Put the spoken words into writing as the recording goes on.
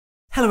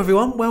Hello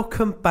everyone,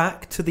 welcome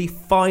back to the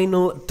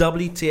final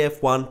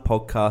WTF1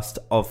 podcast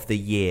of the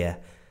year.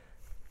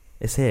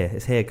 It's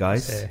here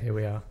guys. It's here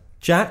we are.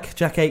 Jack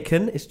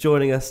Aitken is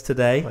joining us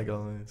today. Hi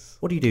guys.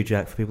 What do you do,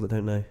 Jack, for people that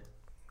don't know?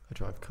 I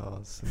drive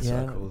cars in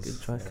circles.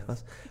 Good drive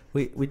cars.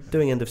 We're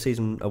doing end of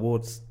season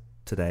awards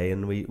today,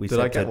 and we Did said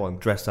I get to one?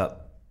 Dress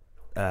up.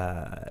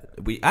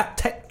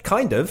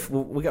 Kind of.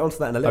 We'll get onto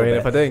that in a I little mean, bit.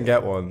 if I didn't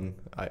get one,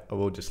 I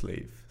will just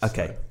leave.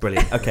 Okay,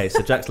 brilliant. Okay,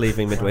 so Jack's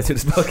leaving midway through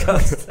this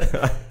podcast.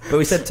 But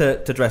we said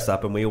to dress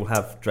up, and we all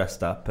have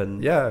dressed up.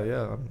 And Yeah,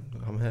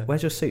 I'm here.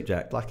 where's your suit,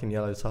 Jack? Black and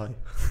yellow tie.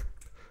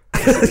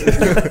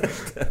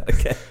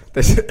 Okay.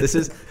 This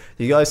is.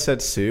 You guys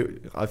said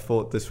suit. I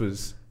thought this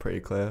was pretty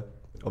clear.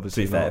 To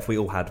Obviously, be fair, not. if we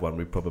all had one,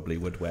 we probably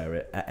would wear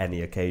it at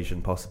any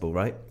occasion possible,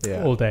 right?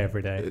 Yeah, All day,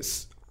 every day.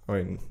 it's. I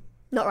mean,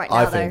 Not right now,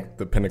 I though. think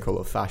the pinnacle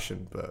of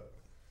fashion, but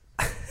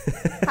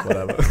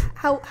whatever.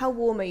 How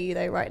warm are you,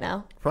 though, right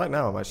now? Right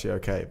now, I'm actually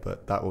okay,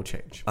 but that will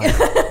change.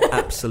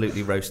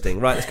 Absolutely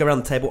roasting. Right, let's go around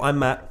the table. I'm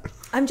Matt.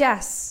 I'm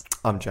Jess.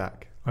 I'm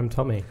Jack. I'm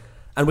Tommy.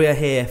 And we are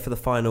here for the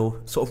final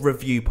sort of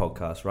review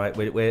podcast, right?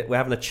 We're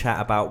having a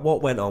chat about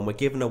what went on. We're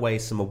giving away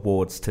some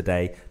awards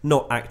today.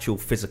 Not actual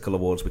physical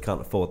awards, we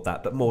can't afford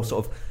that, but more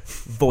sort of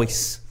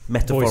voice,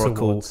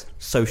 metaphorical, awards.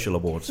 social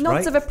awards, Nods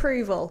right? of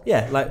approval.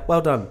 Yeah, like,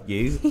 well done,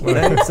 you. You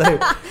know? So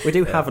we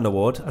do have an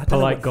award. A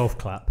polite golf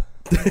clap.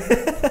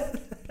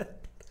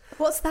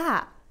 What's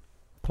that?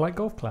 Polite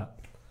golf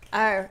clap.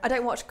 Oh, I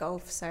don't watch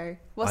golf, so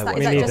what's I that?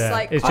 watch- Is Me that just neither.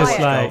 like It's quiet? just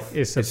like Golf.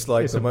 it's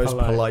like a the most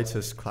polite.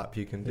 politest clap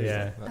you can do.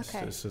 Yeah. That's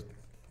Okay. just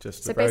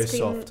So a very basically-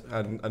 soft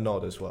and a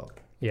nod as well.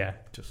 Yeah,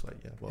 Just like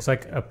well, it's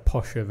like a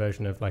posher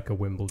version of like a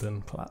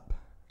Wimbledon clap.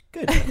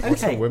 Good.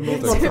 What's a Okay.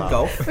 Wimbledon Not from clap?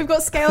 golf. We've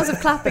got scales of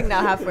clapping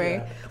now, have we?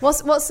 Yeah. What's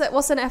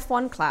an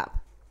F1 clap?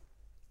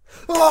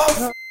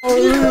 Wow. I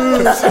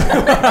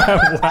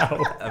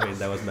mean,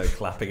 there was no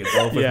clapping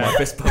involved with Yeah. my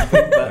fist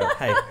pumping, but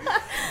hey.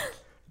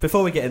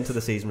 Before we get into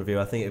the season review,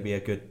 I think it'd be a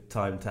good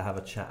time to have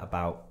a chat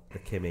about the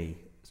Kimi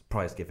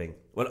prize giving.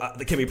 Well,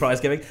 the Kimi prize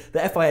giving,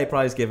 the FIA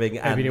prize giving,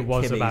 and I mean, it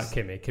was Kimi's about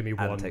Kimi. Kimi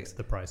won antics.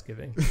 the prize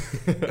giving.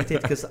 It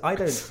did, because I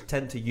don't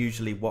tend to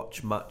usually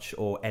watch much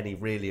or any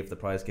really of the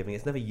prize giving.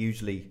 It's never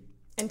usually.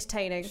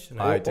 Entertaining.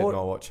 I did or-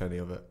 not watch any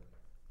of it.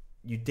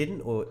 You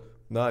didn't, or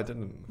No, I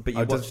didn't. But you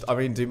I watched- I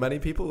mean, do many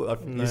people?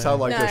 No. You sound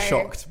like No. you're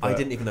shocked. I but-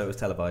 didn't even know it was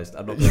televised.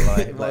 I'm not gonna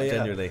lie, Well, yeah.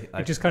 genuinely.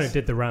 It just kind of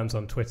did the rounds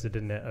on Twitter,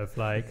 didn't it? Of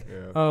like,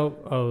 Yeah.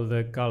 oh,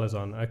 the gala's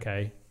on,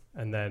 okay,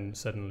 and then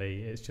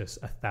suddenly it's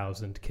just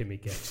 1,000 Kimi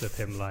gifs of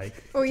him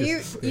like. Well,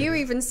 just- you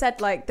even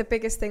said like the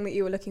biggest thing that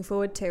you were looking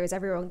forward to is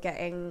everyone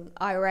getting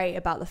irate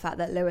about the fact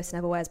that Lewis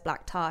never wears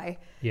black tie,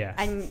 Yeah.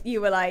 and you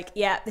were like,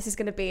 "Yeah, this is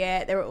going to be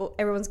it.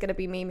 Everyone's going to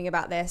be memeing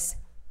about this."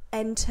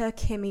 Enter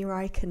Kimi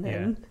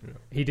Räikkönen.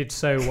 He did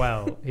so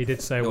well. He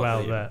did so Not well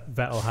really. that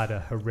Vettel had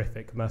a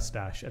horrific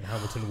mustache and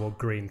Hamilton wore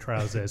green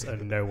trousers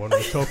and no one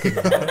was talking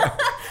about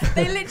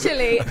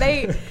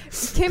it.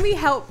 Kimi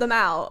helped them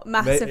out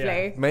massively.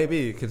 Yeah.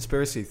 Maybe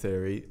conspiracy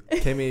theory.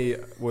 Kimi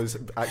was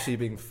actually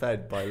being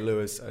fed by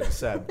Lewis and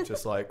Seb,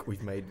 just like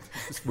we've made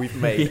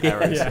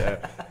errors.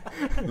 Yeah.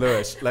 Yeah.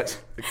 Lewis, let's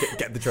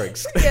get the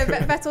drinks. Yeah,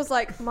 Vettel's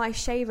like, my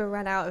shaver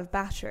ran out of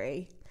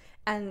battery.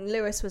 And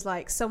Lewis was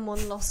like,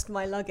 someone lost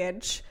my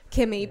luggage.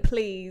 Kimi,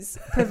 please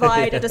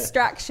provide a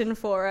distraction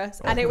for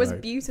us. And it was no.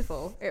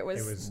 beautiful. It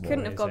was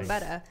couldn't have gone amazing.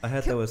 better. I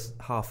heard there was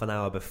half an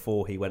hour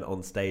before he went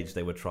on stage,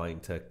 they were trying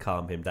to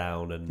calm him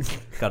down and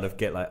kind of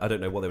get like, I don't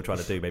know what they were trying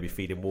to do, maybe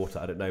feed him water,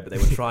 I don't know, but they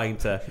were trying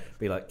to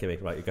be like, Kimi,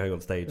 right, you're going on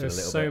stage There's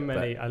in a little so bit.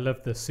 many. I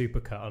love the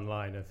supercut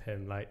online of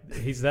him. Like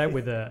he's there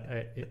with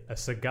a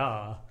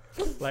cigar,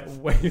 like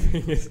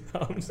waving his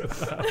arms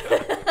about.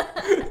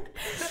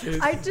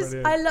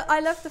 I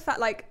love the fact,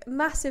 like,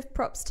 massive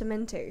props to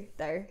Mintu,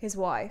 though, his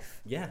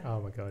wife. Yeah.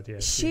 Oh my god, yeah.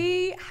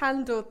 She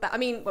handled that. I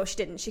mean, well, she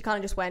didn't. She kind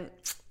of just went,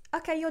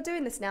 okay, you're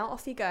doing this now.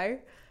 Off you go.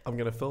 I'm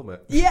gonna film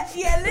it. Yeah,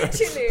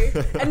 literally.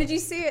 And did you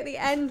see at the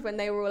end when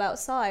they were all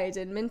outside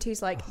and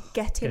Mintu's like,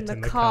 get in the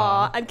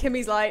car, and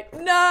Kimi's like,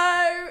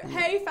 no,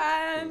 hey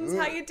fans,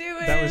 how you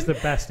doing? That was the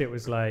best. It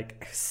was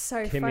like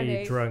so Kimi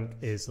funny. drunk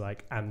is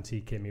like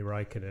anti Kimi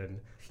Räikkönen.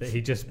 That he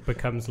just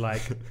becomes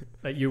like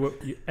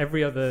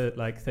every other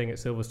like thing at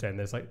Silverstone.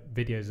 There's like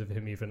videos of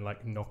him even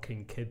like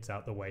knocking kids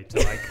out the way to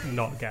like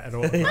not get an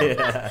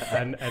autograph.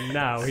 And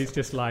now he's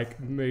just like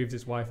moved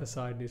his wife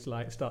aside and he's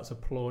like starts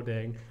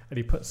applauding and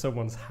he puts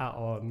someone's hat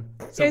on.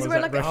 Yeah, he's Someone's,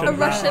 wearing like a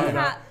Russian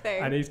hat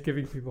thing. And he's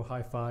giving people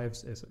high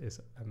fives. It's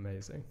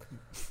amazing.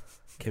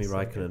 Kimi So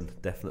Räikkönen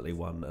definitely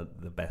won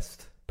the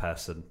best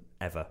person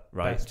ever,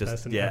 right? Best Just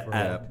person yeah, ever,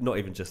 and yeah. not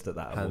even just at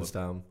that award. Hands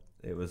down.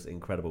 It was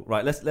incredible.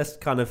 Right, let's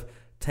kind of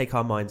take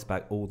our minds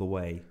back all the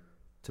way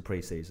to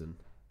pre-season.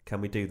 Can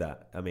we do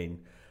that? I mean,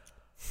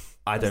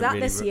 I Was don't that really.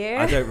 this year?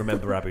 I don't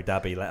remember Abu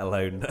Dhabi, let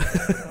alone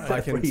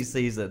I can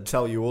pre-season.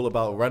 tell you all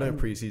about Renault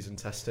pre-season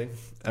testing.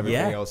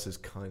 Everything Yeah. else is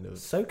kind of.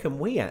 So can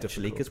we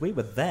actually, Difficult. because we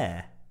were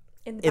there.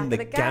 in the back in the of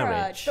the garage.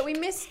 garage. But we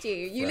missed you.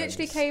 You Friends.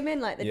 literally came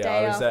in like the Yeah, day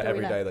I was after there we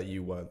every left. day that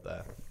you weren't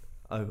there.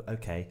 Oh,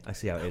 okay. I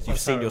see how it is. That's You've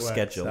seen how it your works.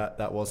 schedule.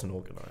 That wasn't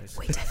organised.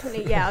 We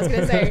definitely, yeah, I was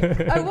going to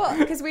say. Oh, what?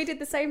 Because we did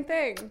the same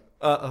thing.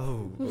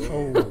 Oh,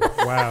 Oh,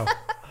 wow.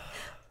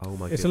 Oh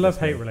my. It's goodness a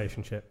love-hate me.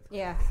 relationship.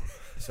 Yeah,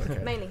 it's okay.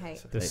 mainly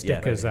hate. The Yeah.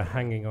 stickers are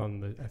hanging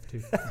on the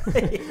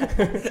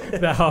F2.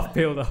 They're half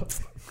peeled off.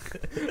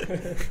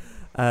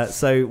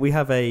 So we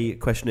have a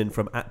question in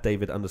from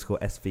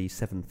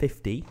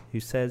 @David_SV750 who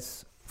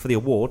says, for the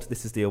award,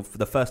 this is the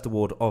first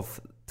award of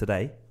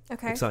today.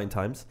 Okay. Exciting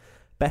times.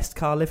 Best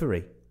car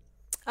livery.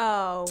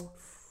 Oh,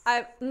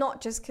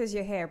 not just because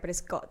you're here, but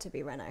it's got to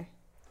be Renault.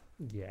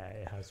 Yeah,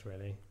 it has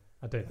really.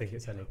 I don't think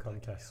it's any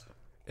contest.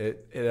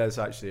 It is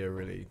actually a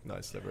really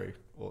nice livery,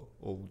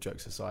 all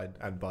jokes aside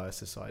and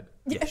bias aside.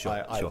 Yeah,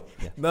 sure. I-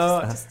 Yeah.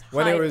 No,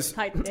 when it was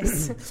hide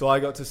this. so I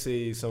got to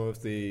see some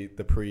of the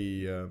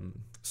pre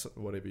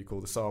whatever you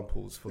call the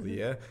samples for the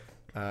year,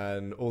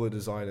 and all the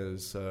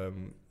designers they're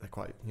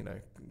quite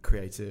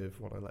creative,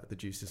 want to let the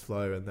juices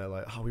flow, and they're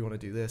like, oh, we want to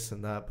do this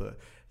and that, but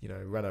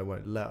Renault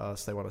won't let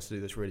us. They want us to do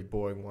this really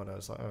boring one. I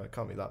was like, oh, it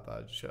can't be that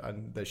bad.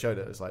 And they showed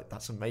it. It was like,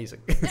 that's amazing.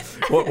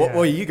 what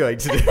are you going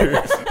to do?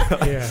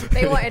 Yeah.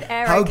 They wanted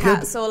aero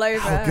cats all over.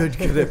 How good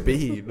could it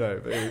be? No,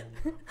 but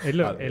It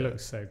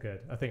looks so good.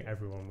 I think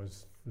everyone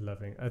was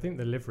loving. I think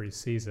the livery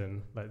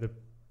season, like the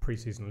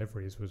pre-season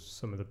liveries, was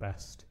some of the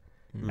best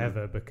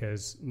ever,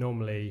 because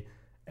normally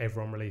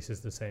everyone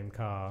releases the same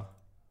car,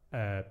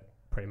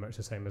 pretty much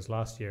the same as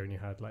last year, and you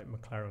had like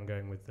McLaren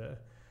going with the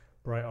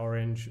bright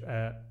orange,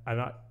 and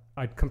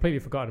I'd completely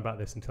forgotten about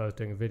this until I was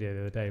doing a video the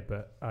other day,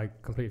 but I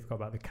completely forgot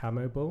about the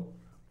camo bull.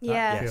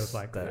 Yeah. That Yes, feels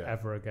like that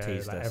forever ago.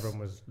 teased Like us. everyone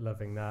was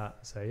loving that.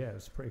 So yeah, it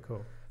was pretty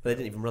cool. But they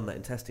didn't even run that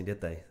in testing, did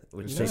they?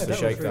 Which No, takes that the was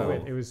shake really down.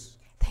 weird. It was.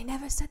 They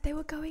never said they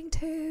were going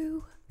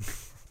to.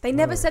 They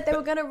never said they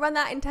were going to run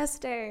that in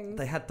testing.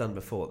 They had done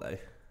before though.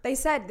 They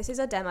said this is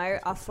a demo.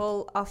 Our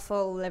full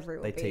livery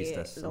will They be. teased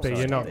us. launched. But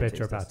you're not They bitter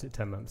teased us. about it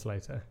 10 months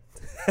later.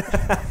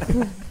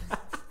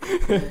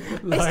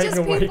 just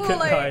awake people, at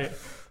like, night.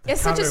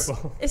 It's such a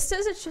Camo bull. it's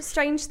such a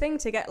strange thing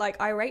to get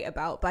like irate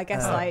about. But I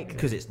guess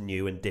Because it's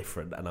new and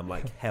different, and I'm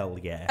like, hell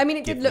yeah. I mean,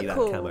 it give did me look that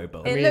cool. camo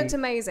bull. It I mean- looked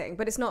amazing,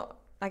 but it's not.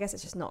 I guess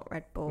it's just not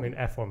Red Bull. I mean,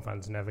 F1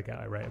 fans never get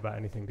irate about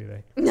anything, do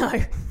they? no.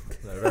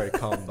 they're a very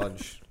calm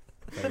bunch.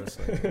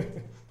 Famously.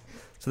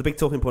 So the big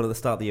talking point at the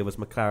start of the year was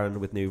McLaren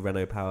with new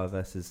Renault Power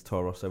versus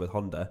Toro Rosso with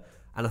Honda.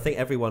 And I think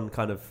everyone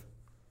kind of,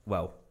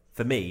 well,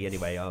 for me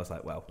anyway, I was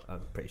like, well,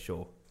 I'm pretty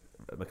sure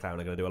McLaren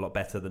are going to do a lot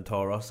better than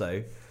Toro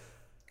Rosso.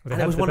 Well,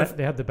 And it was one of-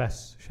 they had the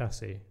best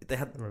chassis. They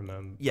had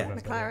Yeah.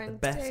 McLaren. the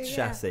best too, yeah.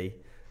 chassis.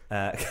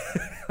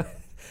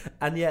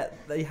 And yet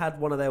they had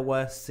one of their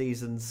worst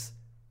seasons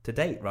to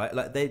date, right?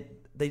 Like I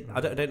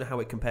don't know how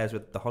it compares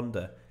with the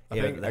Honda. I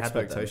era think that they had with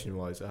them.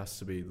 expectation-wise, it has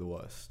to be the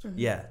worst. Mhm.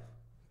 Yeah.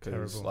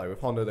 Because Terrible. like with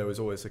Honda, there was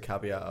always a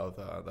caveat of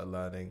they're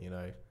learning.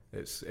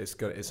 It's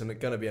going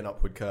to be an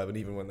upward curve, and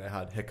even when they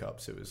had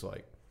hiccups, it was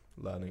like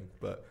learning.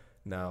 But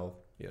now,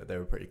 they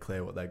were pretty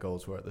clear what their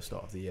goals were at the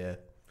start of the year.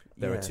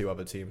 There Yeah. were two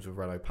other teams with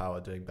Renault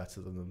Power doing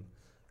better than them.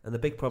 And the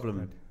big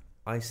problem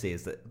I see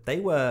is that they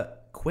were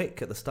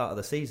quick at the start of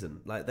the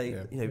season. Like They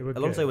were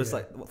Alonso good, was yeah.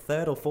 like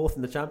third or fourth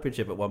in the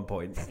championship at one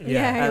point.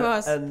 Yeah, he and,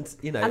 was. And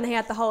And he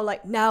had the whole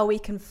like, now we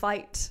can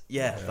fight.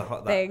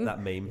 Thing.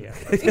 that meme.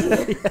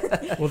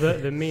 Yeah. Well,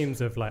 the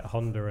memes of like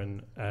Honda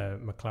and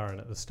McLaren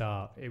at the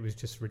start, it was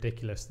just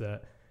ridiculous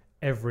that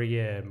every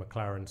year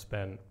McLaren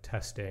spent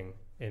testing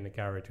in the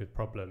garage with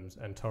problems,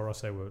 and Toro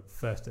Rosso were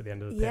first at the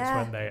end of the pits, Yeah.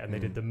 weren't they? And they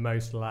did the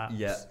most laps.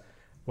 Yeah.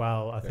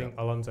 Well, I think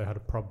Alonso had a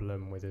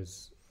problem with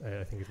his.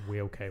 I think his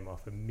wheel came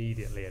off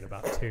immediately in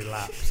about 2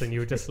 laps, and you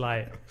were just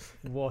like,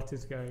 "What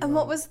is going on?" And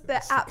what was the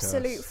It's the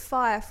absolute curse.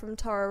 fire from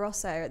Toro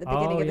Rosso at the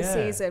beginning Oh, of the yeah.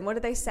 season? What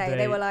did they say?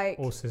 They were like,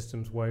 all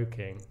systems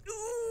woking.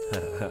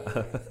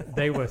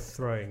 They were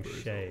throwing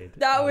shade.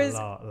 That a was-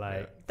 lot,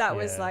 like that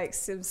was yeah. like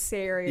some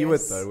serious. You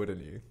would though,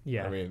 wouldn't you?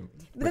 Yeah. I mean,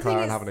 But the thing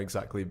McLaren is- haven't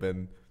exactly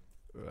been.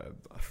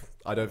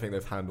 I don't think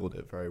they've handled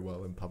it very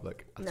well in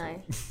public. At No,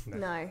 all.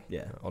 no.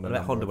 Yeah. On And a that number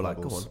Honda of were like,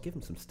 go levels. on, give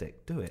them some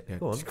stick. Do it. Yeah,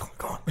 Go on. just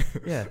go on.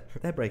 Yeah.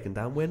 They're breaking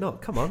down. We're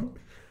not. Come on.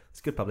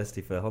 It's good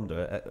publicity for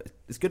Honda.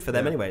 It's good for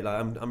them Yeah. anyway. Like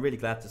I'm really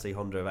glad to see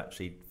Honda have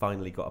actually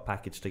finally got a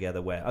package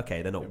together where,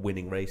 okay, they're not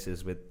winning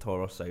races with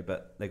Toro Rosso,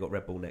 but they got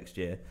Red Bull next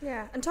year.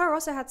 Yeah, and Toro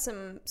Rosso had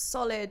some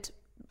solid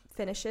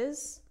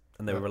finishes.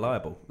 And they were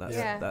reliable. That's,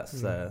 Yeah. that's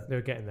They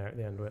were getting there at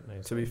the end, weren't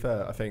they? To be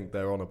fair, I think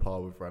they're on a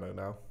par with Renault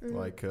now. Mhm.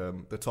 Like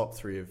the top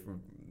three have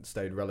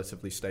stayed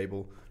relatively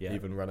stable. yeah.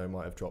 Even Renault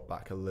might have dropped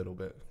back a little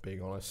bit,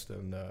 being honest,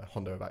 and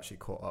Honda have actually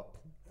caught up,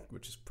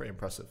 which is pretty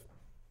impressive.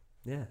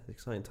 Yeah,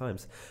 exciting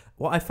times.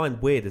 What I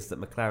find weird is that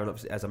McLaren,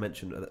 obviously, as I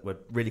mentioned, were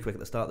really quick at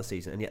the start of the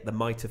season, and yet the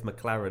might of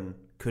McLaren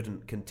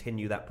couldn't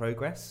continue that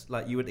progress.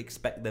 Like, you would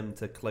expect them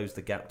to close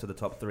the gap to the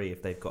top three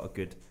if they've got a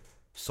good,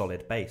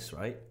 solid base,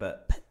 right?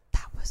 But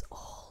That was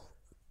all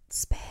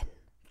spin.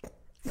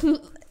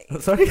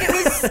 sorry, It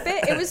was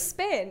spin. It was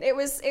spin. It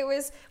was.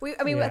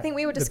 I mean, Yeah, I think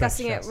we were the best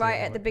discussing it chassis right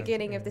and at the all that kind of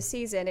beginning thing, of the yeah.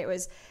 season. It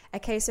was a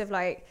case of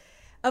like,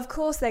 of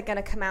course they're going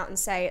to come out and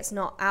say it's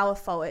not our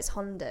fault, it's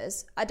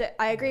Honda's.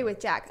 I agree with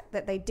Jack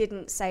that they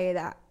didn't say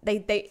that.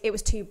 It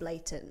was too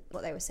blatant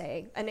what they were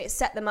saying, and it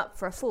set them up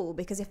for a fall,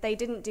 because if they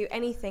didn't do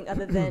anything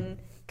other than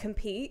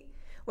compete,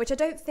 which I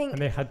don't think...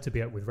 And they had to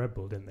be up with Red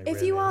Bull, didn't they?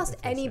 If you asked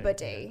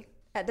anybody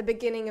at the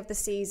beginning of the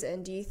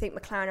season, do you think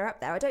McLaren are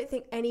up there? I don't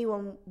think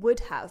anyone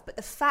would have, but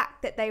the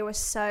fact that they were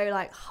so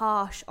like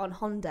harsh on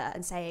Honda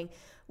and saying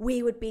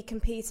we would be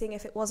competing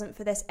if it wasn't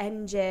for this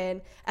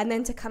engine, and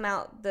then to come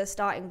out the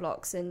starting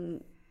blocks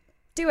and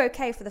do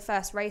okay for the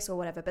first race or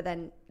whatever, but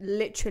then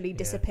literally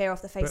disappear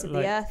off the face of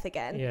the earth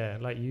again. Yeah,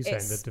 like you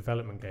saying, the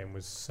development game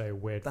was so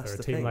weird for a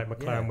team thing. like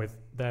McLaren with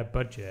their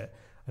budget.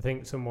 I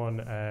think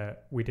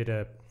we did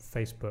a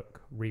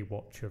Facebook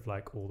rewatch of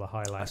like all the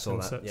highlights. I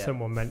saw that,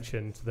 Someone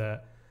mentioned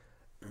that,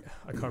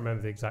 I can't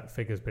remember the exact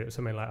figures, but it was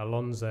something like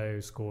Alonso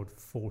scored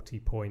 40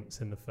 points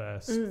in the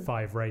first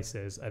 5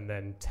 races and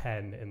then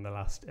 10 in the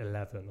last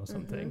 11 or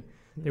something.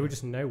 They were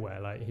just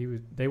nowhere. Like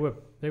they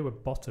were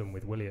bottom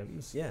with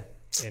Williams. Yeah.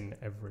 In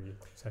every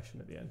session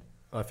at the end.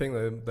 I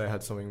think they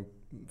had something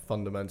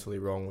fundamentally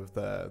wrong with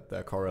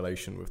their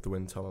correlation with the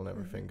wind tunnel and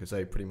everything, because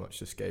they pretty much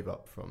just gave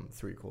up from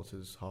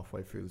 3/4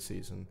 halfway through the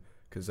season,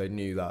 because they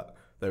knew that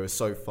they were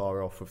so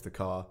far off with the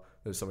car.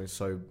 There's something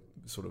so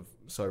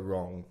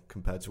wrong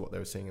compared to what they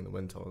were seeing in the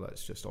wind tunnel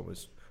that's just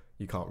almost,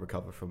 you can't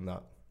recover from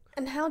that.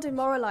 And how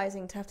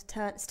demoralising to have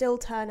to still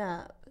turn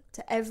up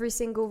to every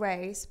single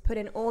race, put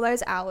in all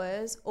those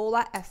hours, all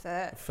that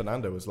effort.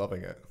 Fernando was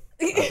loving it.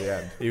 At the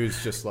end, he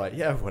was just like,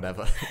 yeah,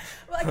 whatever.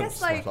 Well, I guess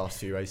like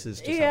last 2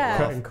 races, just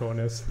cutting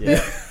corners.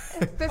 Yeah.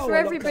 But for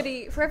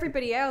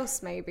everybody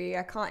else, maybe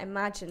I can't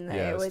imagine that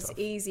it was tough.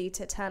 easy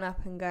to turn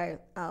up and go,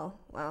 oh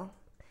well,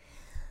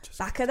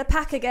 back of the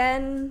pack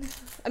again.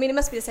 I mean, it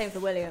must be the same for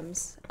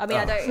Williams. I mean,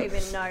 I don't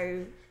even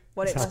know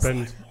what it was.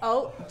 Happened.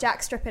 Oh,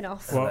 Jack stripping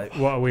off. What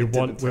are we?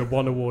 We're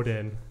one award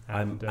in.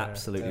 I'm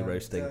absolutely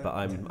roasting, but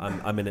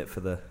I'm in it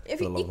for the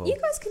long haul. You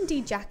guys can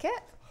de-jack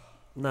it.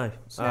 No,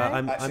 No?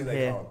 I'm Actually,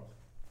 here.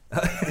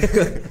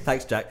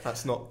 Thanks, Jack.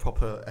 That's not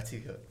proper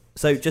etiquette.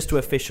 So just to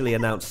officially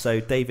announce, so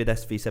David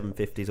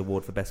SV750's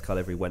award for best car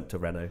livery went to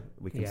Renault.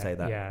 We can say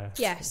that. Yeah.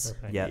 Yes.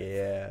 Okay.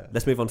 Yeah.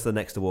 Let's move on to the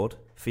next award.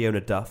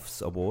 Fiona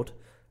Duff's award.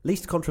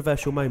 Least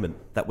controversial moment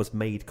that was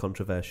made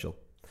controversial.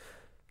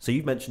 So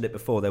you've mentioned it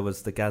before. There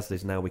was the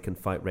Gasly's "Now We Can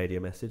Fight" radio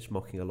message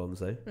mocking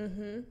Alonso,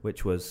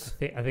 which was...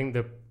 I think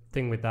the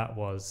thing with that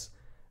was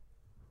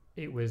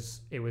it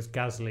was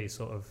Gasly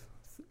sort of,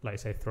 like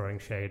say, throwing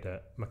shade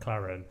at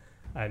McLaren,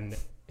 and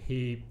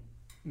he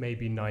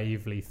maybe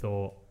naively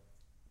thought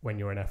when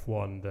you're in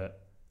F1 that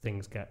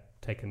things get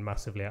taken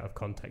massively out of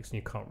context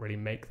and you can't really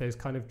make those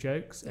kind of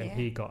jokes. And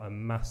he got a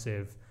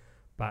massive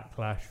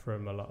backlash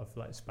from a lot of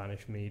like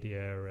Spanish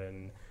media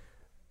and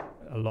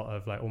a lot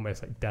of like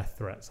almost like death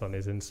threats on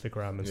his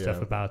Instagram and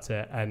stuff about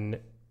it. And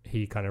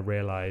he kind of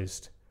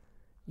realised,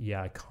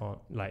 I can't,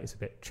 like, it's a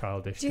bit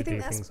childish to do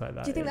things like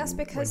that. Do you think that's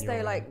because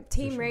though, like,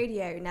 team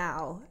radio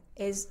now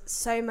is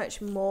so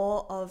much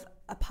more of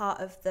a part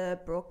of the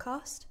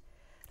broadcast?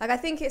 Like, I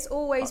think it's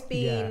always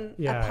been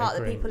a part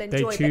that people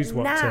enjoy. They choose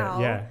but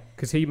now,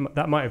 because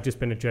that might have just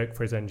been a joke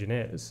for his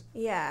engineers.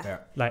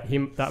 Like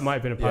that might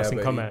have been a passing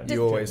comment.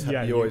 You always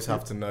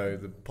have to know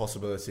the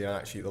possibility and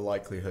actually the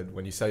likelihood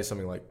when you say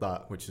something like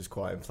that, which is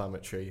quite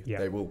inflammatory.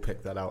 They will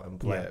pick that out and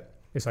play it.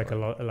 It's like a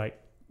lot. Like,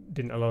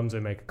 didn't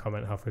Alonso make a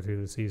comment halfway through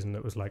the season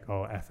that was like,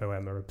 "Oh,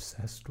 FOM are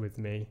obsessed with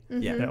me.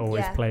 They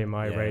always play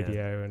my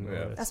radio and all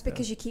this that's stuff."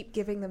 because you keep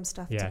giving them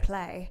stuff to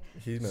play.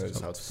 He knows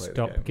how to play the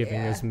Stop game.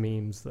 giving us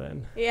memes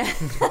then. Yeah.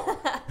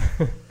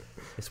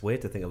 It's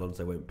weird to think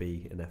Alonso won't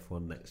be in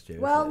F1 next year.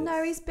 Well,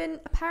 no, he's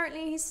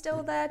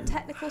still their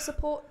technical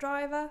support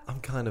driver. I'm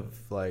kind of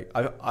like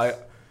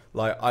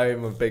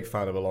I'm a big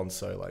fan of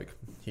Alonso, like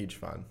huge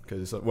fan,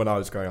 because when I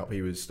was growing up,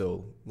 he was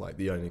still like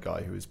the only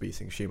guy who was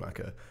beating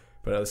Schumacher.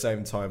 But at the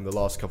same time, the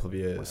last couple of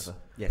years,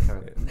 the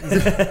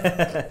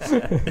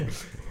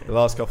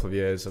last couple of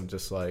years, I'm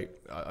just like,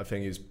 I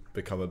think he's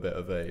become a bit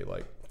of a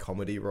like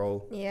comedy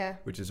role,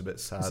 which is a bit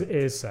sad. It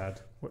is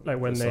sad. Like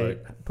when they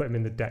put him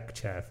in the deck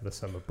chair for the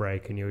summer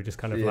break, and you were just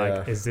kind of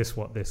like, "Is this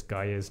what this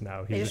guy is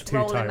now? He's a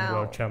 2-time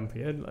world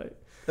champion." Like,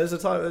 there's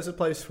a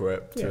place for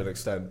it to an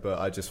extent, but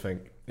I just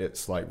think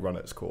it's like run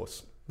its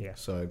course. Yeah.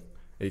 So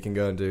he can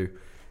go and do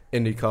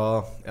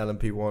IndyCar,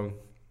 LMP1,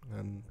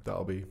 and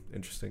that'll be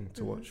interesting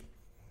to watch.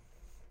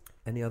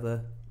 Any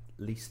other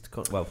least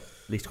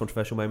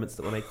controversial moments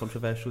that were made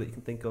controversial that you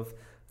can think of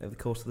over the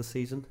course of the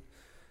season?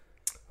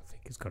 I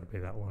think it's got to be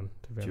that one.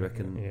 Do you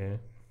reckon? Yeah.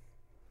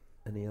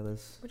 Any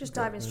others? We're just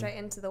diving straight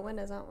into the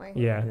winners, aren't we?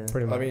 Yeah,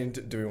 pretty much. I mean,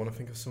 do we want to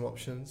think of some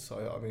options?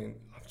 I mean,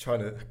 I'm trying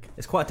to...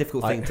 It's quite a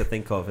difficult thing to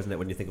think of, isn't it?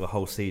 When you think of a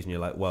whole season, you're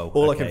like, "Whoa."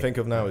 All I can think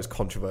of now is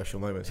controversial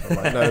moments. I'm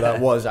like, no,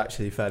 that was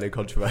actually fairly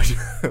controversial.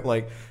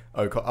 Like,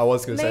 I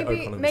was going to say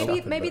Ocon and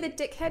Verstappen, maybe the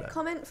dickhead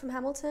comment from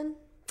Hamilton.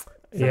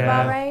 From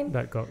Bahrain.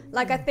 That got...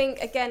 Like, I think,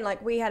 again,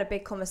 like, we had a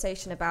big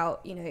conversation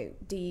about,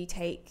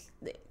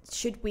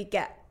 should we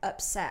get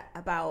upset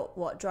about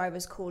what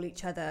drivers call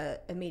each other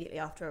immediately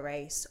after a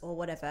race or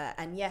whatever?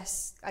 And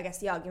yes, I guess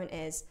the argument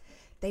is,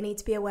 they need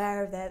to be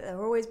aware of that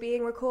they're always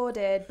being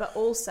recorded, but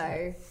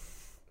also,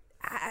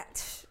 I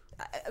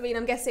mean,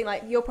 I'm guessing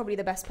like you're probably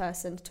the best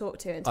person to talk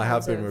to. In terms I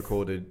have been of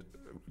recorded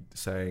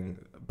saying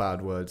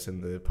bad words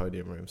in the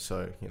podium room,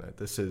 so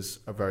this is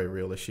a very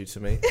real issue to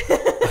me.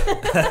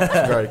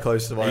 It's very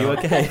close to my Are you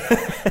heart. okay?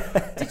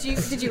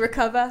 Did you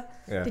recover?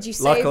 Yeah. Did you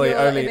save Luckily, your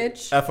only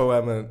image?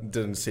 FOM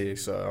didn't see,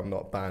 so I'm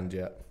not banned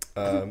yet.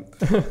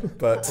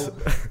 But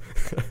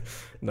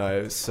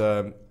no, it's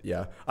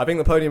yeah. I think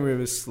the podium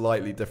room is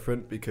slightly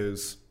different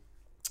because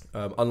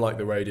unlike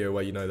the radio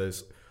where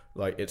there's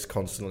like it's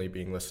constantly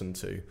being listened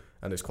to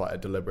and it's quite a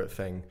deliberate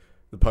thing.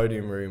 The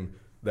podium room,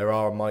 there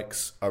are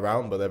mics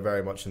around, but they're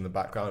very much in the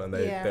background, and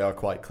they are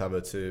quite clever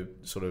to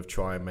sort of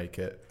try and make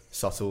it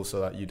subtle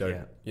so that you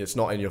don't. It's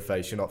not in your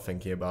face. You're not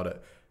thinking about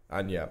it,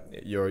 and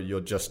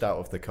you're just out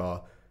of the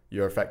car.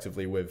 You're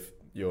effectively with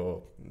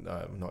your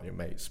not your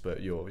mates,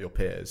 but your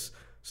peers.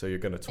 So you're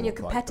going to talk and your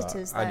like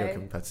competitors, that, and you're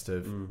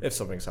competitive. If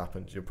something's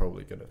happened, you're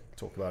probably going to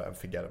talk about it and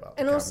forget about it.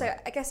 And also,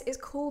 I guess it's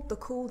called the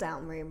cool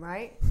down room,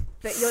 right?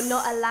 But you're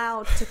not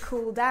allowed to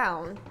cool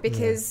down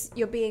because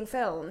you're being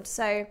filmed.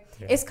 So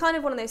it's kind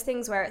of one of those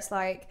things where it's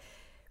like,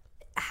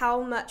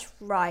 how much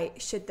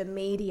right should the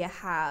media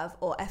have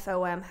or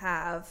FOM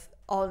have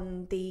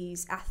on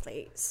these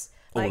athletes?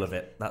 All of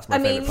it. That's my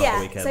favourite part of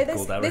the weekend.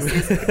 So this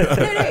is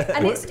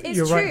and it's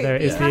You're true. right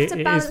there. You have to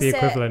It balance is the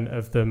equivalent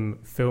of them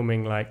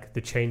filming like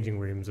the changing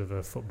rooms of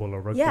a football or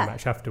rugby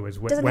match afterwards,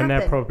 when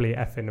they're probably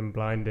effing and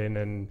blinding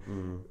and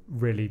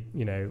really,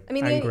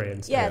 angry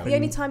and stuff. The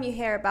only time you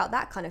hear about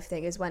that kind of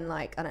thing is when,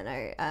 like, I don't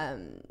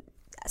know,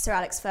 Sir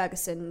Alex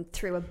Ferguson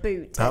threw a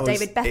boot at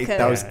David Beckham.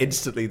 That was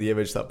instantly the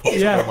image that popped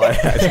up in my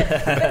head.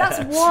 But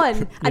that's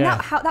one, and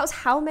that was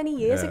how many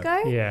years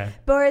ago? Yeah.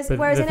 Whereas the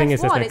in thing F1,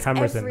 is,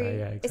 there's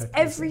no it's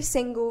every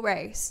single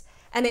race,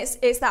 and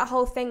it's that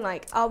whole thing.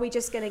 Like, are we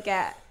just going to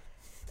get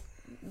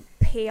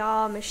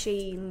PR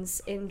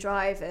machines in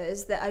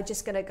drivers that are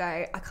just going to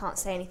go, I can't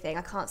say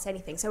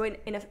anything. So in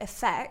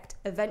effect,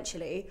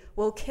 eventually,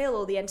 we'll kill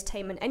all the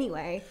entertainment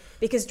anyway,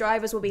 because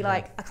drivers will be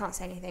like, I can't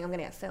say anything, I'm going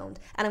to get filmed,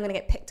 and I'm going to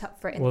get picked up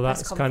for it in the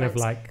press conference. Well, that's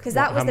kind of like... Because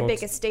that was the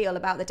biggest deal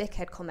about the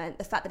dickhead comment,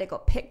 the fact that it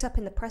got picked up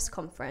in the press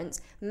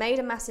conference, made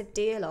a massive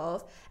deal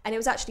of, and it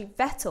was actually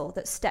Vettel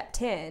that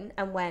stepped in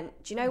and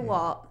went, do you know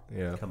what?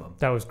 Yeah. Come on.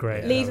 That was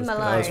great. Leave him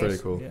alone. That was really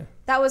cool. Yeah.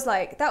 That was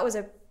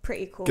a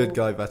pretty cool Good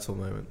guy Vettel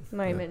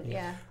moment.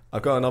 Yeah.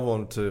 I've got another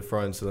one to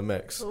throw into the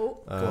mix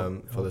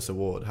for this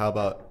award. How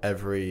about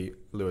every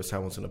Lewis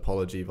Hamilton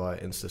apology via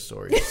Insta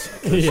stories?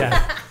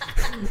 Yeah.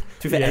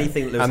 To fit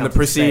anything Lewis and Hamilton the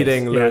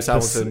preceding says. Lewis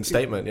Hamilton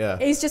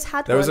statement, He's just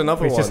had There was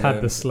another He's one. just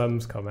had the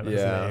slums comment,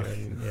 hasn't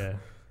he? And,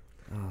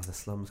 Oh, the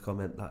slums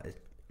comment. That is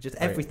just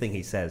everything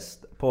he says.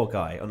 Poor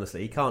guy,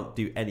 honestly. He can't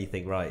do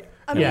anything right.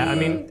 I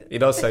mean... He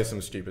does say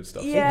some stupid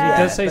stuff. Yeah.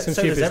 He does say but some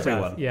so stupid does stuff.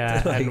 everyone.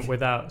 Yeah, Like- and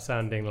without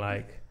sounding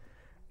like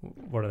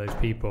one of those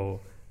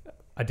people,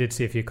 I did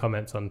see a few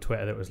comments on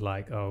Twitter that was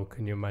like, "Oh,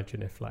 can you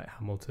imagine if like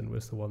Hamilton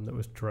was the one that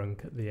was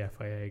drunk at the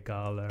FIA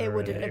gala? It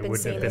wouldn't have been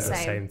seen the the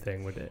same. same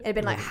thing, would it? It'd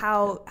been like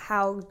how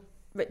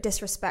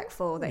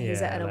disrespectful that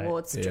he's at an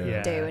awards do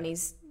and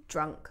he's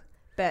drunk.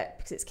 But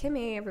because it's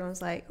Kimi,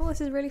 everyone's like, "Oh, this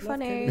is really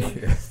funny."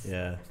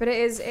 Yeah. But it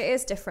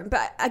is different.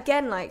 But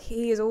again, like,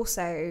 he is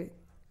also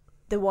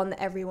the one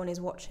that everyone is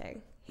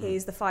watching.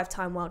 He's the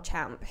 5-time world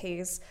champ.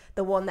 He's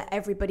the one that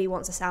everybody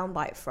wants a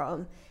soundbite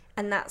from,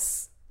 and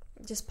that's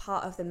just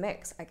part of the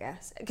mix, I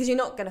guess. Because you're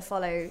not going to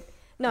follow.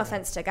 No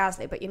offense to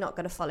Gasly, but you're not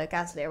going to follow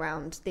Gasly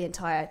around the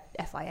entire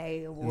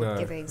FIA award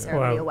giving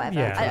ceremony or whatever.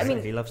 Yeah. I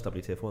mean, he loves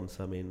WTF1,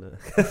 so I mean,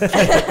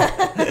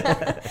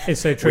 it's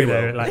so true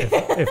though. Like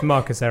if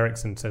Marcus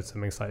Ericsson said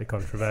something slightly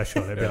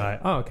controversial, they'd be like,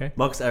 "Oh, okay."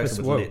 Marcus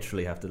Ericsson would Whoa.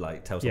 literally have to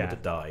like tell someone to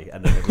die,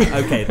 and then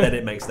okay, then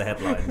it makes the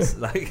headlines.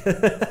 Like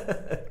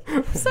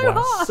so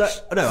harsh. So,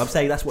 no, I'm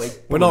saying that's what.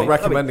 We're not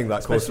recommending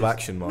that course of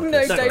action, Marcus.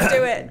 No, don't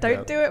do it.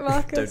 Don't do it,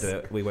 Marcus. Don't do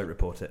it. We won't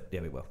report it.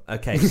 Yeah, we will.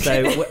 Okay,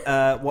 so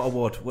what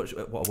award? What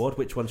award?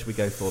 Which one should we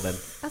go for then?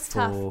 That's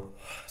tough.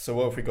 So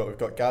what have we got? We've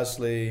got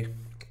Gasly.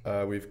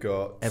 We've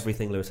got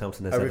Everything Lewis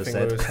Hamilton has everything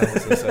ever Lewis said.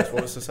 Hamilton says.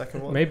 What was the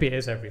second one? Maybe it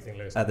is everything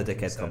Lewis. The Hamilton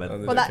dickhead said. comment.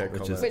 And the Well, dickhead that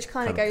comment. which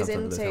kind of Kind of goes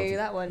comes under Lewis into Hamilton.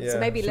 that one. Yeah. So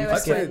maybe So Lewis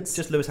actually, wins.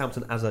 Just Lewis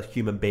Hamilton as a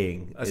human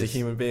being. As a is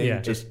human being,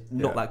 Yeah. just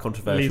not that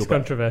controversial. Least but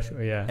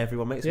controversial, yeah.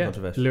 everyone makes it Yeah.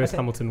 controversial. Lewis Okay.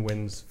 Hamilton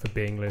wins for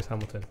being Lewis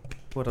Hamilton.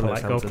 Well done,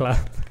 Lewis Like golf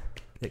Hamilton. clap.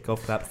 Yeah,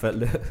 golf clap for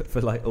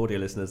like audio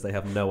listeners. They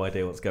have no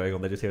idea what's going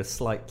on. They just hear a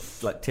slight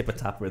like tipper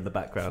tapper in the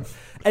background.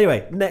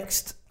 Anyway,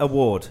 next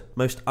award: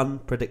 most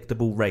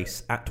unpredictable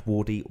race at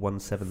Wardy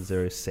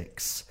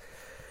 1706.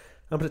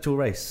 Unpredictable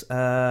race.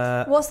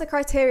 What's the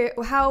criteria?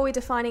 How are we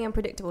defining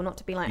unpredictable? Not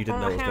to be like, You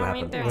didn't know what was how going are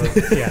we to doing?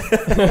 happen. Yeah.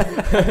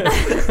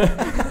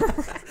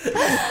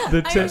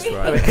 The I mean-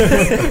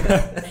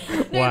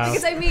 right. No, Wow.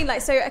 because I mean,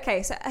 like, so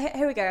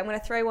here we go. I'm going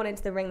to throw one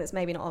into the ring that's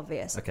maybe not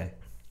obvious. Okay.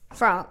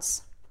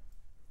 France.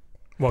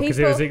 Well,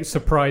 because it was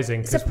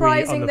surprising. Because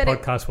we on the that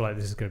podcast were like,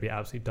 this is going to be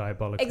absolutely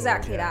diabolical.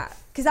 Exactly yeah. that.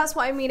 Because that's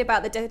what I mean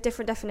about the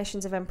different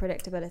definitions of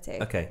unpredictability.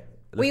 Okay.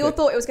 We all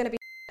thought it was going to be.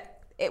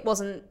 It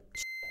wasn't.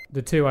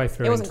 The two I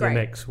threw It into wasn't the great.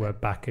 mix were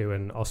Baku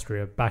and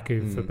Austria.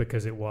 Baku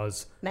because it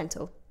was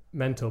mental.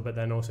 mental, but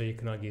then also you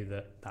can argue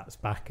that that's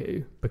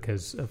Baku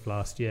because of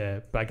last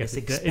year. But I guess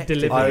It's it expected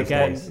delivered these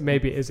again. days.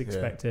 Maybe it is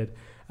expected.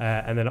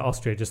 And then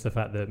Austria, just the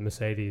fact that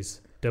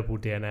Mercedes double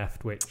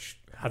DNF'd, which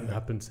hadn't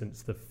happened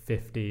since the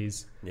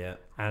 50s, Yeah.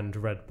 and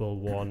Red Bull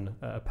won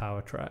at a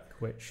power track,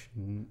 which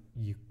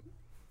you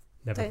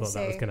never Don't thought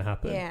that was see. going to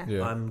happen. Yeah.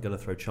 Yeah. I'm going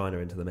to throw China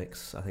into the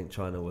mix. I think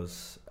China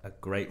was a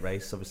great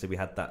race. Obviously, we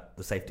had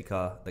the safety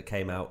car that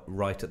came out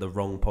right at the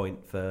wrong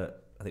point for,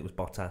 I think it was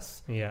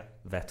Bottas, Yeah,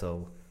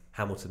 Vettel.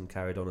 Hamilton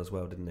carried on as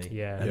well, didn't he?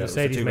 yeah. And And it was the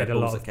Mercedes two made Red a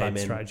Bulls lot that of came bad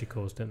in. strategy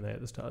calls, didn't they, at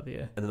the start of the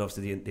year? And then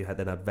obviously you had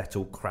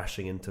Vettel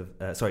crashing into,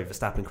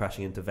 Verstappen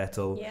crashing into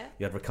Vettel. Yeah.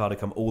 You had Ricciardo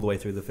come all the way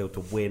through the field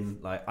to win.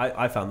 Like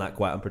I found that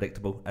quite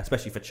unpredictable,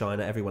 especially for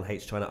China. Everyone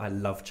hates China. I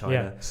love China.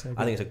 Yeah, so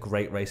I think it's a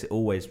great race. It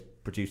always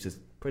produces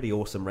pretty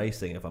awesome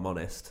racing, if I'm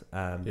honest.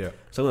 Yeah.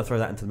 So I'm going to throw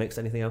that into the mix.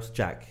 Anything else,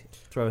 Jack? My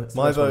throw us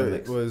one in the vote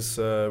mix. was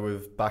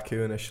with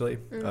Baku initially.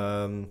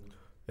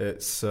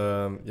 It's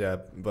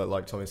but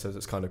like Tommy says,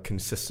 it's kind of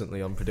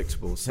consistently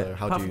unpredictable. So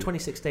how Apart do from you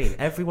 2016,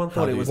 everyone how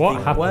thought do it you was What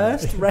the happened?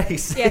 worst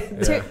race.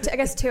 Yeah, I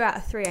guess 2 out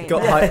of 3 ain't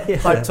got bad.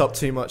 hyped up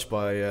too much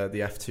by the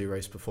F2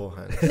 race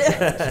beforehand?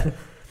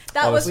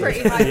 That was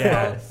pretty hypeable.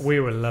 yeah, we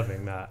were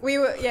loving that. We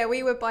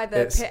were by the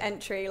It's- pit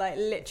entry, like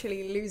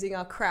literally losing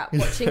our crap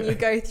watching you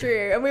go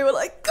through, and we were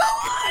like, "Go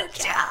on,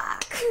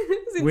 Jack!"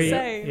 It's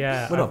insane.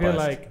 Yeah, We're I not feel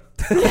biased. like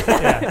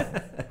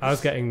yeah, I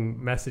was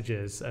getting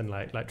messages and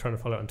like trying to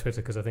follow it on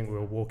Twitter because I think we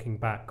were walking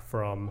back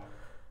from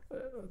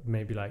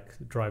maybe like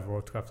driver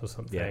autographs or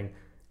something. Yeah.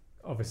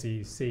 Obviously,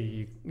 you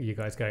see you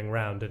guys going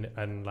round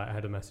and like I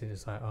had a message.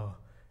 It's like, oh,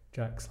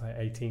 Jack's like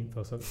 18th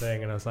or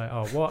something, and I was like,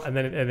 oh, what? And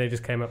then they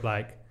just came up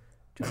like,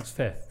 Jack's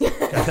 5th,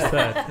 Jack's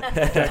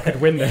 3rd, Jack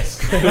could win this.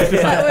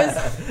 That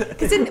was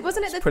because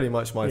wasn't it the Pretty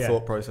much my Yeah.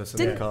 thought process in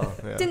the Didn't- car.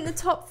 Yeah. didn't the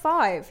top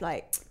 5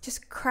 like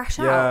just crash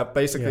Yeah, out?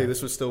 basically Yeah.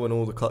 this was still when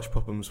all the clutch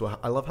problems were.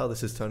 I love how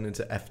this has turned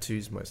into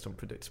F2's most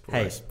unpredictable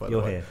Hey, race. By the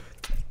you're way. here.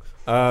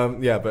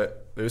 Yeah,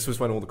 but this was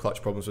when all the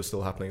clutch problems were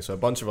still happening. So a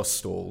bunch of us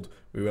stalled.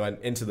 We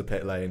went into the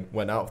pit lane,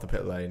 went out of the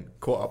pit lane,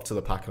 caught up to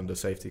the pack under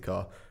safety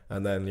car,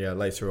 and then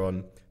later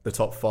on, the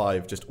top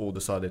 5 just all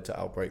decided to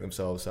outbrake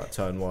themselves at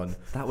turn 1,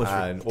 That was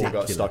and all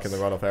got stuck in the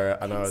runoff area.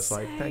 And I was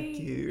like, "Thank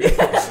you."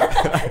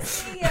 Yeah.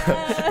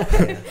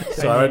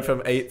 So I went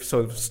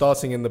from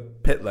starting in the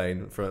pit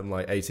lane from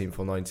like 18th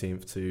or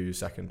 19th to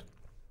 2nd.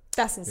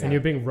 That's And insane.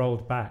 you're being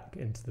rolled back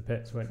into the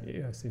pits, weren't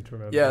you? I seem to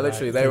remember. Yeah, that,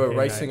 literally, they were thinking,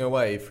 racing like,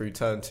 away through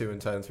turn 2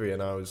 and turn 3,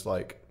 and I was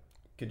like,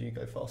 "Could you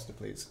go faster,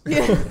 please?" I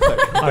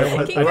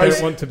Keep don't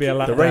going. want to be a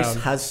lap The race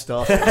down. has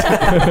started.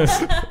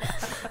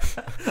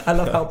 I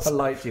love how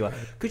polite you are.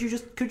 Could you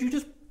just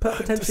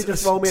potentially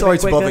just roll me a Sorry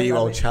bit to bother quicker? you,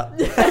 old chap.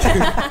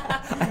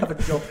 I have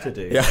a job to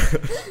do. Yeah.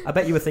 I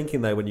bet you were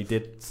thinking though when you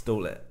did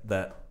stall it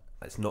that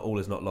it's not all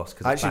is not lost.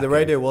 Cause Actually, the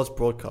radio was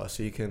broadcast,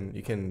 so you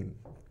can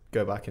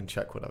go back and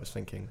check what I was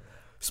thinking.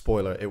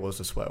 Spoiler: it was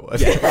a swear word.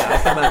 Yeah, I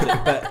can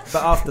imagine. But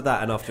after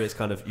that, and after it's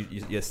kind of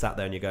you're sat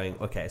there and you're going,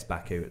 okay, it's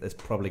Baku. There's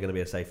probably going to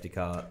be a safety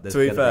car. There's To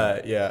be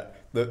gonna fair, yeah,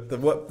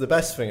 the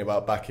best thing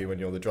about Baku when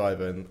you're the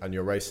driver and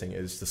you're racing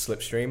is the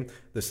slipstream.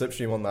 The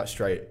slipstream on that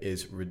straight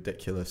is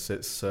ridiculous.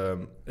 It's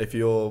if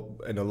you're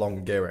in a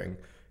long gearing,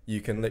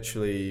 you can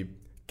literally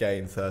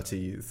gain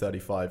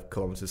 35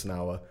 kilometers an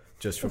hour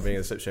just from being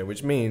in the slipstream,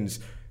 which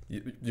means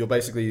you're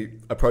basically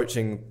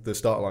approaching the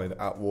start line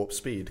at warp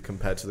speed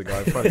compared to the guy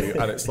in front of you,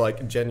 and it's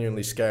like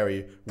genuinely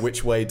scary.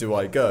 Which way do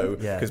I go?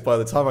 Yeah. Because by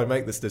the time I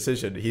make this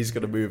decision, he's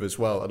going to move as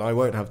well, and I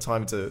won't have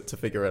time to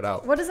figure it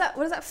out. What does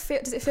that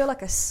feel? Does it feel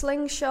like a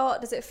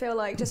slingshot? Does it feel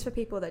like, just for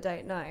people that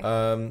don't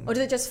know, or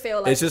does it just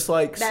feel like It's just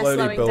like they're slowly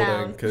slowing building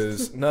down?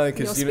 because You're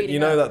you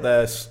speeding know up. that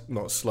they're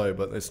not slow,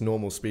 but it's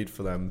normal speed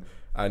for them,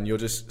 and you're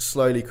just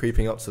slowly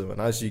creeping up to them.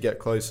 And as you get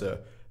closer,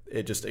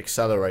 it just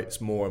accelerates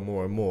more and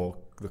more and more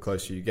the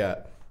closer you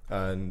get.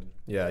 And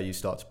yeah, you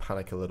start to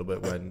panic a little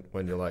bit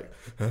when you're like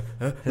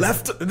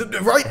left,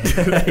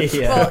 right.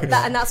 yeah.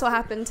 well, and that's what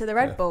happened to the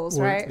Red Bulls,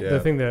 Well, right? Yeah. The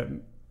thing that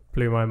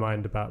blew my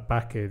mind about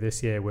Baku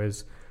this year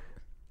was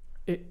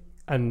it,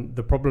 and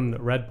the problem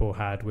that Red Bull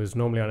had was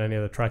normally on any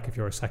other track, if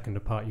you're a second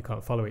apart, you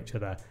can't follow each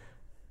other.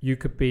 You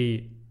could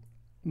be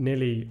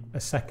nearly a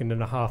second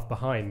and a half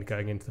behind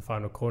going into the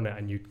final corner,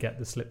 and you'd get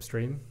the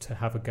slipstream to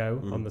have a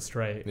go on the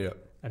straight. Yeah.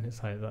 And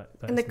it's like that.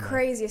 And the that's mad.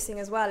 craziest thing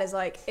as well is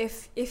like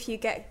if you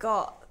get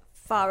got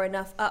far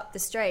enough up the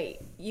straight,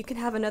 you can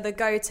have another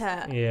go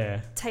to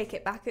Yeah. take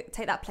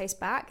that place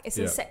back. It's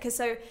Yeah.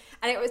 insane.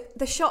 And it was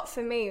the shot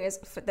for me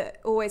that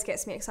always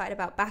gets me excited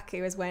about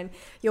Baku is when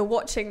you're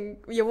watching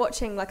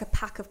like a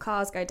pack of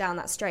cars go down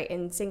that straight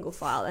in single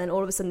file, and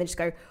all of a sudden they just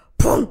go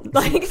boom,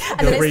 like,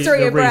 and then it's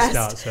three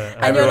abreast,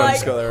 and you're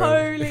like,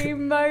 holy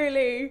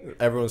moly!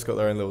 Everyone's got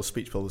their own little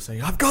speech bubble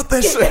saying, "I've got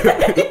this."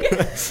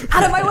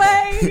 Out of my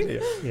way!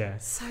 Yeah.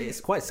 So, It's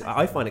quite.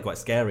 I find it quite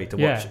scary to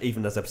watch,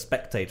 even as a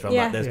spectator. I'm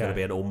like, there's going to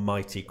be an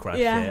almighty crash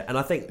here, and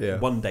I think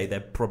one day there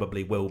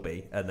probably will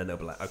be, and then they'll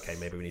be like, okay,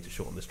 maybe we need to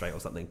shorten the straight or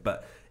something.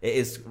 But it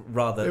is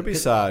rather. It'd be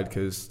sad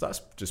because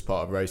that's just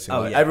part of racing.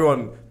 Oh, like, yeah.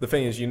 Everyone, the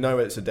thing is,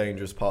 it's a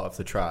dangerous part of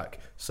the track,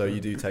 so you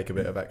do take a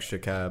bit of extra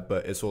care,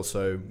 but it's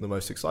also the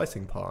most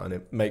exciting part, and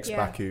it makes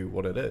Baku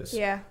what it is.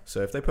 yeah.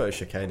 So if they put a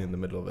chicane in the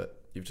middle of it,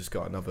 you've just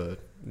got another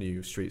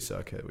new street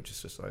circuit, which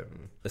is just like.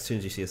 As soon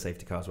as you see a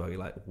safety car as well, you're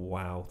like,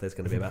 wow, there's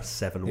going to be about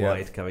 7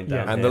 wide coming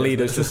down. And here. the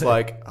leader's just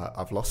like,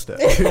 I've lost it.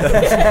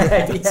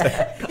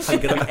 I'm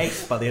going to be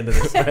 8th by the end of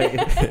this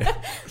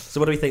race. So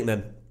what do we think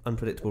then?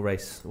 Unpredictable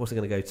race. What's it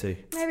going to go to?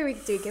 Maybe we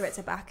do give it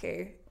to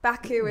Baku.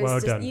 Baku is Well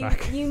just done,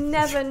 Baku. you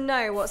never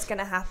know what's going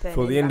to happen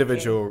For in the Baku.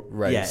 individual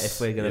race. Yeah, if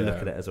we're going to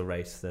look at it as a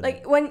race, then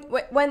Like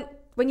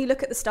when you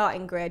look at the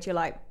starting grid, you're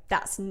like,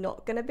 that's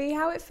not going to be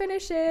how it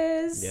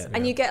finishes. Yeah.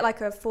 And you get like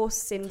a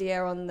Force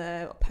India on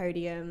the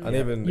podium. And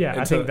even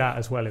I think that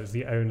as well. It was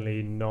the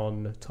only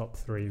non-top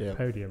 3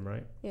 podium,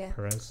 right? Yeah.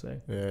 Perez. So.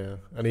 Yeah,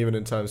 and even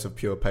in terms of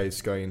pure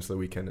pace going into the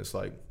weekend, it's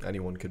like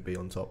anyone could be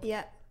on top.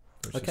 Yeah.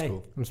 Which is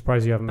cool. I'm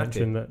surprised you haven't Baku.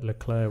 mentioned that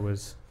Leclerc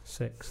was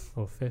 6th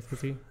or 5th,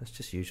 was he? that's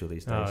just usual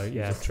these days. Oh,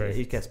 yeah, true.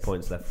 He gets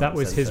points left. That right,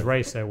 was his centre.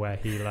 race though, where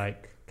he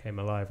came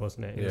alive,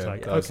 wasn't it? He was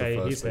like, that was the okay,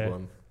 first he's big there.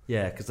 one.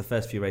 Yeah, because the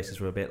first few races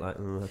were a bit like,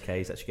 okay,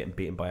 he's actually getting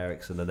beaten by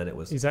Ericsson, and then it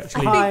was. He's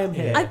actually. I'm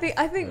here. I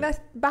think that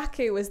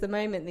Baku was the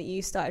moment that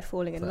you started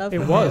falling in love It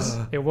with was.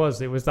 him. It was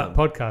that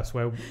podcast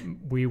where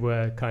we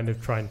were kind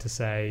of trying to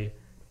say,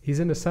 he's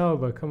in a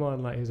Sauber, come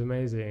on, like, he's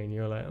amazing. And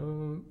you're like,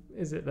 oh,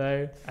 is it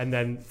though? And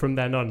then from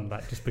then on,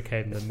 that just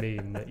became the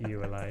meme that you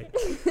were like,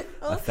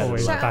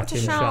 always Shout out back to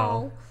in Charles.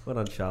 Charles. Well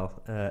done, Charles.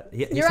 He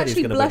You're said he was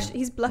actually gonna blush. win.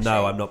 He's blushing.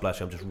 No, I'm not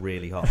blushing. I'm just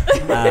really hot.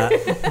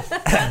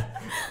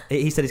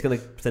 He said he's going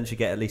to potentially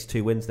get at least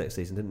 2 wins next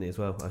season, didn't he? As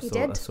well, I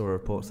saw a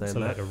report saying It's a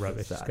that. load of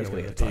rubbish. So It's he's gonna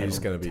going win to a get He's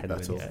going to be 10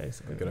 Vettel.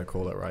 wins. I'm going to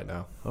call it right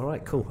now. All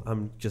right, cool.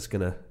 I'm just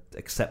going to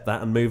accept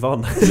that and move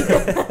on.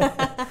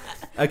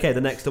 Okay,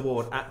 the next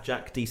award at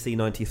Jack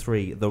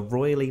DC93, the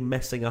Royally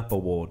Messing Up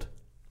Award.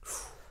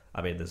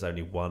 I mean, there's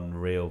only one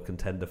real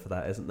contender for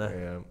that, isn't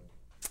there?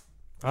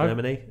 Yeah.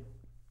 Germany.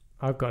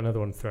 I've got another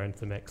one thrown into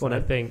the mix. Go on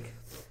And I then. think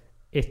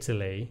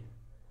Italy,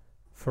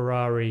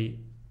 Ferrari,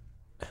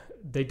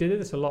 they did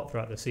this a lot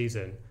throughout the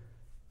season,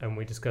 and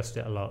we discussed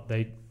it a lot.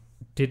 They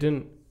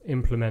didn't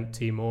implement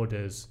team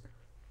orders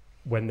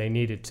when they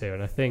needed to,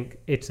 and I think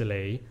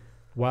Italy,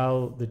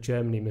 while the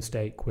Germany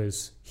mistake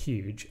was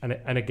huge,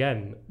 and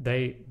again,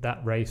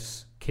 that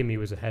race, Kimi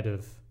was ahead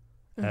of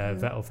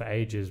Vettel for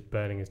ages,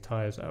 burning his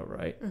tyres out,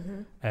 right?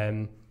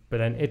 But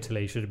then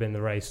Italy should have been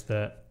the race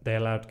that they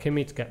allowed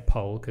Kimi to get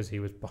pole because he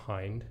was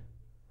behind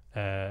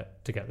to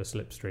get the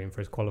slipstream for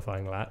his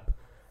qualifying lap.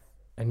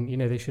 And,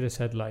 they should have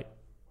said, like,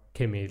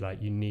 Kimi,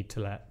 like, you need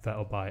to let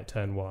Vettel by at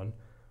turn 1.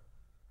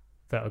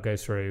 Vettel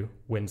goes through,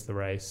 wins the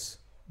race.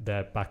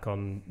 They're back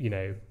on,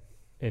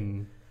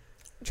 in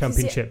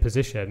championship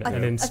position.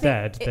 And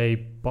instead, they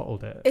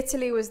bottled it.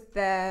 Italy was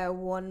their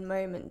one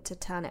moment to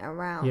turn it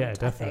around. Yeah, I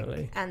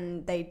definitely. think.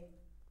 And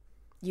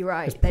you're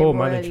right. It's They poor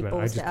royally management. I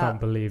ballsed just it can't up.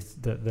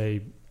 believe that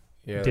they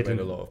Yeah, didn't. they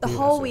made a lot of The poor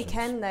whole decisions.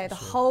 weekend, though, the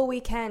So- whole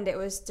weekend, it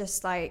was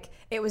just like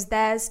it was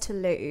theirs to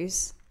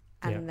lose,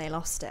 and Yeah. they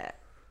lost it.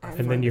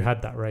 And then you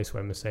had that race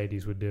where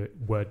Mercedes were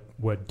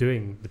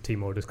doing the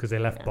team orders because they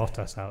left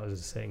Bottas out as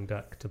a sitting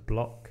duck to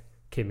block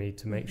Kimi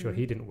to make sure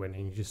he didn't win.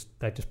 And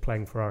they're just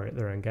playing Ferrari at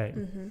their own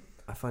game.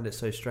 I find it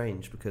so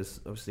strange because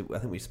obviously I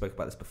think we spoke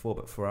about this before,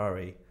 but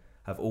Ferrari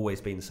have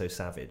always been so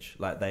savage.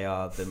 Like, they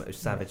are the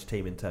most savage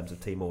team in terms of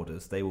team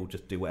orders. They will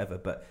just do whatever.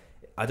 But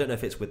I don't know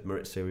if it's with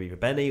Maurizio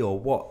Arrivabene or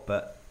what,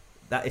 but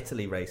that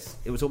Italy race,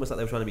 it was almost like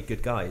they were trying to be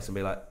good guys and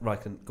be like, right,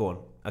 go on,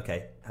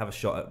 okay, have a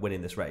shot at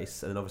winning this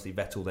race. And then obviously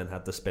Vettel then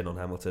had the spin on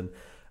Hamilton,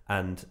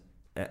 and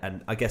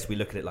I guess we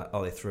look at it like,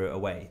 oh, they threw it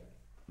away.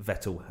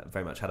 Vettel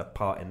very much had a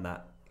part in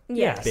that.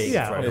 Yes. Being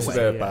thrown It's a away.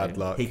 bit of bad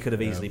luck. He could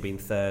have easily been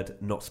third,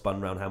 not spun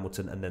round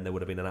Hamilton, and then there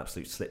would have been an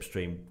absolute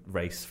slipstream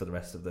race for the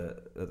rest of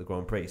the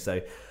Grand Prix.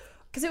 So,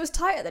 Because it was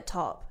tight at the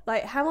top.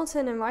 Like,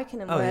 Hamilton and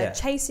Raikkonen were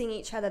chasing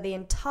each other the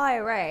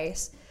entire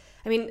race.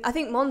 I mean, I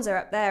think Monza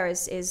up there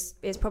is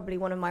probably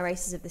one of my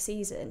races of the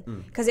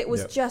season because it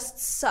was just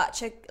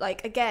such a,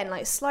 like, again,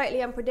 like,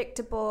 slightly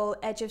unpredictable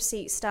edge of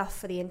seat stuff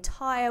for the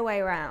entire way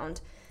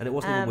around. and it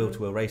wasn't even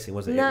wheel-to-wheel racing,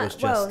 was it? No, it was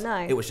just well,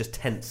 no. It was just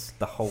tense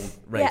the whole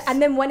race. Yeah, and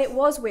then when it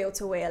was wheel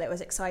to wheel, it was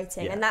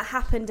exciting, Yeah. and that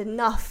happened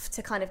enough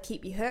to kind of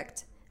keep you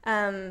hooked.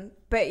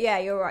 But yeah,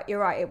 you're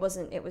right. It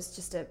wasn't. It was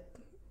just a.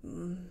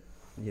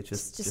 You're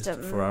just just a-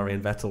 Ferrari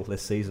and Vettel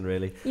this season,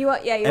 really. You are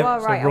right. So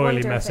I royally wonder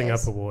if messing it up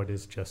is. award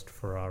is just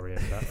Ferrari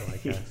and Vettel, I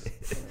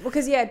guess.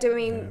 Because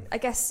I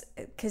guess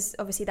because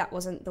obviously that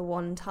wasn't the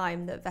one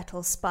time that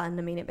Vettel spun.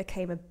 I mean,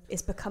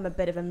 it's become a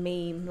bit of a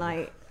meme.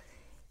 Like,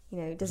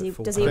 does he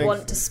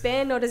want to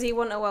spin or does he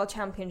want a world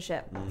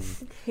championship?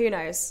 Who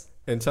knows?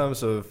 In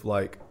terms of,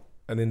 like,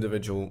 an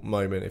individual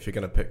moment, if you're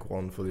going to pick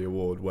one for the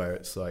award, where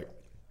it's like,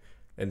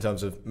 in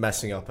terms of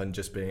messing up and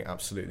just being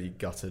absolutely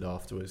gutted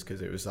afterwards,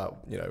 because it was that,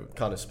 you know,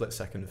 kind of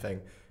split-second thing,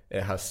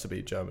 it has to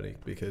be Germany,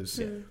 because,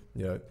 you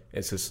know,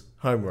 it's his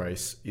home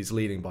race, he's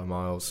leading by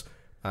miles,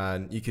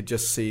 and you could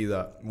just see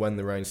that when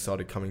the rain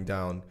started coming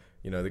down,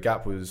 you know, the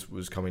gap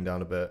was coming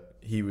down a bit.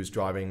 He was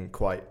driving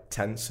quite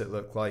tense, it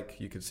looked like,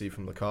 you could see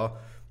from the car,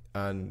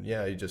 and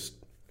yeah, he just,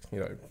 you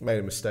know, made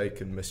a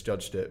mistake and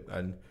misjudged it,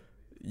 and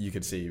you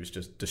could see he was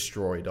just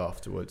destroyed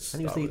afterwards.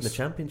 And he was leading the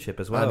championship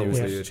as well. And he was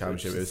leading the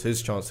championship. It was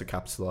his chance to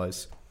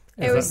capitalise.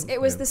 That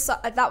was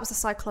the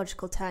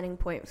psychological turning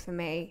point for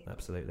me.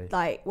 Absolutely.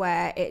 Like,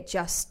 where it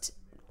just,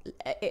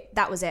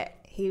 that was it.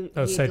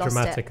 That was so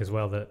dramatic as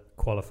well, that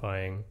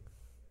qualifying,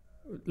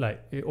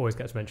 like, it always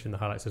gets mentioned in the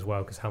highlights as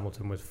well, because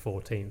Hamilton was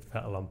 14th,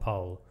 Vettel on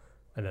pole,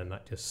 and then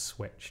that just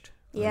switched.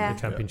 Yeah. The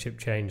championship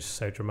changed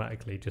so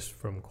dramatically just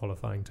from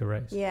qualifying to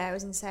race. Yeah, it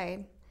was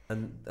insane.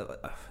 And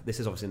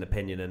this is obviously an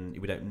opinion, and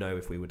we don't know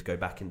if we would go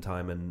back in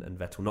time and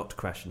Vettel not to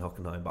crash in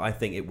Hockenheim, but I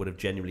think it would have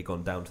genuinely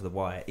gone down to the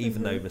wire,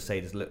 even though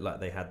Mercedes looked like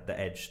they had the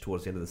edge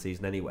towards the end of the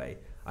season anyway.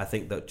 I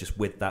think that just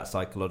with that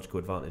psychological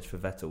advantage for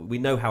Vettel, we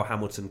know how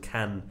Hamilton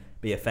can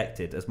be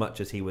affected as much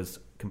as he was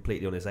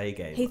completely on his A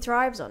game. He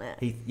thrives on it.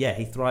 He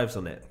thrives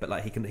on it, but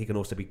like he can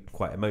also be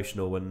quite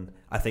emotional, and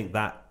I think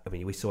that, I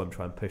mean, we saw him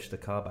try and push the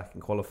car back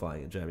in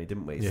qualifying in Germany,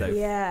 didn't we?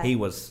 Yeah. So he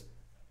was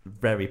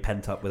very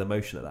pent up with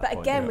emotion at that point.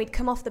 But again, we'd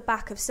come off the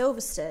back of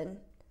Silverstone,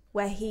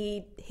 where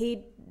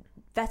Vettel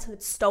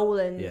had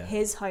stolen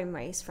his home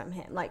race from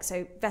him. Like,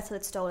 so Vettel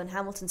had stolen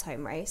Hamilton's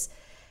home race,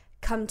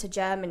 come to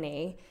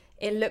Germany,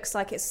 it looks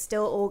like it's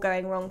still all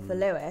going wrong for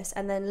Lewis,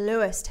 and then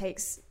Lewis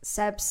takes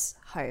Seb's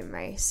home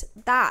race.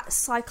 That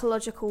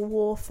psychological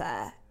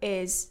warfare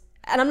is,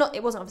 and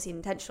it wasn't obviously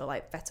intentional,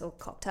 like Vettel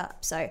cocked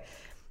up, so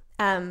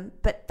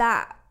but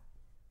that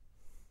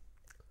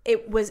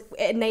it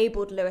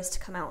enabled Lewis to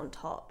come out on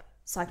top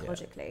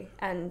psychologically,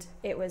 and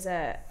it was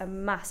a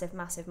massive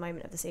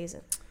moment of the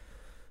season.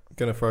 I'm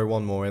going to throw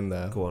one more in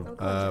there. Go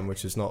on.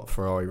 Which is not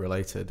Ferrari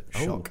related.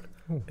 Shock.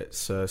 It's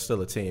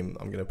still a team.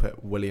 I'm going to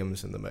put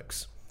Williams in the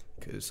mix,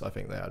 because I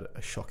think they had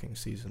a shocking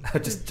season.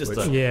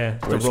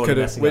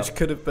 which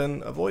could have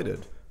been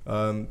avoided,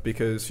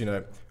 because, you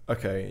know,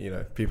 okay, you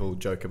know, people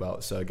joke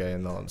about Sergei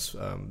and Lance,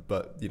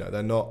 but, you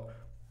know,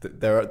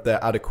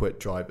 they're adequate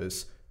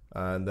drivers,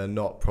 and they're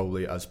not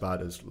probably as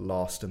bad as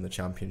last in the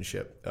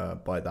championship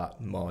by that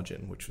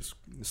margin, which was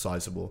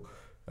sizable.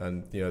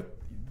 And, you know,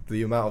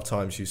 the amount of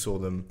times you saw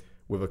them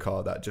with a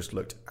car that just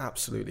looked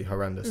absolutely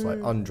horrendous, like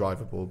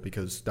undrivable,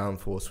 because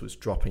downforce was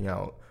dropping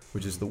out,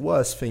 which is the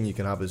worst thing you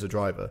can have as a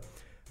driver.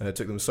 And it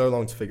took them so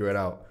long to figure it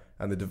out,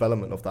 and the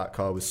development of that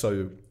car was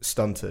so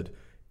stunted,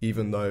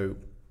 even though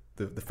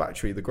the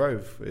factory, the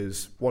Grove,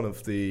 is one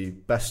of the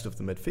best of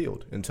the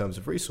midfield in terms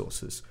of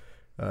resources.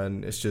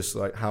 And it's just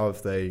like, how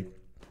have they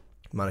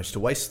managed to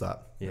waste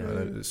that? Yeah.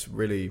 And it's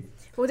really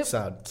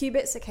sad.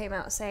 Kubica came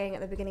out saying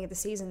at the beginning of the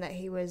season that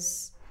he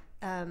was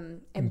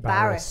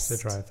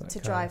embarrassed to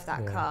drive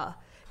that car,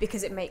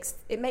 because it makes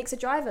a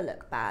driver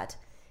look bad,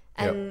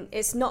 and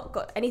it's not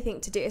got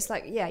anything to do. It's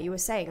like, yeah, you were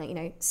saying, like, you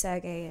know,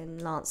 Sergey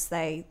and Lance,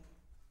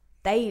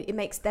 it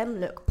makes them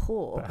look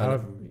poor.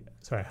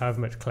 But however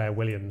much Claire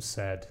Williams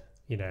said,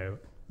 you know,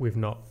 we've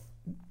not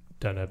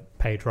done a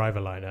paid driver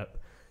lineup,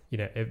 you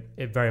know,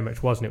 it very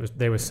much wasn't.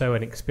 They were so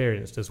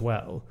inexperienced as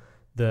well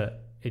that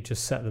it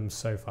just set them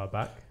so far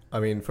back. I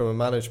mean, from a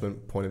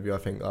management point of view, I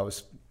think that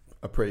was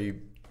a pretty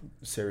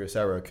serious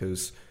error,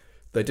 because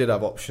they did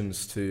have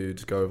options to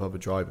go with other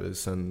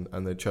drivers, and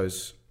they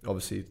chose,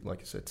 obviously,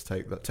 like I said,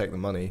 to take the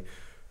money.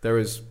 There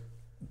is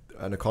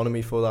an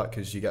economy for that,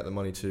 because you get the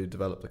money to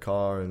develop the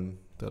car and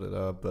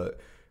but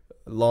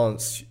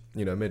Lance,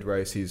 you know,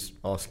 mid-race, he's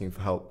asking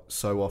for help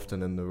so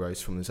often in the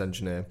race from his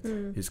engineer.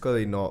 He's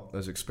clearly not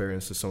as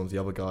experienced as some of the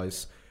other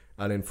guys,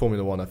 and in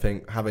Formula One, I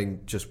think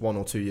having just 1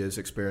 or 2 years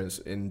experience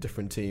in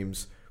different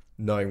teams,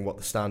 knowing what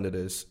the standard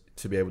is,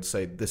 to be able to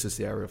say, this is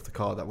the area of the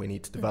car that we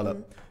need to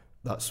develop,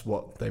 that's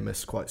what they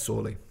miss quite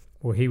sorely.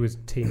 Well, he was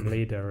team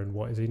leader, and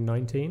what is he,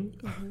 19?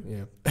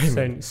 Yeah.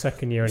 So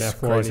second year in F1,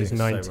 crazy. he's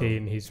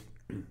 19. He's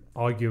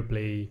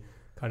arguably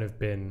kind of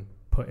been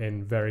put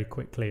in very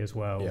quickly as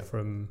well.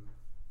 From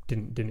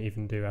didn't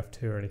even do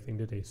F2 or anything,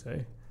 did he? So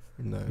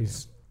no,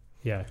 he's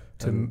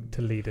to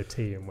lead a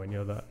team when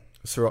you're that.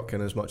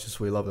 Sirotkin, as much as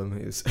we love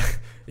him,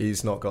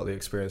 he's not got the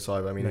experience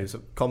either. I mean, he's a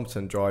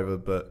competent driver,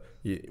 but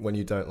when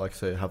you don't, like I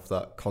say, have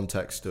that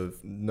context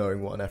of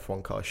knowing what an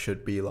F1 car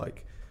should be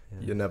like,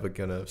 you're never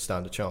gonna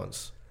stand a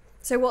chance.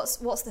 So what's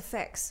the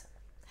fix?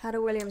 How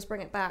do Williams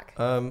bring it back?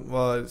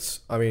 Well,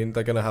 they're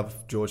going to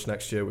have George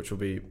next year, which will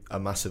be a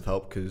massive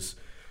help, because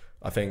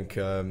I think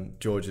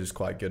George is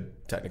quite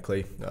good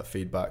technically at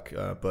feedback,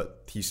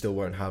 but he still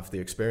won't have the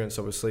experience,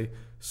 obviously.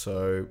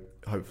 So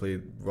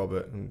hopefully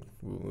Robert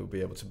will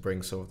be able to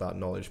bring some of that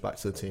knowledge back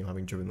to the team,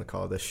 having driven the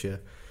car this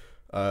year.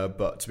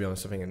 But to be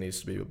honest, I think it needs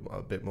to be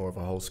a bit more of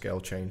a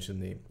whole-scale change in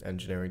the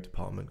engineering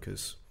department,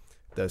 because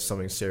there's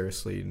something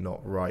seriously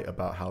not right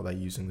about how they're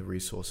using the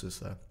resources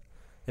there.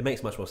 it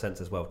makes much more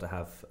sense as well to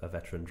have a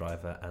veteran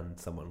driver and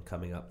someone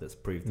coming up that's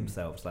proved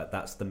themselves. Like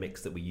that's the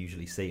mix that we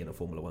usually see in a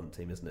Formula One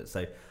team, isn't it?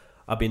 So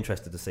I'd be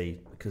interested to see,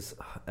 because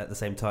at the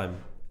same time,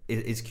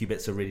 is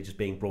Kubica really just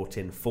being brought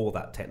in for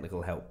that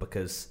technical help?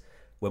 Because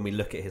when we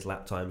look at his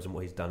lap times and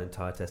what he's done in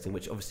tyre testing,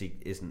 which obviously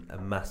isn't a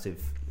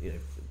massive,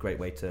 great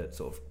way to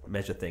sort of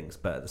measure things,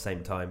 but at the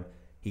same time,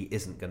 he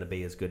isn't going to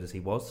be as good as he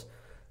was.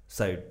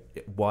 So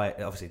why?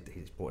 Obviously,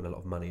 he's brought in a lot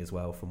of money as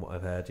well, from what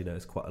I've heard.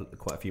 It's quite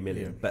a few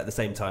million. Yeah. But at the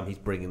same time, he's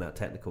bringing that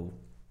technical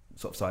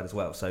sort of side as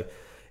well. So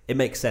it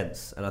makes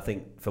sense, and I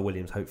think for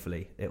Williams,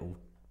 hopefully, it will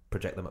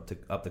project them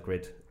up the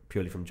grid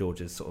purely from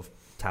George's sort of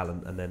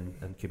talent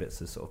and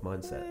Kubica's sort of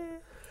mindset.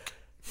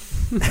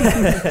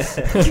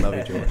 Love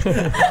you,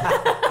 George.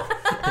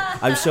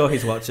 I'm sure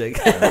he's watching.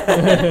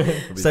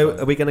 So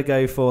are we going to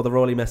go for the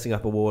Rawley Messing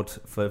Up Award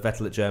for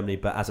Vettel at Germany,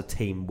 but as a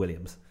team,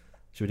 Williams?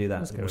 Should we do that?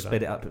 Let's go We'll with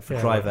split that. it up for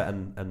Yeah. driver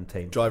and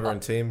team. Driver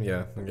and team,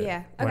 yeah. Okay.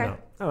 Yeah. Why Okay. not?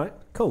 All right,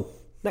 cool.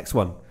 Next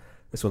one.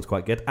 This one's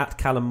quite good. At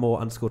Callum Moore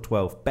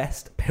 _12,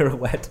 best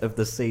pirouette of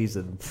the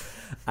season.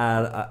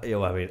 And I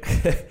mean,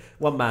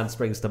 one man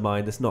springs to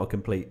mind. It's not a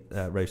complete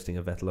roasting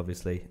of Vettel,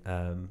 obviously.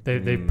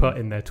 They put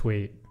in their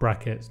tweet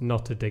brackets,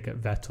 not a dig at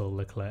Vettel.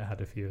 Leclerc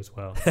had a few as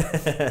well.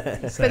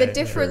 But the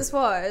difference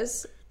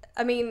was,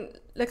 I mean,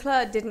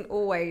 Leclerc didn't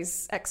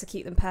always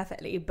execute them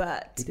perfectly,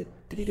 but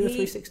Did he do a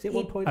 360 at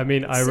one point? I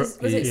mean, Was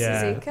it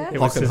Suzuka?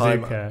 It was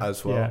Hockenheim Suzuka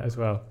as well. Yeah, as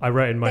well. I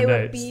wrote in my they were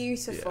notes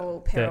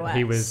beautiful that pirouettes.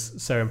 he was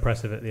so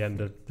impressive at the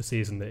end of the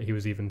season that he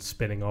was even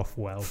spinning off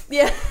well.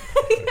 Yeah.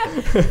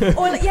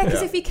 Or because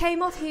Yeah. if he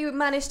came off, he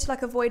managed to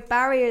like avoid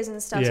barriers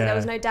and stuff, so Yeah. there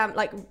was no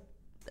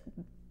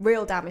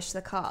real damage to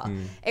the car.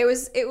 It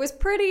was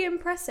pretty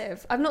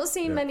impressive. I've not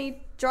seen Yeah.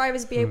 many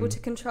drivers be able to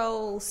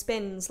control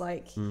spins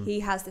like he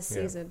has this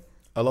Yeah. season.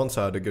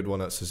 Alonso had a good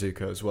one at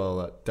Suzuka as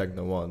well at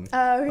Degna 1.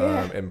 Oh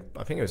yeah.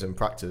 I think it was in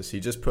practice. He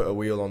just put a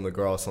wheel on the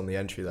grass on the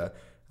entry there.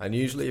 And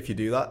usually if you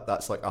do that,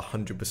 that's like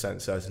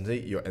 100% certainty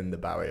you're in the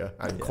barrier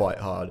and quite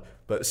hard.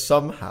 But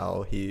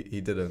somehow he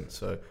didn't.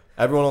 So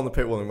everyone on the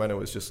pit wall in Renault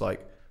was just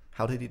like,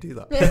 how did he do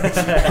that?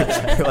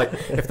 Like,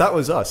 if that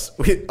was us,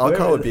 our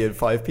car would be in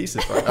 5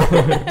 pieces right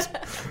now.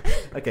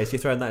 Okay, so you're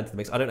throwing that into the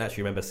mix. I don't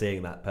actually remember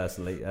seeing that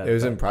personally. It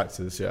was in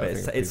practice, yeah. But I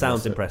think it people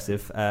sounds said-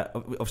 impressive.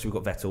 Obviously,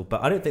 we've got Vettel,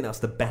 but I don't think that's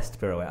the best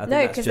pirouette. I think No,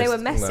 that's because they were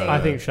just- messy. No. I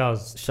think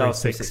Charles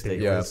 360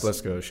 Yeah, was,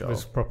 let's go, Charles.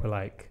 was proper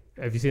like.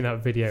 Have you seen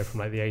that video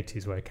from like the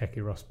 80s where Keke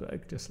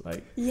Rosberg just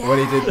like Yeah. When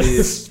he did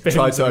the spins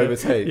try to a bit?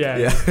 overtake.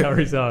 Yeah,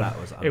 carries on. That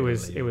was It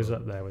was unbelievable.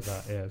 up there with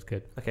that. Yeah, it was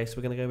good. Okay, so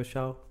we're going to go with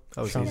Charles.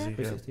 That was Charles. easy. Yeah.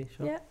 360,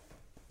 Charles. Yeah.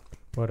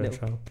 Well done,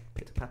 Little Charles.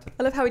 Pitter patter.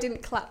 I love how we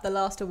didn't clap the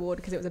last award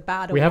because it was a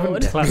bad We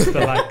award. haven't clapped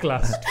the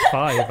last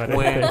 5. I don't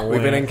think.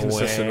 We've been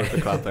inconsistent with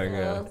the clapping,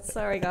 yeah. Oh,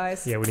 sorry,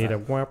 guys. Yeah, we need a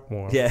whap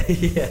whap. Yeah,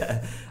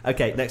 yeah.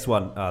 Okay, next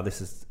one.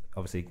 This is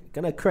obviously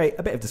going to create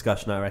a bit of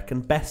discussion, I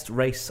reckon. Best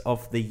race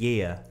of the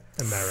year.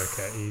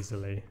 America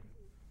easily.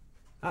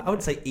 I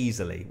wouldn't say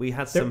easily. We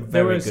had There some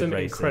very were good some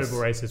races. incredible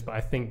races, but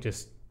I think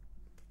just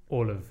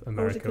all of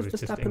America was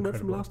just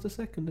incredible. to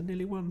second and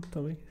nearly won,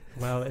 Tommy.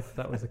 Well, if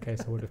that was the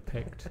case, I would have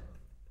picked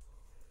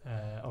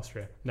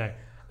Austria. No,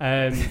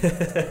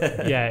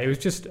 yeah, it was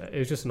just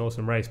an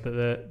awesome race. But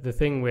the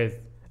thing with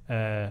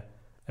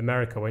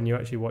America, when you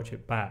actually watch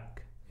it back,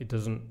 it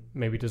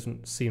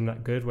doesn't seem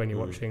that good when you're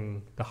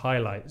watching the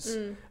highlights,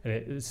 and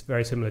it's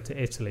very similar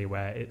to Italy,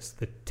 where it's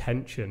the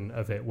tension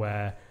of it.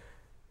 Where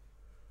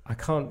I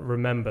can't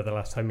remember the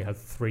last time you had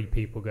 3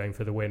 people going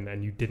for the win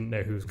and you didn't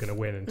know who was going to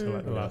win until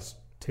like the last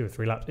 2 or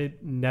 3 laps.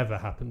 It never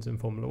happens in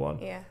Formula One.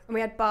 Yeah, and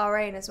we had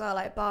Bahrain as well.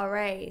 Like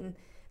Bahrain,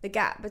 the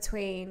gap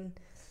between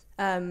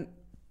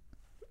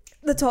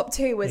the top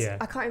 2 was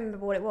I can't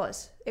remember what it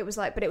was. It was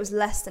like, but it was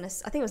less than I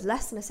think it was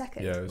less than a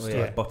second. Yeah, it was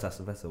Yeah, Bottas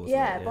and Vettel, wasn't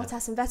Yeah, it?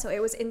 Bottas and Vettel.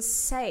 It was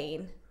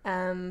insane.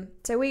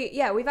 So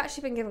we've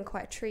actually been given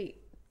quite a treat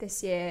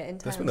this year in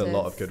terms There's been a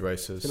lot of good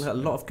races. There's been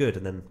a lot of good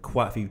and then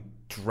quite a few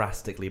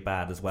drastically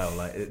bad as well.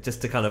 Like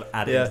just to kind of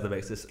add it Yeah. into the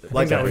mix. It's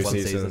Like that every was-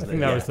 season. isn't I it? think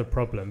that Yeah. was the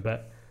problem.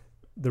 But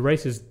the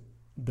races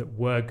that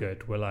were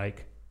good were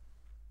like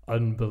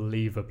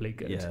unbelievably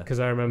good. Yeah. Because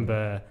I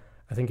remember,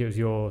 I think it was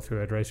your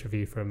through-head race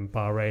review from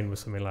Bahrain was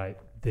something like,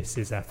 "This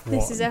is F1."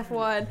 This is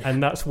F1.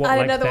 And that's what. And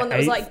like, another the one that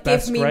was 8th like, "Give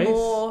best me race.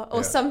 more" or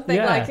Yeah. something.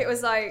 Yeah. Like it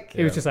was like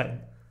It was just like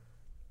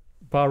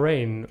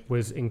Bahrain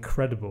was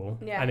incredible,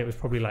 Yeah. and it was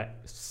probably like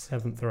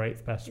 7th or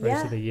 8th best race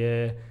Yeah. of the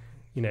year.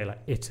 You know, like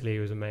Italy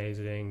was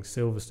amazing,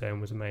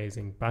 Silverstone was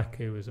amazing,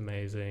 Baku was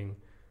amazing.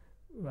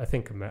 I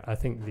think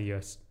the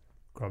US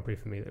Grand Prix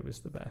for me that was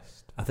the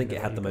best. I think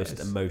it had the You most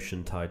guys.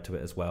 emotion tied to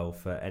it as well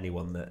for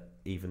anyone that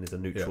even is a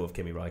neutral Yeah. of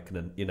Kimi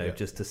Räikkönen. You know, Yeah.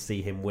 just to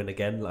see him win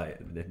again, like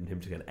him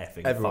to get an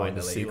effing Everyone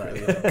was finally.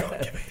 secretly like, like,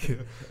 "God, give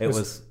me-" it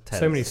was tense.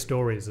 So many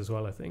stories as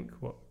well. I think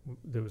what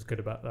that was good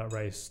about that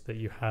race that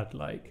you had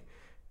like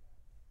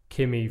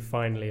Kimi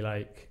finally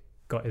like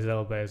got his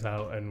elbows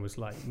out and was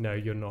like, "No,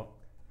 you're not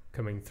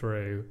coming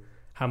through."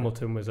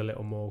 Hamilton was a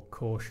little more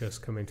cautious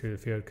coming through the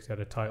field because he had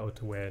a title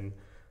to win.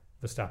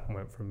 Verstappen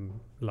went from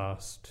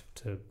last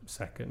to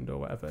second or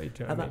whatever. Do you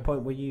know At what I that mean?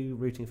 point, were you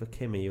rooting for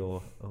Kimi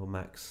or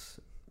Max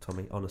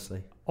Tommy?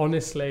 Honestly,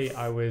 Honestly,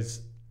 I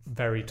was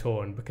very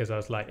torn because I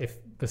was like, if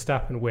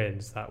Verstappen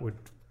wins, that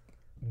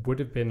would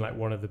have been like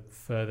one of the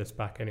furthest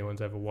back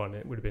anyone's ever won.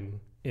 It would have been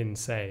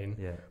insane.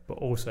 yeah. But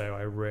also,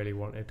 I really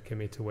wanted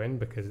Kimi to win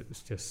because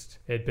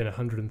it'd been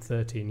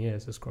 113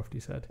 years, as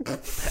Crofty said.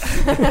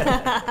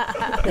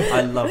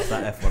 I love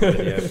that F1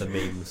 video of the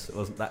memes.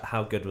 Wasn't that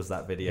how good was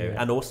that video?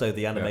 Yeah. And also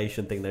the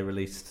animation thing they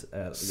released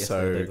yesterday,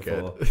 So the day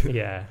before.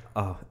 Yeah,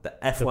 Oh, the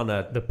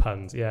F1 the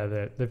puns. Yeah,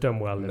 they've done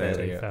well in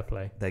Nailing it. it. Fair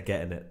play. they're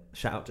getting it.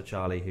 Shout out to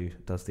Charlie who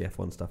does the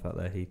F1 stuff out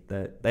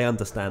there. They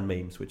understand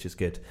memes, which is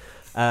good.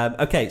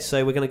 Okay,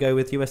 so we're going to go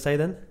with USA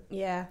then.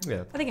 Yeah,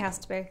 Yeah. I think it has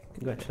to be.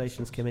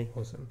 Congratulations, Kimi.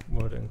 Awesome.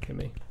 Well done,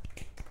 Kimi.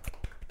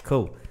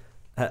 Cool.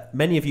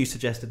 Many of you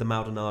suggested the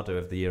Maldonado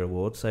of the Year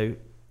award. So,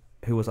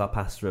 who was our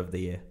pastor of the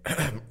year?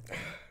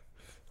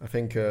 I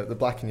think the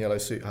black and yellow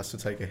suit has to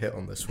take a hit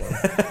on this one.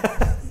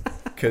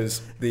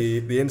 Because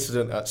the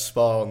incident at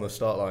Spa on the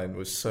start line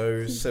was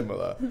so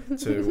similar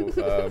to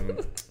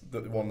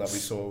the one that we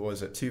saw,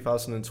 was it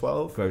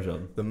 2012?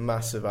 Grosjean. The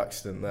massive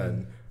accident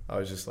then. I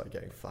was just like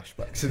getting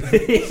flashbacks.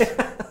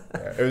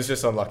 Yeah, it was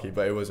just unlucky,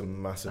 but it was a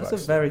massive That's a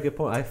accident. very good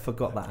point. I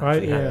forgot that Right,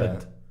 actually yeah.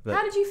 happened. But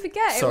How did you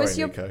forget? Sorry, it was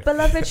your Nico.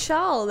 beloved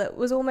Charles that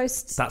was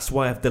almost. that's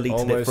why I've deleted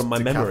it Almost from my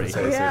memory.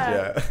 decapitated,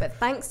 yeah. But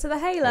thanks to the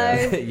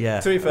halo. Yeah. Yeah.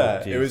 To be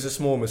fair, Oh, it was a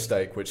small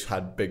mistake which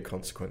had big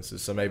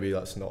consequences, so maybe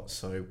that's not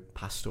so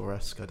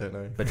pastoresque, I don't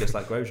know. But just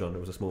like Grosjean, it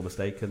was a small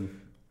mistake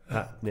and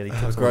that nearly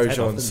took someone's head off,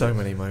 Grosjean, didn't so it?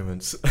 many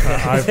moments.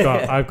 I've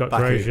got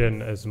Baku.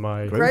 Grosjean as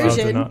my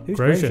Grosjean? Maldonado- Who's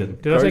Grosjean.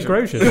 Grosjean? Did I say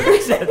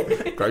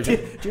Grosjean?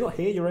 Grosjean. Do you not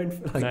hear your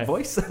own No.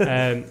 voice?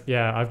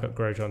 Yeah, I've got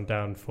Grosjean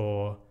down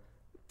for.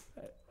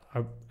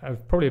 I was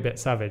probably a bit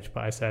savage,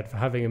 but I said for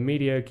having a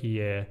mediocre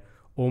year,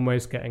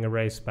 almost getting a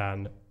race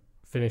ban,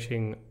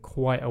 finishing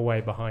quite a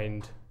way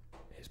behind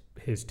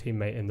his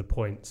teammate in the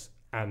points,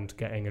 and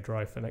getting a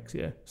drive for next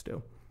year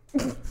still.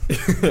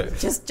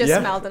 Just Yeah,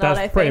 Maldonado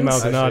That's pretty things.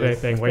 Maldonado Actually,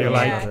 thing where you're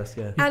yeah. like,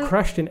 Yeah. you And-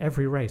 crashed in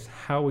every race.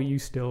 How are you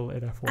still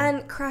in F1?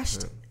 And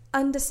crashed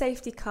under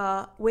safety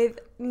car with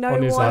no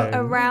On his one own.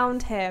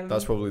 around him.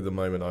 That's probably the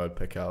moment I would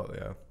pick out,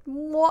 yeah.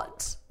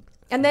 What?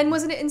 And then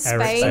wasn't it in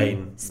Eric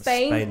Spain?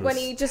 Spain when was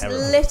he just terrible.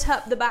 lit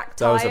up the back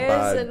That was tires a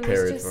bad and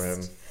period was for him.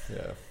 just.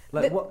 Yeah.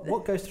 Like The-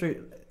 what goes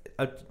through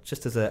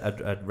just as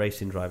a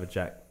racing driver,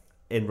 Jack,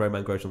 in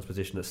Romain Grosjean's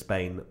position at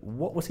Spain,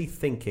 what was he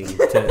thinking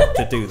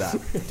to do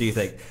that? Do you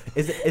think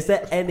is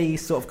there any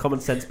sort of common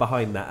sense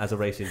behind that as a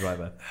racing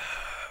driver?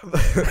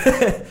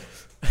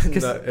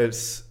 No,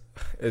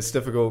 it's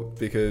difficult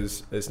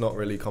because it's not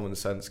really common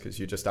sense because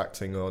you're just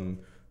acting on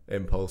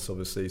impulse,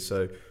 obviously.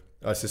 So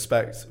I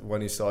suspect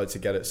when he started to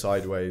get it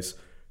sideways,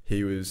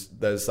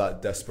 there's that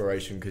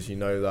desperation because you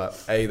know that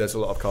A, there's a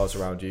lot of cars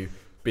around you,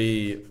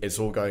 B, it's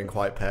all going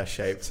quite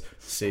pear-shaped,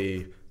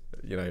 C,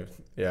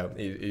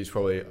 he's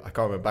probably, I can't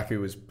remember, Baku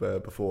was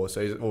before,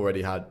 so he's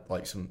already had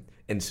like some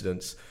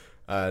incidents,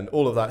 and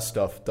all of that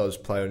stuff does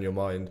play on your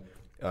mind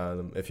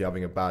if you're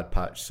having a bad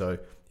patch. So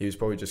he was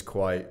probably just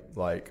quite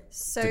like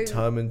So,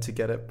 determined to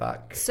get it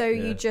back. so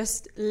Yeah. you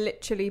just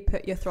literally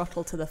put your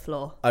throttle to the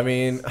floor. I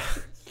mean,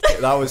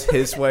 that was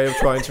his way of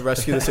trying to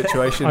rescue the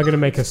situation. I'm going to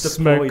make a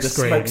Deployed smoke a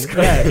screen. smoke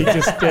screen. Yeah, he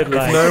just did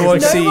like. No one No one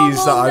sees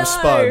will that I've know.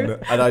 spun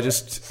and I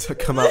just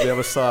come out the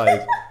other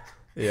side.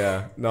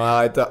 Yeah, no,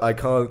 I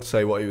can't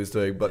say what he was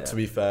doing, but to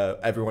be fair,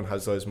 everyone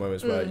has those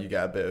moments where you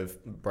get a bit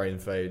of brain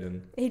fade,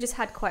 and He just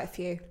had quite a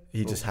few.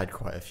 he just had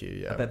quite a few.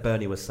 I Yeah, bet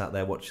Bernie was sat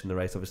there watching the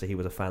race. Obviously, he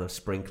was a fan of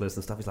sprinklers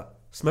and stuff. He's like,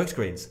 smoke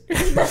screens.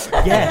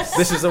 Yes,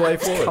 this is the way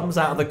forward. comes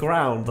out of the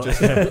ground.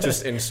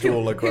 Just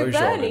install a Grosjean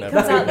Bernie and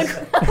comes out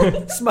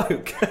everything. the Smoke.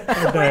 with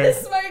the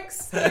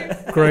smokes.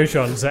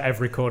 Grosjean's at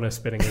every corner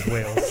spinning his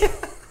wheels.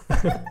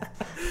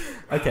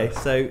 Okay,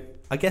 so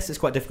I guess it's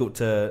quite difficult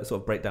to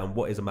sort of break down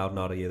what is a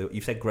Maldonado year.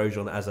 You've said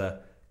Grosjean as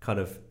a kind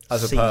of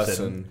As a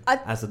season, person,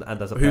 as a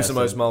who's person.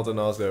 the most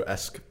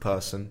Maldonado-esque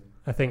person?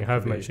 I think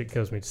however much it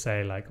kills me to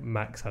say, like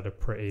Max had a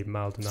pretty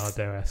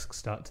Maldonado-esque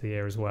start to the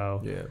year as well.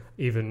 Yeah,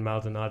 Even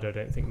Maldonado, I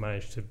don't think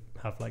managed to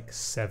have like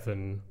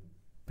 7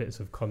 bits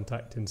of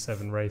contact in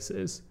 7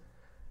 races,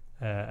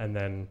 and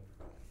then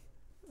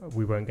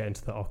we won't get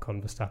into the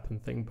Ocon Verstappen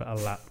thing, but a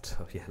lapped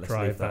Oh, yeah, let's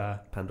leave driver,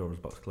 that Pandora's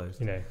box closed.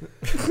 you know,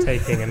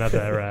 taking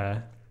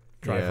another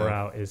driver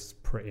Yeah. out is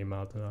pretty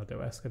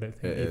Maldonado-esque. I don't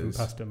think It even is.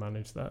 Pastor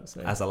managed that.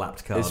 So As a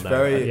lapped car, it's no.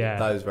 very Yeah.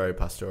 that is very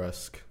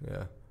pastoresque.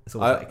 Yeah, It's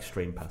almost I- like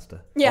extreme pasta.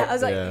 Yeah, I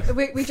was like, Yeah.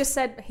 we just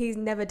said he's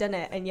never done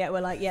it, and yet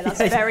we're like, yeah, that's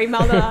very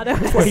Maldonado.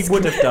 That's what he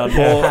would have done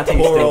poor, had he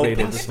poor still old been in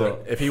the Pastor.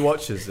 sport. If he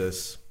watches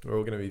this, we're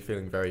all going to be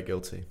feeling very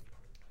guilty.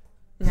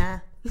 Nah.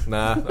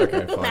 Nah,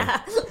 okay, fine.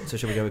 So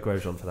should we go with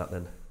Grosjean for that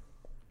then?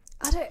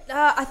 I don't.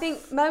 I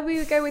think maybe we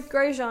would go with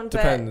Grosjean,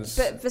 Depends.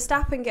 but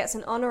Verstappen gets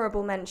an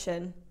honourable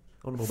mention.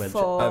 Honourable mention.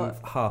 For-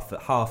 Half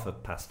a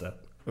pasta.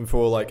 And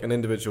for like an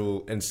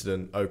individual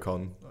incident,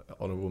 Ocon,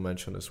 honourable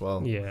mention as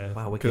well. yeah,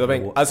 Wow, we're Because I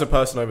giving think as a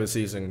person over the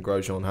season,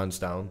 Grosjean hands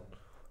down.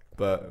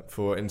 But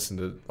for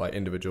incident, like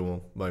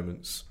individual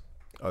moments,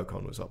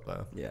 Ocon was up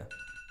there. yeah.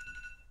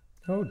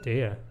 oh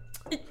dear.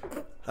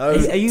 Oh,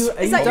 Are you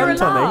Is that your done,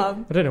 Tommy?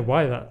 alarm? I don't know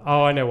why that.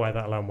 Oh, I know why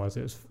that alarm was.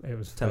 It was.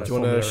 Tell for us. do you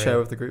want Formula to E. share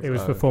with the group? It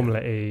was Oh, for okay. Formula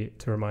E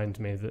to remind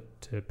me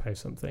to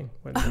post something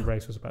when the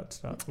race was about to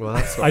start. Well,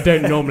 that's I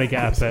don't normally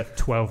get up at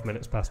 12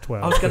 minutes past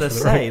 12. I was going to just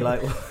for the say,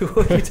 like,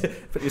 what do you do?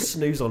 Put your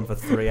snooze on for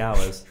 3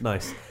 hours.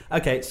 Nice.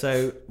 Okay,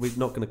 so we're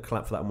not going to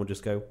clap for that, and we'll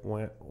just go.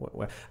 Wah, wah,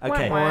 wah.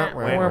 Okay. Wah,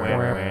 wah,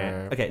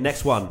 wah. Okay,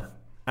 next one.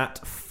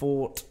 At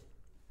Fort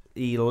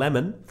E.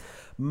 Lemon,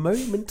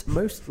 moment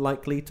most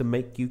likely to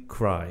make you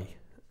cry.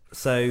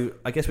 So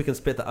I guess we can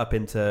split that up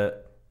into,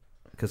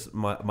 because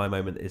my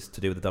moment is to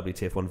do with the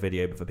WTF1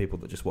 video, but for people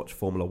that just watch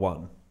Formula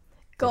One,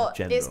 It's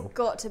general.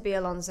 got to be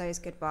Alonso's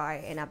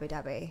goodbye in Abu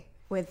Dhabi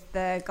with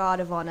the Guard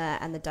of Honor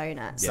and the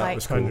donuts. Yeah, That like,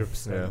 was cool.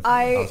 100%. Yeah.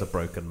 I I was a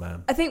broken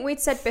man. think we'd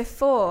said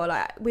before,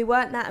 like, we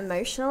weren't that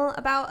emotional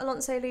about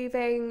Alonso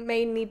leaving,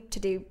 mainly to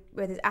do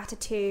with his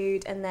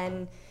attitude, and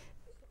then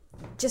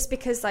just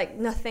because, like,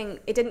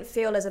 it didn't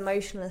feel as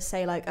emotional as,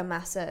 say, like, a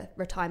Massa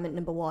retirement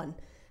 #1.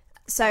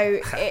 So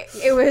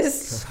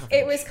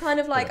it was kind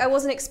of like, I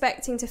wasn't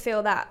expecting to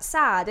feel that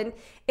sad. And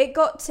it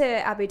got to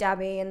Abu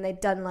Dhabi, and they'd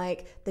done,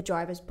 like, the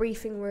driver's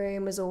briefing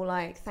room was all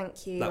like,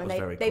 thank you. That and was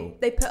very they cool.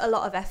 they put a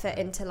lot of effort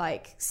into,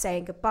 like,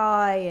 saying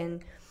goodbye.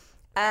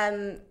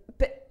 And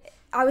but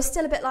I was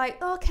still a bit like,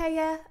 oh, okay,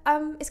 yeah,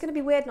 it's going to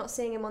be weird not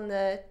seeing him on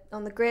the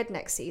grid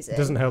next season. It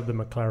doesn't help that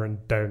McLaren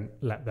don't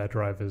let their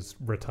drivers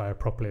retire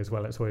properly as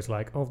well. It's always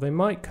like, oh, they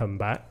might come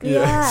back.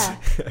 Yeah.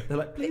 They're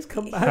like, please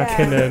come back.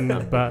 Yeah.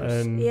 Hakkinen,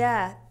 Button.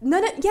 Yeah.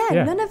 None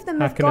of them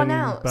have Hakkinen, gone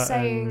out Button,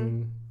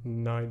 saying...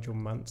 Nigel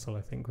Mansell,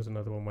 I think, was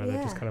another one where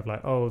they're just Yeah. kind of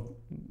like, oh,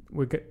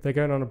 they're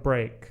going on a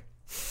break.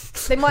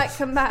 They might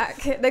come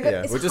back. Yeah,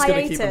 It's we're just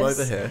going to keep them hiatus.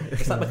 over here.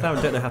 It's like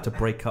McLaren don't know how to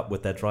break up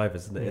with their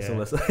drivers, isn't it? It's Yeah.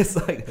 almost it's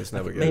like It's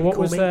never good. maybe What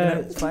call was me, their- you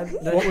know, it's fine.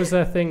 No. What was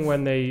their thing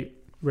when they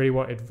really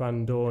wanted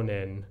Van Dorn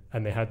in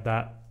and they had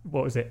that,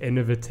 what was it,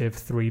 innovative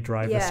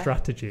 3-driver Yeah.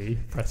 strategy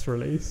press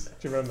release?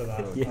 Do you remember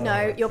that? Yeah.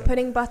 No, you're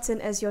putting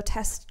Button as your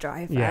test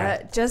driver.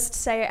 Yeah. Just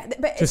say it.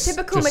 But Just- it's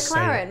typical just say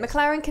McLaren. it.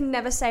 McLaren can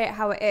never say it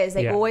how it is.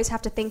 They Yeah. always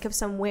have to think of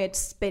some weird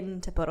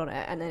spin to put on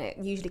it, and then it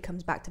usually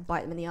comes back to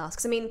bite them in the ass.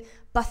 'Cause, I mean,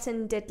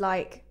 Button did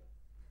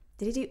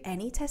he do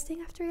any testing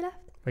after he left?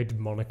 He did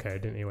Monaco,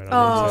 didn't he? When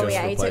Just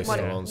yeah, he took replaced one.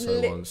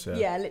 Alonso once,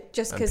 yeah.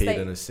 Just And because peed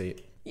in they. his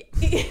seat.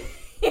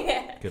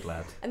 Yeah. Good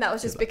lad. And that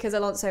was just Good lad. because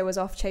Alonso was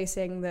off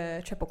chasing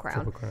the Triple Crown.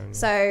 Triple Crown.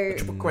 So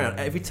Triple Crown.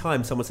 Every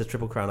time someone says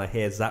Triple Crown, I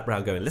hear Zach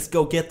Brown going, "Let's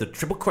go get the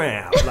Triple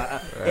Crown." Like,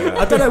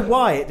 I don't know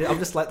why. I'm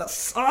just like,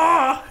 that's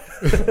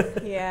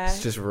yeah,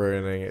 It's just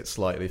ruining it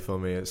slightly for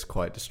me. It's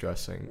quite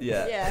distressing.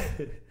 yeah.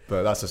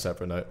 But that's a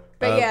separate note.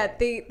 But yeah,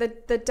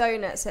 the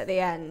donuts at the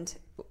end.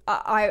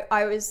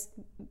 I was,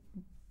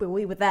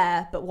 we were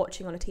there, but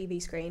watching on a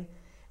TV screen,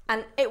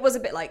 and it was a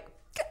bit like,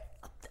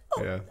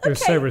 Yeah. It was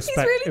so okay, he's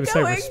really it was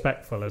so going.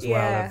 respectful as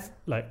Yeah. well. Of,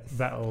 like,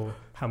 Vettel,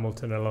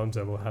 Hamilton,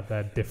 Alonso will have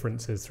their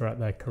differences throughout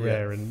their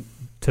career, and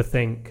to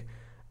think,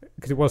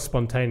 because it was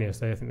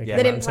spontaneous. I think they Yeah.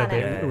 came They out and didn't said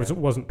plan it. it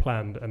wasn't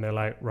planned, and they're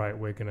like, right,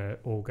 we're gonna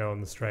all go on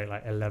the straight,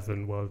 like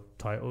 11 world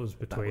titles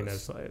between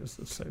was- us. Like, it was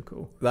so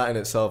cool. That in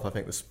itself, I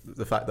think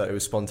the fact that it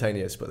was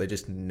spontaneous, but they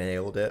just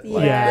nailed it.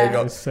 Like, Yeah. they got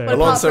it was so Well,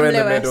 apart Alonso from in the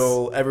Lewis.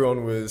 middle.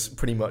 Everyone was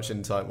pretty much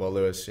in time. Well,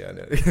 Lewis, yeah.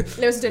 No. Lewis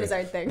was doing his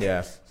own thing.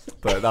 Yeah.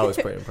 But that was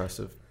pretty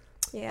impressive.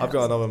 Yeah, I've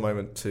got another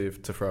moment to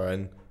throw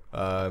in.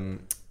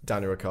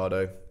 Daniel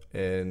Ricciardo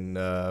in,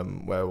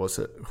 where was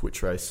it?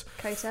 Which race?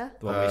 Kota.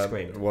 The one where he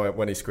screamed.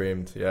 When he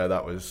screamed. Yeah,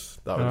 that was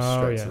Oh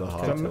straight yeah, to the was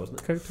heart. Kota, that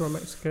wasn't it? Kota or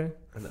Mexico?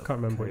 And that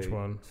Can't remember was which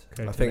one.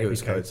 Kota, I think it maybe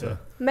was Kota.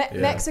 Me- Yeah.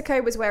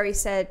 Mexico was where he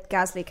said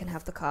Gasly can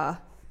have the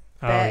car.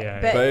 Oh yeah,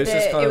 But But it was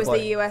just kind it of was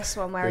like- the US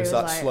one where It he was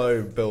was that like,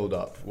 slow build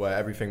up where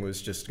everything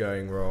was just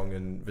going wrong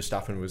and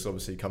Verstappen was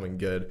obviously coming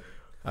good.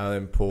 And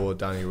then poor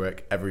Danny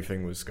Rick,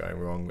 everything was going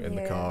wrong in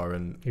the Yeah. car.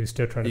 And he was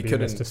still trying to He be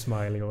couldn't- Mr.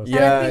 Smiley, wasn't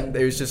And I yeah, think-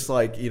 it was just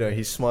like,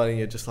 he's smiling.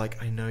 You're just like,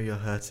 I know you're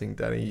hurting,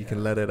 Danny. You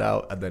can let it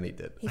out. And then he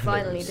did. he And it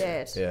finally was-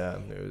 did. Yeah.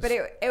 It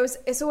was,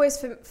 But it's always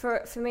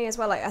for me as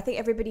well. Like, I think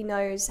everybody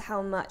knows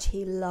how much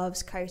he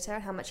loves Kota,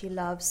 how much he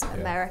loves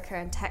America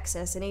and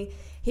Texas, and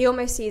he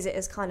almost sees it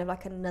as kind of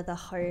like another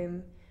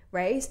home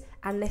race.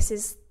 And this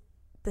is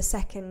the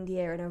second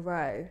year in a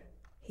row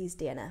he's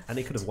DNF. And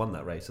he could have won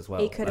that race as well.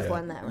 He could have Yeah.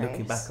 won that race.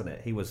 Looking back on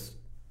it, he was,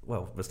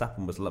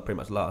 Verstappen was pretty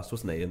much last,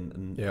 wasn't he?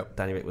 And Yep.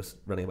 Danny Rick was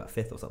running about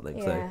 5th or something.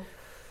 Yeah, So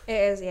it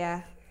is.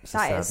 Yeah, it's a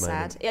that is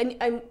moment. sad.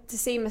 And to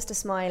see Mr.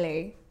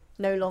 Smiley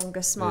no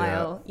longer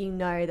smile, you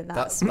know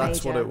that's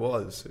that's what major. it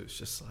was. It was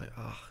just like,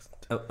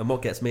 And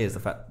what gets me is the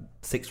fact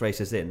 6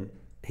 races in,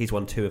 he's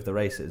won 2 of the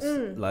races.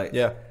 Like,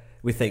 yeah.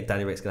 we think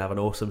Danny Rick's gonna have an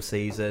awesome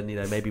season.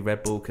 Maybe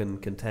Red Bull can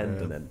contend,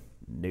 Yeah. and then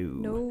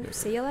No,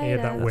 see you he? He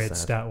had that later. weird sad.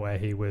 stat where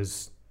he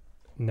was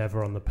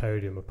never on the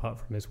podium apart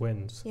from his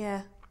wins.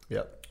 Yeah.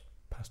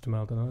 Pastor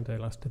Maldonado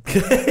last did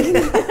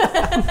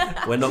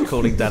that. We're not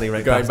calling Danny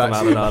Rick Going Pastor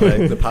back Maldonado.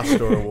 to the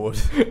Pastor Award.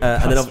 And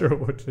then Pastor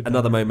Award for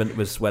another Danny. moment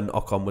was when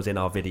Ocon was in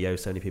our video.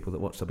 So many people that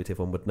watch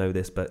WTF1 would know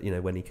this, but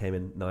when he came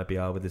in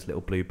IBR with his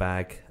little blue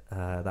bag,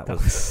 that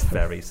was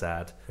very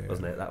sad, Yeah.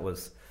 wasn't it? That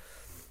was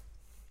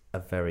a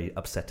very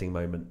upsetting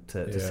moment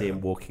to see him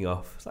walking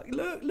off. It's like,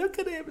 look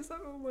at him. It's like,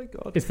 oh my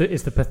God.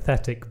 It's the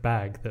pathetic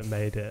bag that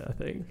made it, I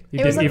think. He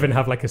It was didn't like- even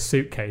have like a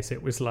suitcase.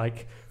 It was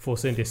like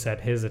Force India said,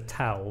 here's a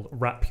towel,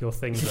 wrap your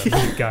things up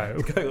and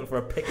go. Going for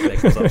a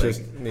picnic or something.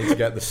 Just need to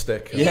get the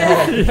stick.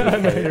 Yeah. Yeah, I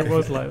know, it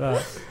was like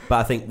that. But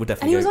I think we'll And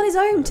definitely he was go- on his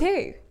own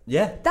too.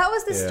 Yeah. That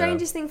was the Yeah.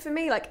 strangest thing for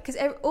me. Like, because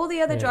all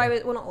the other Yeah.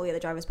 drivers, well, not all the other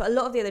drivers, but a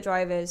lot of the other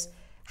drivers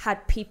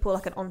had people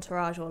like an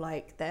entourage or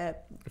like their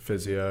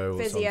Physio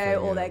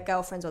or their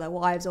girlfriends or their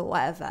wives or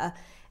whatever.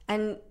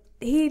 And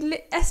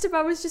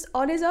Esteban was just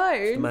on his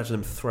own. Imagine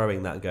him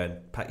throwing that and going,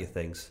 pack your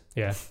things.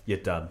 Yeah. You're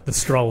done. The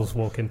Strolls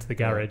walk into the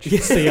garage.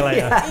 See you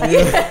later.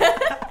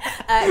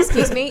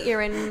 Excuse me,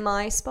 you're in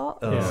my spot.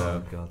 Oh,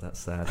 Yeah. God, that's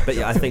sad. But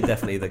yeah, I think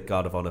definitely the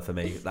Guard of Honor for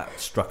me, that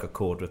struck a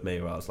chord with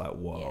me where I was like,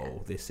 whoa, Yeah.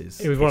 this is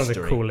It was one of the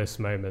history. coolest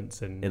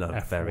moments in In a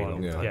F1. very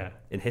long time. Yeah.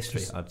 In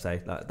history, Just- I'd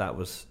say. That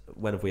was,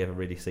 when have we ever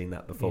really seen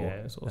that before?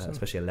 Yeah, it's awesome.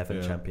 Especially 11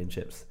 Yeah.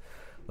 championships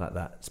like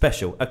that.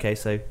 Special. Okay,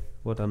 so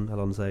well done,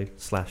 Alonso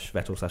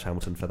 /Vettel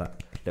 /Hamilton for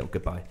that little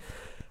goodbye.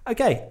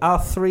 Okay, our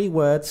 3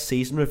 words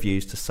season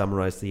reviews to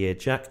summarise the year.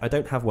 Jack, I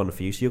don't have one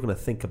for you, so you're going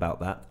to think about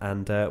that.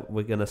 And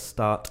we're going to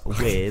start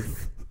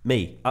with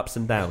me, ups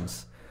and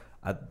downs.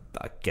 I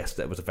guess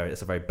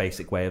it's a very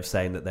basic way of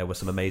saying that there were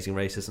some amazing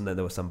races and then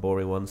there were some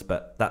boring ones,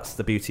 but that's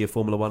the beauty of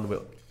Formula One.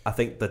 I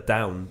think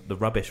the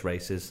rubbish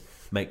races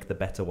make the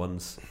better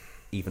ones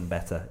even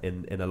better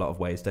in a lot of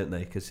ways, don't they?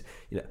 Because,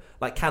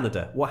 like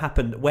Canada, what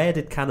happened? Where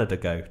did Canada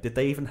go? Did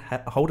they even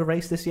hold a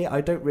race this year? I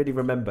don't really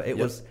remember. It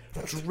was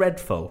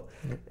dreadful.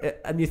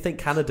 And you think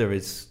Canada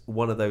is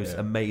one of those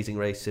amazing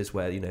races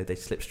where, they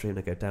slipstream,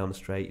 they go down the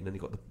straight, and then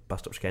you've got the bus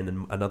stop chicane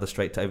and another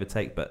straight to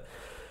overtake, but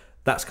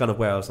that's kind of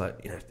where I was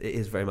like, it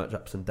is very much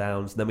ups and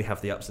downs. And then we have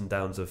the ups and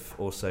downs of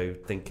also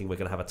thinking we're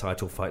going to have a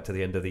title fight to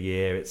the end of the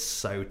year. It's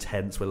so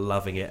tense. We're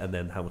loving it. And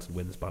then Hamilton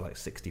wins by like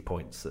 60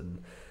 points.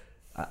 And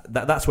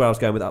that's where I was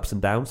going with ups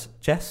and downs.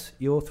 Jess,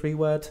 your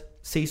 3-word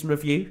season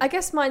review? I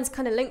guess mine's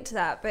kind of linked to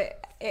that,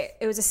 but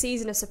it was a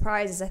season of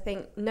surprises. I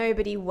think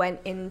nobody went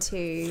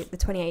into the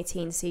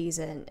 2018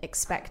 season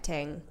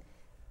expecting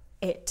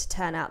it to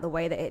turn out the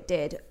way that it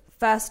did.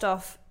 First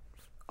off,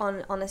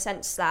 on the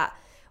sense that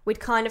we'd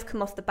kind of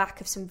come off the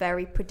back of some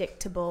very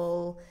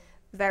predictable,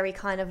 very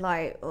kind of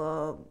like,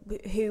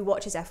 who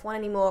watches F1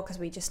 anymore? Because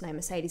we just know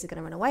Mercedes are going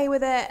to run away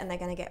with it and they're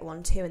going to get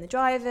 1-2 in the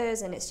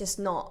drivers and it's just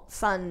not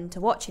fun to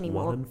watch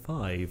anymore. 1 and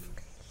 5.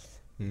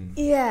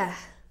 Yeah.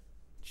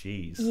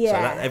 Jeez.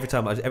 Yeah. So every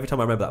time I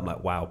remember that, I'm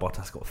like, wow,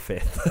 Bottas got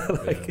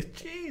 5th.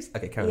 Jeez.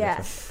 Okay, carry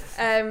on.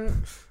 Yeah.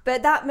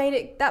 But that made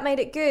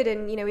it good,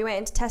 and we went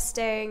into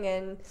testing,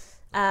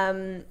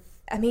 and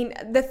I mean,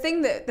 the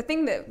thing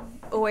that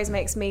always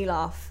makes me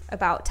laugh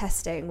about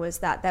testing was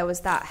that there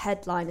was that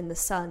headline in the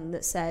Sun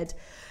that said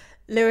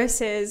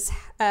Lewis's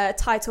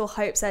title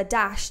hopes are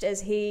dashed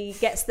as he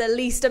gets the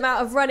least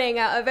amount of running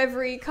out of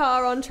every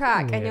car on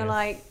track, and you're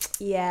like,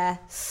 yeah.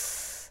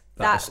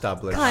 That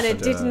established kind of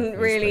didn't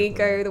really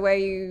newspaper. go the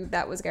way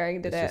that was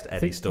going, did It's it? just I Eddie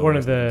think Story, one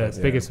of isn't it?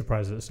 the biggest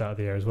surprises at the start of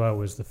the year as well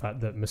was the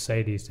fact that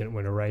Mercedes didn't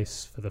win a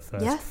race for the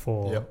first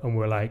 4. Yep. And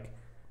we're like,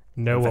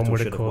 no And one Vettel would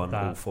should have have called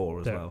won all that 4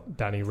 as that well.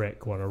 Danny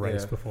Rick won a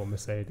race Yeah. before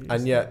Mercedes.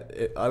 And yet,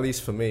 at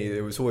least for me,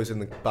 it was always in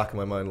the back of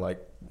my mind, like,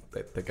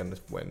 they're going to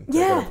win. Yeah.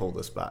 They're going to pull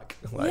this back.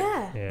 Like,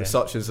 Yeah. Yeah. there's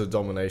such as a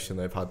domination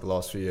they've had the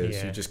last few years.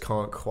 Yeah. You just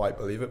can't quite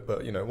believe it.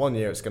 But, 1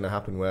 year it's going to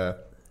happen where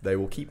they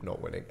will keep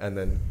not winning. And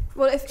then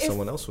Well, if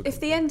someone else will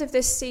if the end of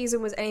this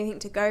season was anything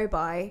to go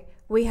by,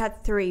 we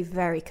had 3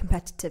 very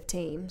competitive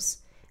teams,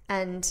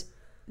 and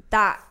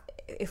that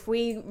if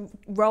we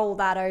roll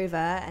that over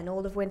and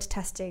all of winter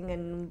testing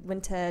and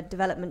winter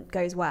development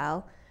goes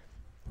well,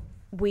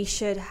 we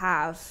should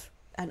have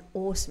an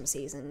awesome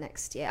season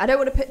next year. I don't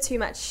want to put too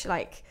much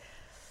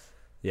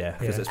Yeah,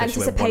 because Yeah.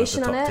 especially when one of the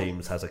Anticipation on top it.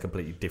 teams has a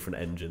completely different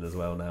engine as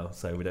well now,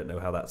 so we don't know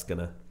how that's going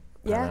to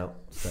pan Yeah. out.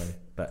 So,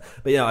 but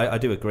yeah, I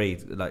do agree.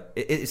 Like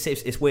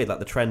it's weird. Like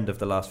the trend of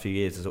the last few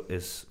years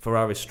is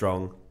Ferrari's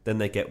strong, then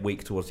they get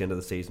weak towards the end of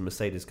the season.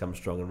 Mercedes comes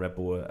strong, and Red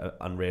Bull are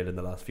unreal in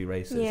the last few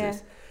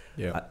races.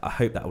 Yeah. I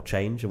hope that will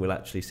change, and we'll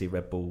actually see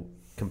Red Bull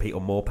compete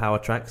on more power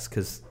tracks.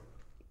 Because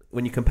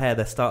when you compare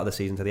their start of the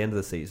season to the end of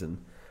the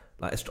season,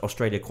 like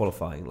Australia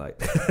qualifying, like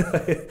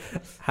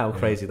how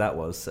crazy that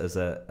was as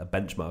a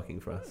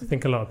benchmarking for us. I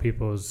think a lot of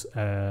people's,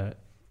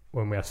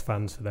 when we asked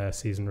fans for their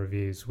season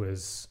reviews,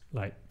 was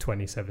like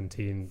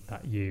 2017,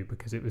 that year,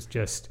 because it was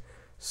just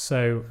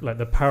so, like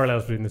the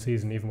parallels between the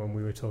season, even when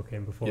we were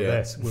talking before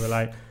this, we were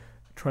like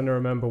trying to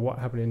remember what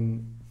happened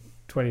in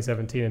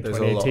 2017 and There's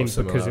a lot 2018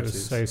 of because it was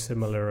similarities. so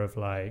similar of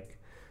like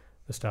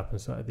Verstappen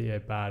started the year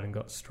bad and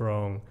got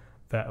strong.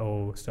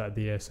 Vettel started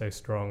the year so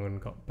strong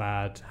and got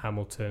bad.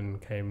 Hamilton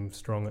came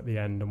strong at the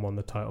end and won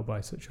the title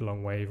by such a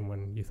long way, even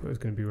when you thought it was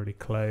going to be really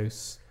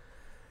close.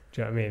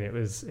 Do you know what I mean? It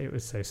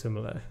was so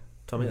similar.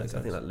 Tommy, Yeah, I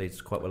think that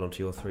leads quite well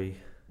onto your 3.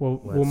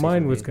 Well, season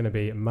mine was review. going to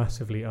be a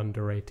massively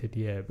underrated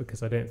year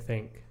because I don't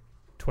think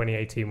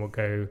 2018 will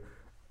go,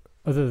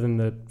 other than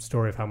the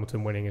story of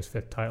Hamilton winning his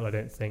 5th title, I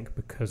don't think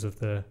because of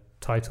the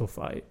title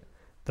fight,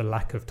 the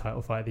lack of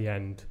title fight at the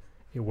end,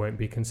 it won't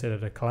be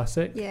considered a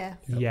classic. Yeah.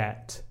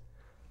 Yet,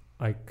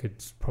 I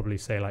could probably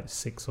say like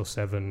 6 or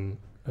 7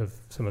 of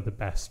some of the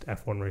best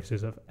F1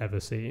 races I've ever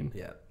seen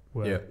Yeah.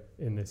 were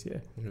in this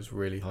year. It was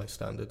really high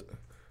standard,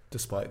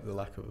 despite the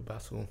lack of a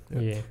battle.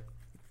 Yeah.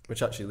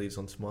 Which actually leads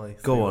on to my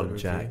Go theory on, review.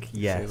 Jack. See,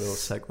 Yes. a little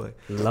segue.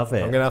 Love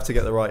it. I'm gonna have to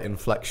get the right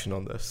inflection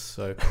on this.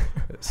 So,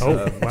 it's, Oh, Do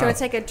you wow. want to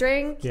take a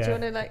drink? Yeah. Do you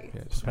want to like?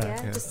 yeah, just-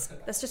 Yeah. yeah.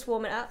 Let's just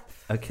warm it up.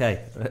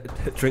 Okay,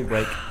 drink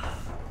break.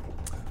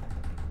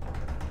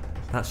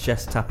 That's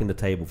Jess tapping the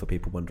table for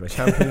people wondering.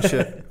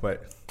 Championship. Wait,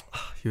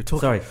 you were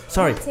talking.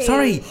 Sorry.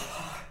 Marty.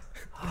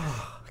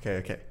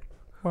 Okay.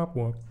 Wop,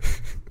 wop.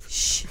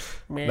 Shh.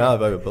 Now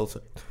I've overbuilt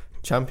it.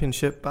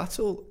 Championship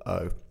battle.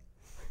 Oh,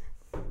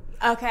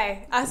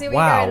 Okay, I see what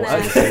Wow, you're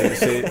going there.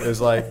 see,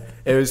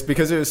 it was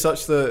because it was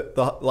such the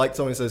like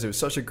Tommy says, it was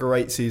such a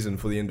great season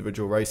for the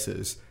individual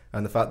races,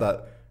 and the fact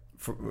that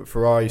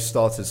Ferrari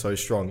started so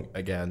strong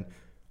again,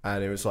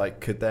 and it was like,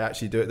 could they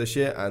actually do it this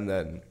year? And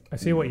then I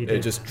see what you it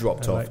did. just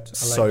dropped I off liked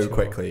so your-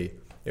 quickly.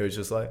 It was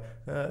just like,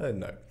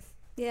 no.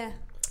 Yeah.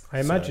 I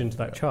imagined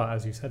that chart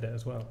as you said it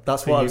as well.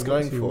 That's what I was you-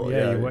 going for, Yeah,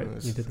 yeah, you, it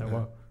was- you did that yeah.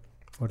 well.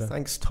 Well done.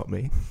 Thanks,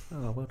 Tommy.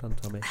 Oh, well done,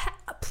 Tommy.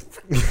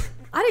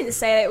 I didn't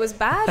say it was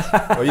bad.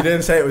 Well, you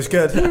didn't say it was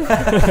good.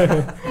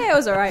 Yeah, it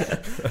was all right.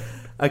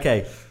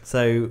 Okay,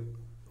 so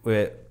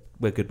we're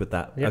good with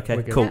that. Yeah, okay,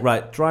 we're good. cool. Yeah.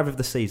 Right, driver of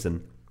the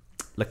season.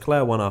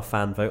 Leclerc won our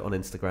fan vote on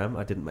Instagram.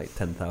 I didn't make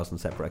 10,000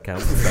 separate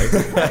accounts.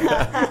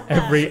 So.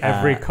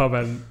 Every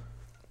comment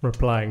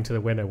replying to the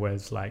winner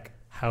was like,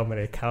 how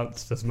many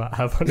accounts does Matt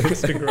have on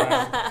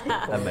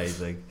Instagram?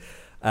 Amazing.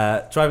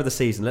 Driver of the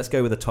season. Let's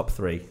go with the top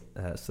 3,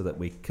 so that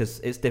because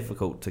it's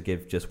difficult to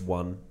give just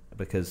one,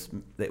 because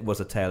it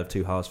was a tale of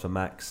two halves for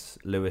Max.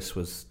 Lewis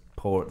was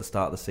poor at the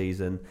start of the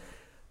season.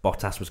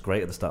 Bottas was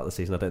great at the start of the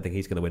season. I don't think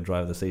he's going to win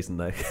driver of the season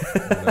though.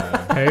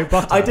 Hey,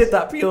 Bottas. I did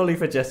that purely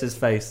for Jess's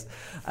face.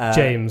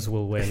 James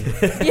will win.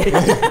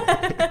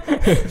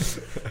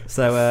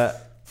 So,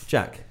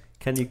 Jack,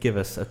 can you give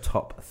us a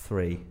top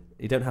 3?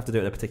 You don't have to do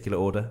it in a particular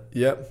order.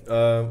 Yep.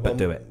 But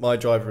do it. My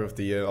driver of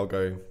the year, I'll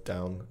go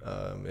down,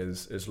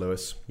 is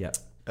Lewis. Yep.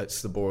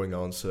 It's the boring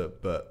answer,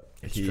 but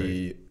It's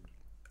he...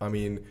 I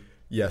mean,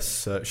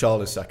 yes,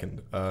 Charles is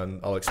second, and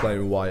I'll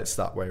explain why it's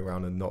that way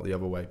around and not the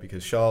other way,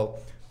 because Charles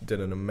did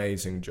an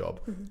amazing job,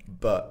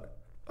 but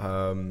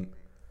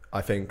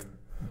I think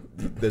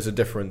there's a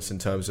difference in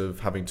terms of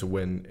having to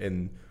win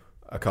in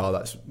a car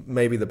that's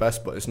maybe the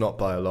best, but it's not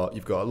by a lot.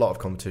 You've got a lot of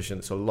competition.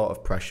 It's a lot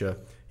of pressure.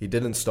 He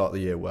didn't start the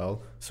year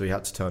well, so he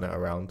had to turn it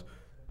around.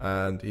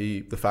 And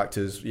the fact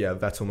is, yeah,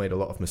 Vettel made a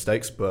lot of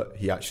mistakes, but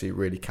he actually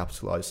really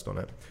capitalized on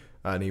it.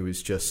 And he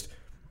was just,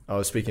 I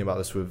was speaking about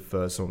this with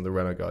some of the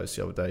Renault guys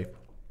the other day.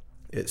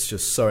 It's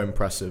just so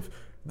impressive,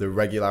 the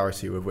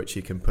regularity with which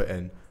he can put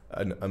in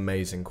an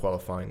amazing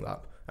qualifying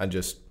lap and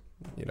just,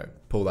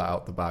 pull that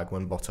out the bag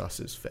when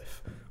Bottas is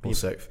 5th or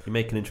 6th. You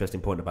make an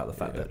interesting point about the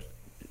fact that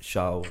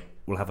Charles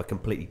will have a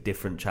completely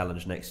different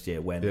challenge next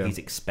year when he's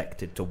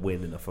expected to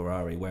win in a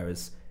Ferrari,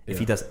 whereas if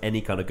he does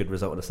any kind of good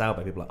result in a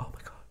Sauber, people are like, oh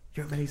my god,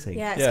 you're amazing.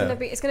 Yeah,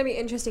 it's gonna be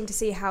interesting to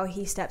see how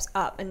he steps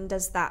up and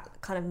does that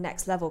kind of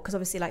next level, because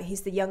obviously, like,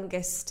 he's the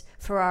youngest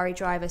Ferrari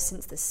driver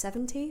since the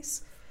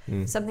 70s,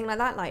 something like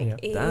that.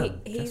 Like,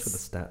 Damn, he's guess for the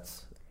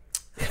stats.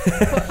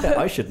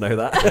 I should know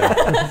that.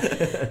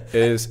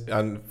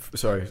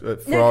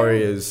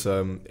 Ferrari is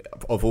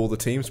of all the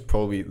teams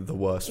probably the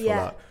worst for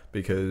that,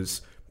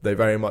 because they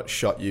very much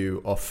shut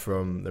you off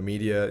from the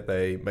media.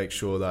 They make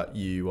sure that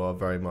you are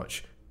very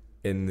much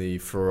in the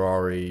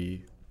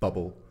Ferrari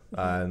bubble,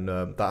 and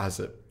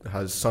that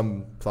has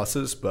some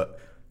pluses, but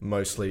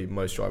most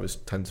drivers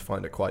tend to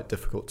find it quite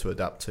difficult to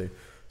adapt to.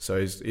 So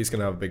he's going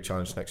to have a big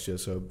challenge next year.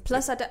 So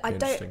plus, I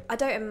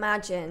don't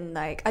imagine,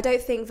 like, I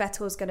don't think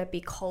Vettel's going to be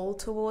cold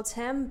towards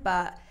him,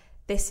 but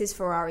this is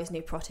Ferrari's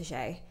new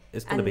protege.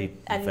 It's going to be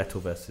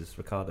Vettel versus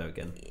Ricciardo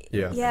again.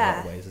 Yeah. In a lot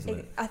of ways, isn't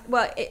it?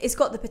 It's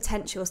got the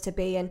potentials to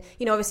be, and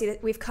obviously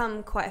we've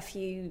come quite a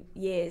few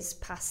years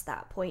past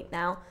that point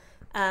now.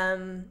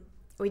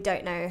 We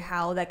don't know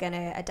how they're going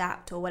to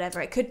adapt or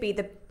whatever. It could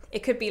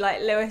be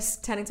like Lewis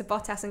turning to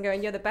Bottas and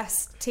going, "You're the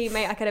best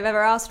teammate I could have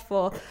ever asked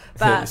for."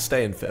 But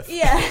stay in 5th.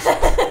 Yeah,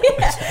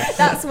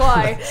 that's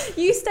why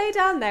you stay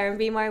down there and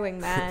be my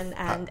wingman,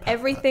 and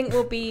everything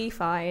will be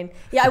fine.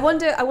 Yeah, I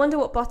wonder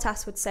what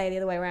Bottas would say the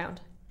other way around.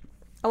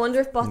 I wonder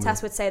if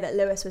Bottas would say that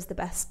Lewis was the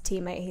best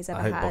teammate he's ever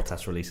I hope had.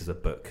 Bottas releases a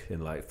book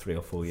in like 3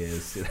 or 4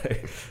 years.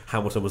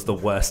 Hamilton was the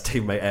worst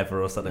teammate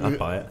ever, or something. I'd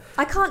buy it.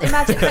 I can't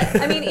imagine.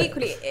 I mean,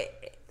 equally,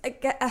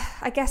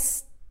 I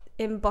guess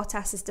in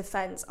Bottas's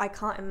defence, I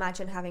can't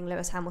imagine having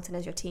Lewis Hamilton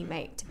as your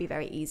teammate to be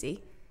very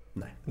easy.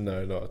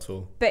 No, not at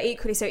all. But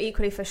equally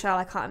for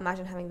Charles, I can't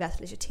imagine having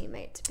Vettel as your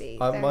teammate to be.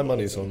 My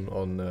money's easy.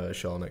 on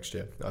Charles next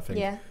year. I think.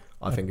 Yeah.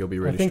 I think he'll be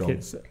really strong. I think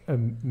it's a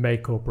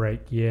make or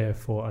break year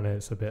for, I know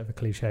it's a bit of a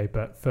cliche,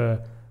 but for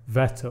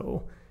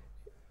Vettel,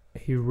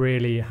 he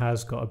really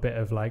has got a bit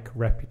of like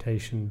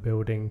reputation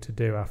building to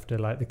do after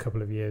like the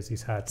couple of years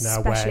he's had now.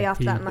 Especially where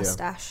after that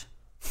moustache.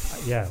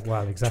 Yeah,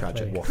 well, exactly.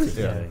 Tragic. What?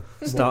 Yeah.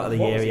 Start of the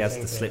What year, was he he has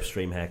the thinking?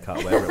 slipstream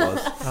haircut, whatever it was.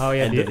 Oh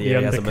yeah, End of the year,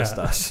 he has a undercut.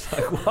 moustache.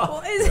 Like, what?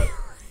 What is it?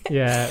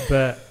 Yeah,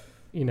 but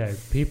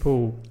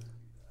people,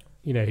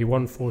 he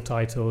won 4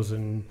 titles,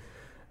 and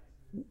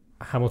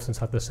Hamilton's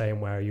had the same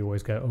where you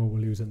always go, oh,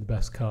 well, he was in the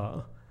best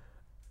car,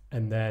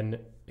 and then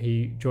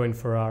he joined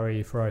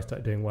Ferrari. Ferrari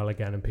started doing well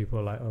again, and people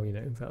were like, oh,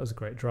 that was a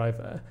great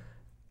driver,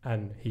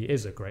 and he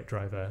is a great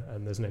driver,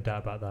 and there's no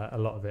doubt about that. A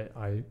lot of it,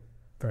 I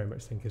very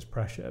much think, is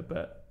pressure,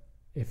 but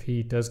if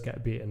he does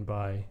get beaten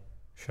by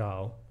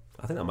Charles,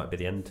 I think that might be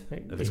the end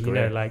of his you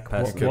career. know, like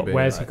personally.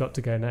 where's he Like, got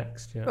to go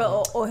next? You know?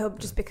 Well, or he'll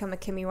just become a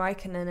Kimi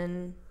Raikkonen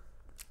and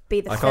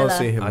be the I filler. can't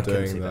see him I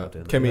couldn't see doing Vettel that.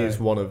 doing that. Kimi No. is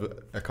one of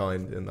a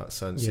kind in that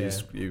sense.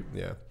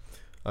 Yeah.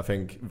 I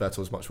think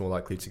Vettel's much more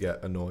likely to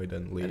get annoyed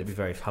and And it'd be leave.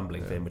 very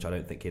humbling for Yeah. him, which I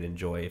don't think he'd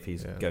enjoy if he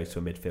Yeah. goes to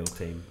a midfield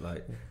team.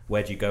 Like,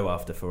 where do you go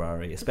after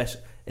Ferrari?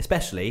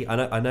 Especially,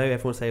 I know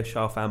everyone say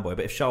Charles fanboy,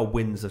 but if Charles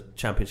wins a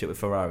championship with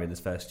Ferrari in his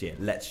first year,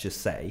 let's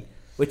just say,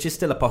 which is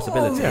still a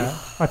possibility, yeah,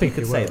 I think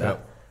you could he say will.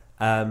 that.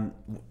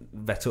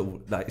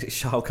 Vettel, like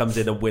Charles comes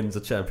in and wins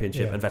a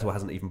championship, Yeah. and Vettel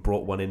hasn't even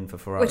brought one in for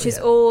Ferrari. Which is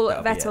yet. all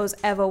That'll be it. Vettel's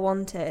ever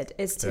wanted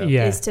is to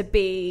Yeah. is to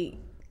be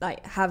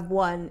like have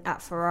one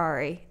at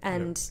Ferrari,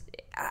 and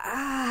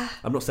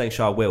I'm not saying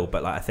Charles will,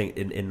 but like I think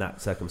in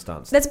that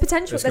circumstance, there's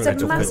potential. It's There's gonna a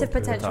be massive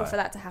difficult. potential Retire. for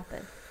that to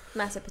happen.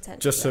 Massive potential.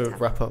 Just for that to to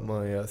happen. wrap up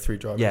my 3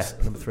 drivers. yeah,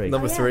 number 3.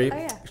 Number Oh, yeah. 3, Oh,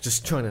 yeah.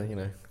 just trying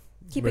to,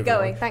 Keep move it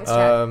going. on. Thanks,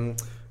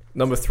 Chad.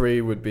 Number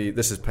 3 would be,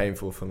 this is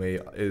painful for me,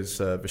 is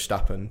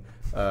Verstappen,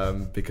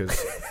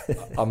 because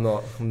I'm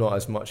not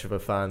as much of a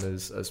fan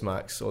as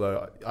Max,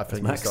 although I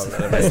think Max. he's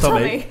done an As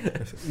amazing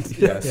Tommy.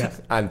 yes, Yeah.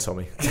 and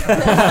Tommy.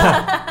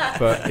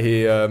 But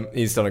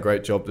he's done a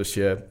great job this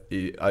year.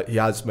 He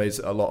has made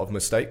a lot of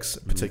mistakes,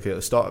 particularly at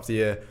the start of the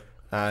year,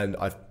 and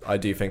I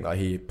do think that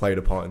he played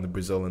a part in the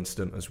Brazil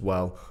incident as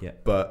well. Yeah.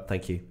 But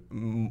Thank you.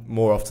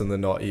 more often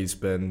than not, he's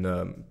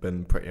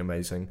been pretty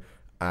amazing.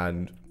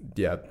 And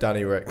yeah,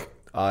 Danny Rick,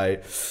 I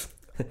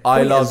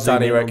love zoom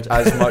Danny in Rick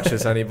on- as much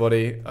as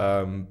anybody.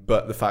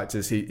 But the fact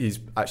is, he's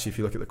actually, if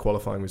you look at the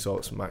qualifying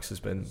results, Max has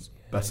been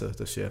better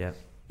this year. Yeah.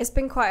 It's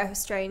been quite a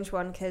strange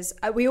one because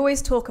we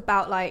always talk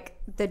about like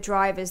the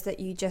drivers that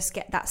you just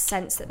get that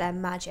sense that they're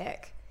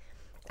magic.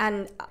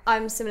 And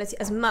I'm similar to,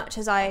 as much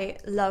as I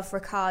love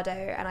Ricciardo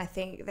and I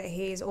think that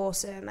he's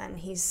awesome and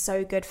he's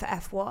so good for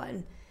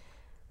F1,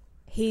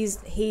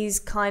 he's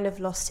kind of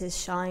lost his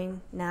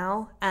shine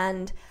now.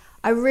 And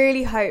I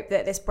really hope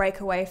that this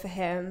breakaway for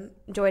him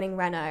joining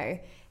Renault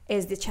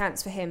is the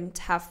chance for him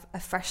to have a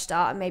fresh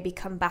start and maybe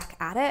come back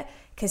at it,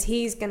 because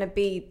he's going to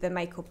be the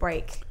make or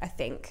break, I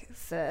think,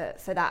 for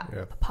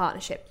that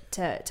partnership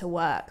to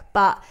work.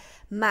 But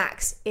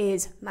Max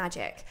is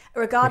magic,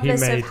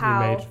 regardless of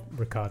how he made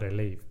Ricciardo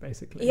leave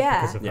basically,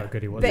 Yeah. because of Yeah. how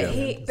good he was. but at the end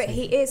he of the but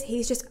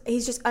season.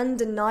 he's just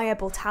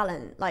undeniable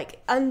talent. Like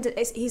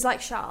he's like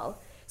Charles.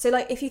 So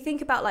like if you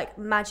think about like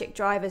magic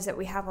drivers that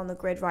we have on the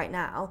grid right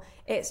now,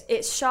 it's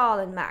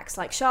Charles and Max.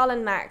 Like Charles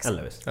and Max, And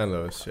Lewis. And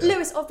Lewis. Yeah.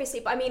 Lewis obviously,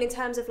 but I mean in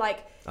terms of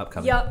like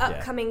Upcoming. young Yeah.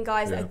 upcoming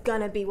guys that Yeah. are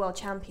gonna be world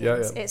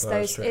champions. Yeah, It's no,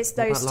 that's those true. it's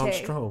What those about Lance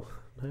two. Stroll?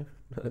 No.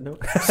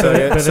 So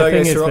yeah, But the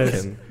Sergei thing is,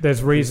 Sorokin.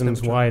 there's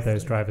reasons why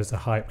those drivers are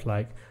hyped.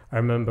 Like I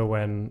remember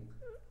when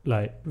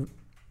like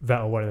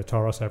Vettel won in the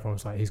Toro Rosso, everyone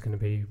was like, he's going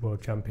to be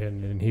world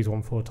champion, and he's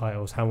won 4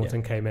 titles.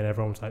 Hamilton came in,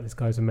 everyone was like, this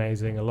guy's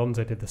amazing.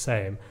 Alonso did the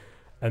same,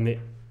 and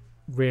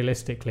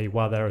realistically,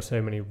 while there are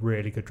so many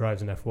really good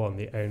drivers in F1,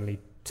 the only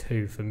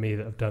 2 for me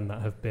that have done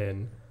that have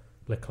been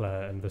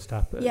Leclerc and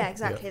Verstappen. Yeah,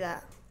 exactly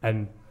that.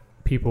 And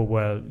people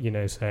were,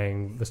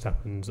 saying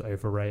Verstappen's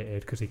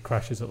overrated because he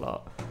crashes a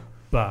lot.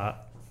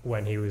 But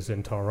when he was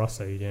in Toro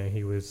Rosso,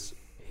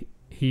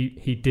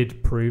 he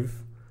did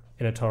prove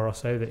in a Toro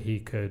Rosso that he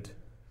could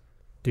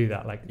do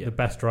that. Like the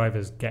best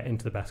drivers get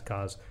into the best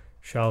cars.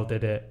 Charles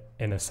did it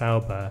in a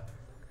Sauber.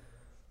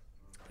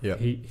 Yeah.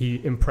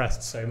 He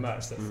impressed so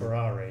much that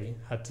Ferrari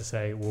had to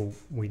say, well,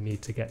 we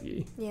need to get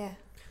you. Yeah.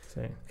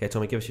 So Okay,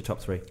 Tommy, give us your top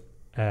 3.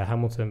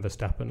 Hamilton,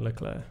 Verstappen,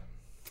 Leclerc.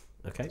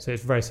 Okay. So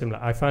it's very similar.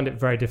 I found it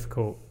very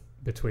difficult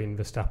between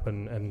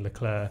Verstappen and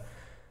Leclerc.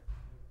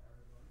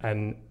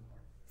 And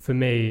for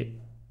me,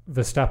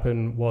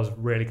 Verstappen was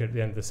really good at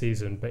the end of the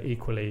season, but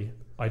equally,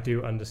 I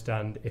do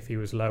understand if he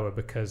was lower,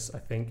 because I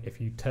think if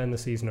you turn the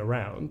season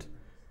around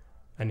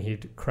and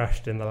he'd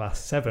crashed in the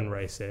last 7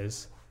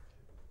 races,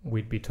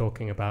 we'd be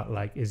talking about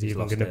like, is he He's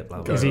even lost going it, blah,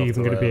 to blah, is blah. he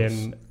even going to be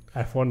Going off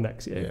in F1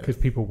 next year? Yeah. Because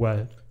people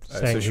were It's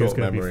saying a he was short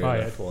going to be memory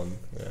in fired. F1.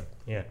 Yeah.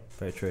 Yeah.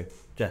 Very true.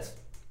 Jess.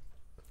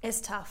 It's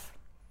tough.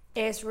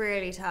 It's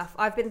really tough.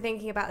 I've been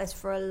thinking about this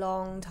for a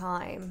long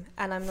time,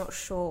 and I'm not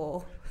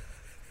sure.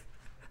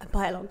 And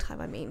by a long time,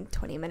 I mean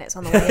 20 minutes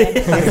on the way in.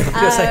 I was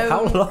going to say,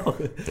 how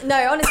long?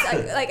 No,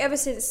 honestly, like ever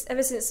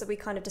since we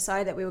kind of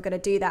decided that we were going to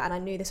do that, and I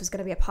knew this was going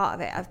to be a part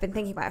of it, I've been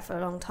thinking about it for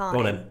a long time. Go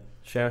on then.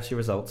 Share us your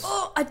results.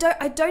 Oh, I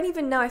don't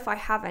even know if I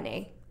have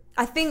any.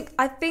 I think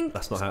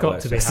That's not how it Got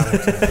works. to be Jess.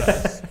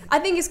 Hamilton. I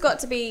think it's got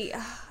to be.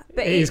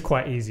 But It is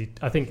quite easy.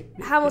 I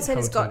think Hamilton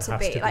has got to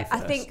has be. Like I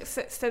first.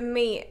 think for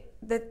me,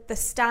 the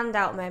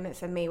standout moment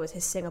for me was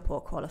his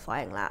Singapore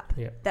qualifying lap.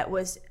 Yeah. That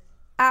was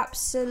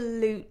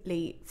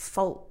absolutely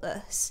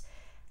faultless,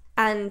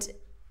 and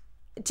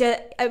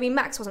I mean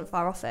Max wasn't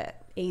far off it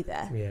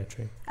either. Yeah,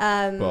 true.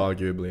 But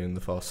arguably in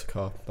the faster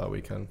car that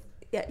weekend.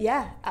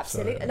 Yeah,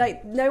 absolutely. So,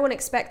 like everyone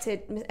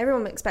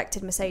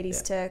expected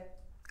Mercedes to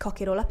cock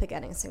it all up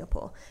again in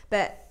Singapore.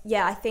 But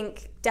yeah, I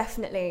think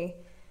definitely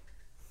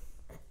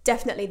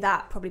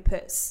that probably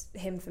puts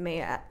him for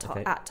me at top.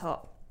 Okay. At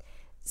top.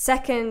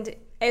 Second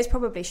is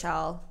probably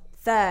Charles.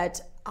 Third,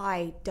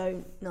 I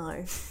don't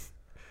know.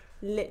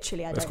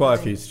 Literally, I don't know. There's quite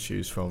a few to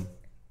choose from.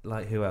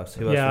 Like who else?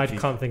 Yeah, I would you...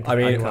 can't think. I of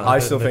mean, anyone I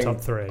in still the think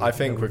top three. I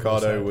think that we've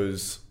Ricciardo said.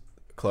 was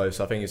close.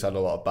 I think he's had a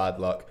lot of bad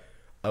luck.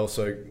 I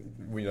also,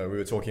 we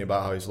were talking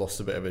about how he's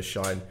lost a bit of his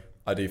shine.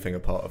 I do think a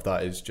part of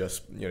that is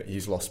just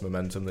he's lost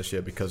momentum this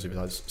year because he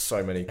has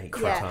so many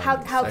crap.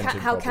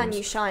 How can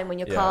you shine when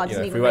your car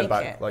doesn't if even we went make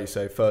back, it? like you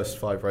say, first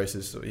 5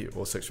 races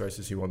or 6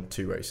 races, he won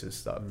 2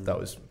 races. That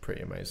was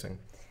pretty amazing.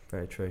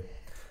 Very true.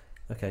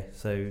 Okay,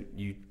 so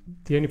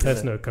The only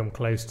person that would come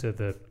close to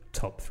the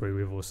top 3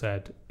 we've all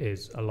said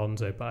is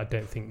Alonso, but I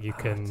don't think you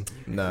can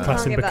No.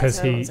 class him Can't give that because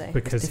to he Alonso.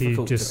 because it's he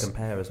difficult just to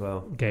compare as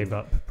well. gave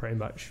up pretty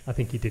much. I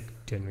think he did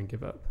genuinely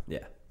give up.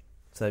 Yeah.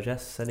 So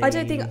Jess, any... I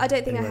don't think I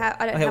anyway? have.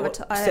 I don't Okay, have well, a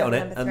top. I sit don't on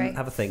have it number 3. and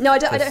have a think. No, I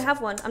don't because-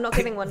 have one. I'm not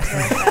giving one to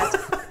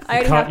third. I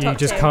only have top You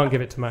just 2. can't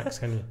give it to Max,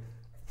 can you?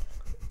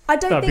 I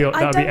don't That'd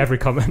think. be every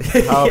comment.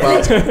 How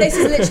about This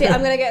is literally.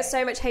 I'm gonna get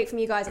so much hate from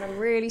you guys, and I'm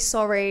really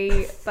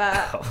sorry,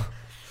 but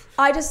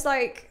I just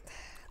like.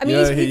 I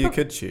mean, who you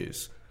could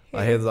choose?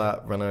 I hear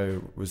that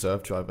Renault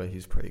reserve driver.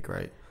 He's pretty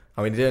great.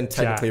 I mean, he didn't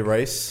technically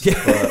race,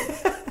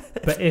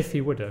 but But if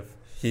he would have,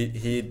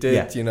 he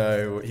did.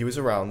 He was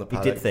around the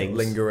paddock, did things.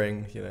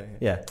 lingering.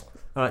 Yeah.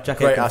 All right, Jack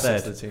Great Aitken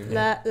asset third. to the team.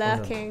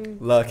 lurking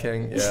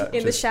Lurking, yeah, in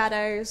the just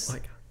shadows.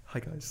 like, hi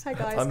guys. Hi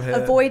guys, I'm here.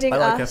 avoiding I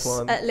like us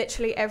F1. at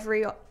literally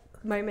every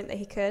moment that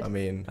he could. I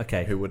mean,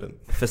 Okay. who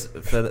wouldn't? For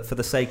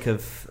the sake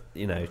of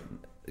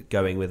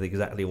going with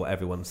exactly what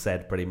everyone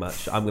said, pretty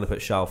much, I'm going to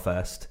put Charles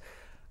first,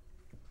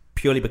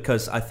 purely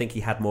because I think he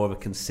had more of a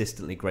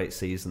consistently great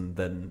season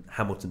than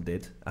Hamilton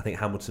did. I think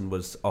Hamilton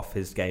was off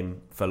his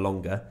game for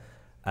longer,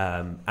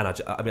 and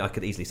I mean I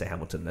could easily say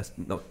Hamilton.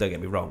 Don't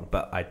get me wrong,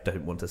 but I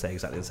don't want to say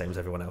exactly the same as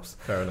everyone else.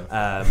 Fair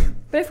enough.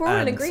 But if we're all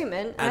in and-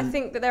 agreement, and I and-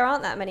 think that there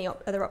aren't that many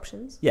other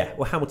options. Yeah,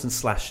 well, Hamilton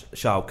 /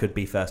 Charles could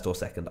be first or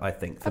second, I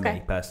think, for Okay.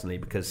 me personally,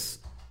 because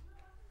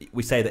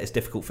we say that it's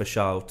difficult for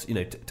Charles,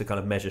 to kind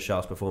of measure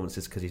Charles'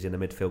 performances because he's in a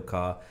midfield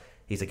car.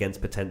 He's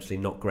against potentially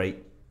not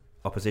great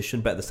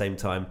opposition, but at the same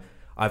time,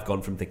 I've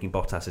gone from thinking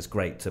Bottas is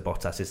great to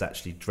Bottas is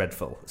actually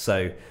dreadful.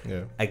 So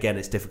Yeah. again,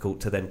 it's difficult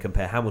to then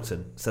compare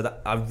Hamilton. So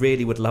that I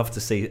really would love to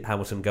see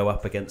Hamilton go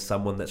up against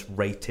someone that's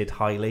rated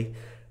highly.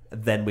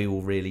 Then we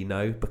will really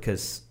know,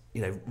 because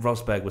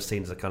Rosberg was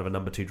seen as a kind of a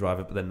number 2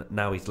 driver, but then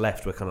now he's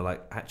left, we're kind of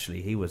like,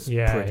 actually, he was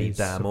pretty he's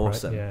damn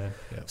awesome. Yeah.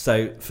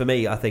 So for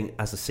me, I think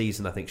as a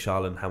season, I think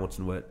Charles and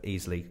Hamilton would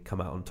easily come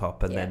out on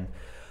top. And then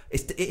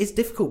it is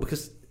difficult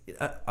because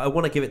I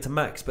want to give it to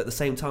Max, but at the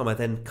same time, I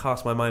then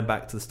cast my mind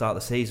back to the start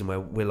of the season where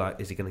we're like,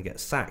 is he going to get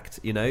sacked?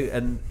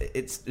 And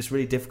it's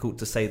really difficult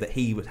to say that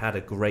he had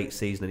a great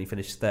season and he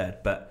finished third,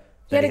 but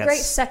He had a great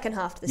second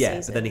half of the season.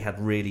 Yeah, but then he had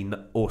really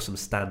awesome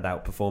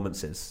standout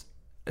performances.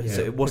 Yeah.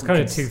 So it wasn't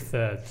kind of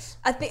 2/3.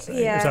 I think, So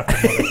yeah. it was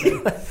after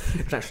Monaco.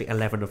 It was actually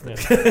 11 of them.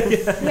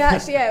 It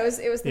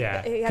was.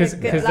 Yeah, he had a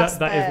good because last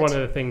that is third. one of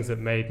the things that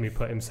made me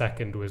put him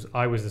second. Was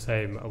I was the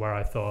same, where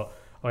I thought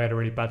I had a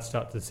really bad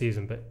start to the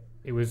season, but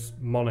it was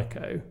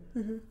Monaco.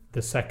 Mm-hmm.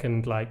 The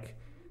second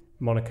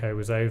Monaco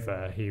was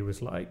over, he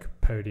was like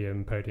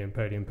podium,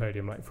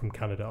 like from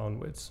Canada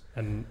onwards,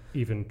 and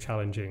even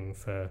challenging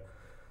for.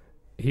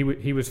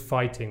 He was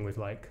fighting with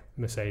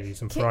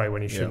Mercedes and Ferrari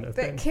when he shouldn't have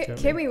been. But do you know what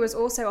I mean? Kimi was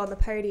also on the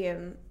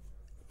podium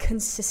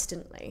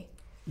consistently.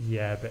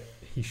 Yeah, but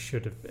he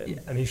should have been,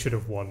 and he should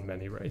have won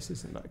many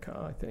races in that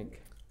car, I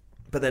think.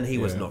 But then he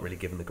was not really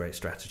given the great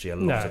strategy a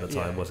lot of the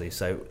time, was he?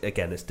 So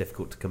again, it's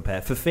difficult to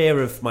compare. For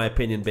fear of my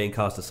opinion being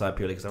cast aside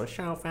purely because I'm a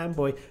Charles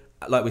fanboy,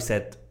 like we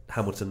said,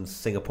 Hamilton's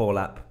Singapore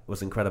lap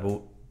was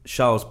incredible.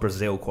 Charles'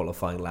 Brazil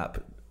qualifying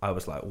lap, I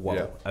was like,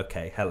 whoa,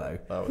 okay, hello.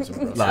 That was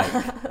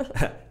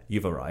impressive.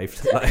 You've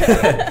arrived.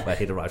 Well,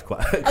 he'd arrived quite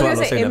I was a going lot to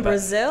say sooner. in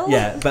Brazil.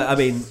 Yeah, but I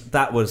mean,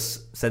 that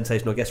was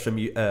sensational. I guess from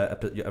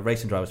a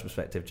racing driver's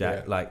perspective,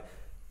 Jack,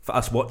 for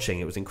us watching,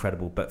 it was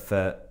incredible. But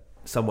for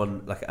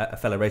someone like a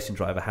fellow racing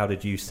driver, how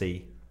did you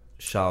see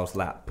Charles'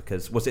 lap?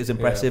 Because was it as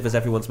impressive as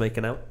everyone's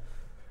making out?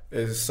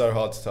 It's so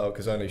hard to tell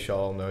because only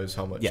Charles knows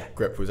how much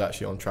grip was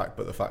actually on track.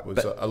 But the fact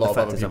was, a lot of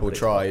other people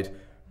tried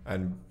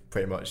and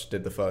pretty much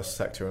did the first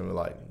sector and were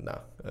like, nah.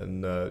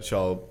 And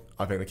Charles,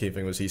 I think the key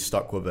thing was he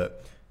stuck with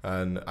it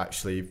and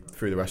actually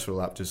through the rest of the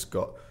lap just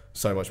got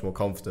so much more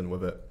confident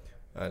with it.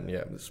 And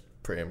it was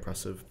pretty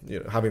impressive.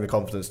 Having the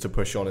confidence to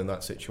push on in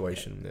that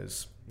situation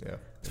is,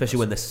 Especially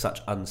when there's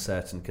such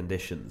uncertain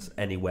conditions,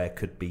 anywhere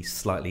could be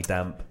slightly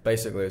damp.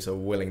 Basically, it's a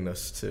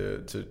willingness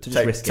to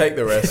just take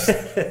the risk,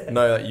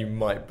 know that you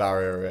might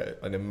barrier it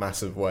in a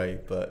massive way,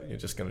 but you're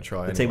just going to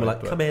try. The team were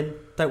like, "Come in,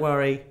 don't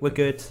worry, we're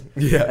good."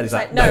 Yeah, and he's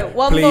like, "No,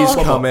 one please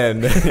more. come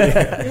in."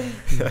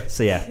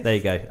 So yeah, there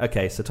you go.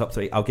 Okay, so top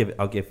three. I'll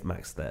give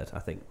Max third. I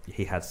think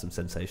he had some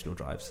sensational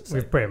drives. So.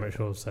 We've pretty much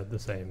all said the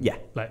same. Yeah,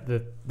 like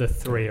the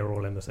three are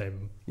all in the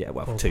same. Yeah,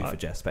 well, ballpark. 2 for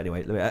Jess. But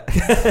anyway,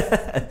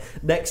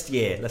 next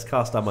year. Let's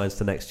cast our minds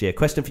to next year.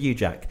 Question for you,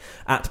 Jack.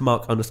 At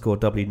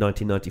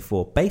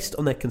Mark_W1994. Based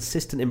on their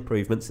consistent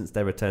improvement since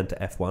their return to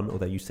F1,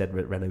 although you said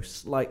Renault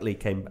slightly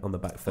came on the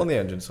back foot. On the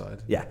engine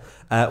side. Yeah.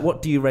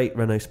 What do you rate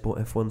Renault Sport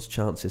F1's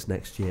chances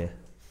next year?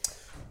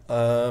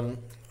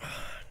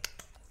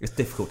 It's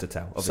difficult to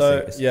tell.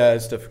 Obviously. So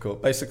it's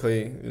difficult.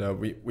 Basically,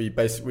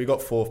 we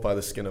got fourth by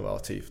the skin of our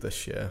teeth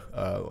this year.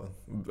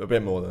 A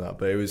bit more than that,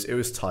 but it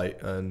was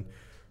tight, and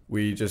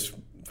we just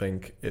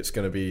think it's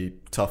going to be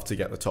tough to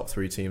get the top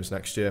 3 teams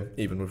next year,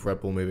 even with Red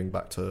Bull moving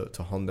back to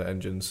Honda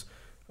engines.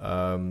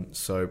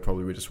 So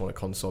probably we just want to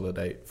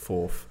consolidate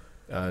fourth.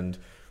 And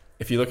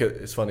if you look at,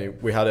 it's funny,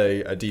 we had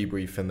a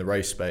debrief in the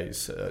race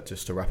space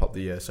just to wrap up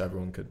the year, so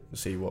everyone could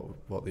see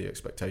what the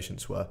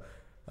expectations were,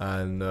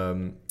 and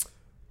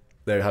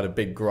they had a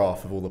big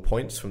graph of all the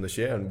points from this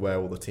year and where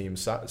all the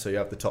teams sat. So you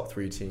have the top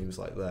 3 teams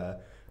like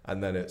there,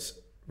 and then it's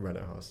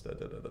Renault Haas.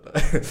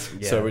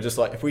 Yeah. So we're just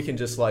like, if we can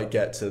just like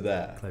get to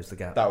there, close the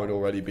gap, that would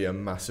already be a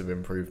massive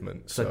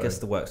improvement. So I guess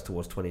the work's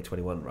towards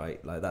 2021,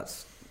 right? Like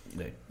that's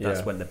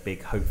when the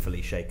big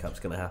hopefully shake-up's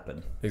going to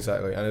happen.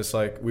 Exactly, and it's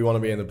like we want to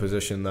be in the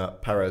position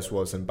that Perez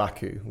was in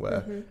Baku,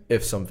 where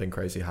if something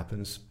crazy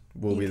happens,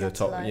 we'll be the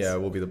top. Yeah,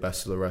 we'll be the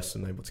best of the rest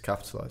and able to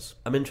capitalise.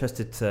 I'm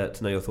interested to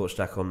know your thoughts,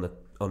 Jack, on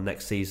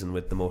next season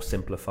with the more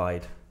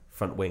simplified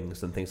front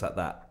wings and things like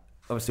that.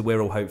 Obviously,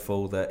 we're all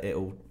hopeful that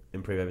it'll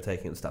improve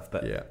overtaking and stuff,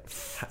 but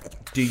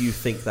do you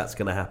think that's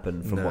going to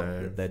happen from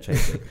what they're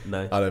chasing?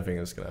 No, I don't think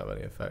it's going to have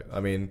any effect.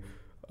 I mean,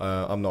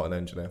 I'm not an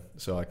engineer,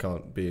 so I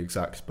can't be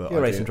exact. But you're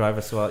a racing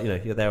driver, so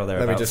you're there or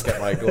thereabouts. Let me just get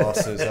my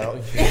glasses out.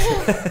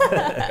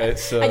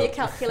 And your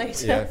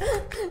calculator.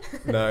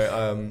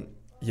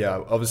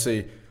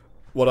 Obviously,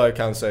 what I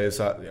can say is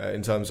that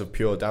in terms of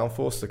pure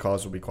downforce, the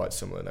cars will be quite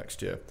similar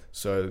next year.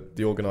 So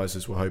the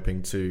organisers were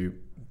hoping to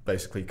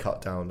basically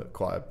cut down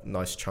quite a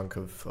nice chunk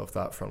of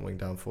that front wing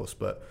downforce,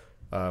 but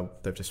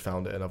they've just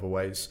found it in other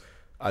ways,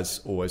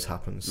 as always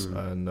happens.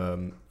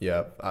 And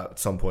at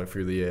some point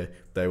through the year,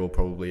 they will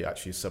probably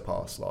actually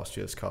surpass last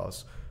year's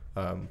cars,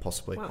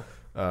 possibly. Wow.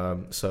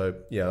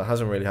 That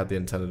hasn't really had the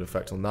intended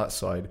effect on that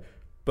side,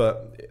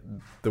 but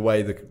the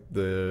way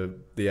the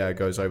air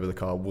goes over the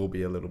car will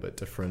be a little bit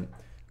different.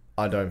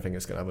 I don't think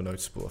it's going to have a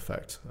noticeable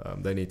effect.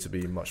 They need to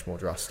be much more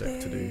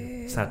drastic to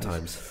do. Sad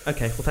times.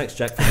 Okay, well, thanks,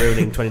 Jack, for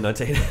ruining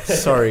 2019.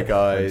 Sorry,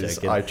 guys.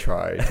 I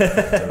tried.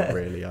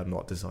 I'm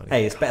not designing.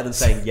 Hey, it's better than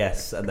saying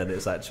yes and then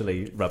it's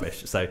actually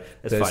rubbish. So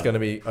there's going to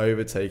be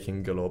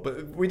overtaking galore,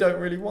 but we don't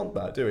really want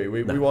that, do we?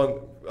 We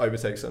want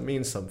overtakes that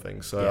mean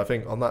something. So I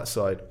think on that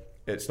side,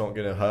 it's not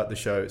going to hurt the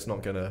show. It's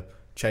not going to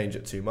change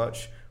it too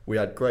much. We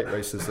had great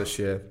races this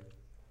year.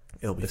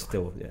 It'll be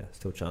still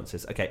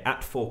chances. Okay,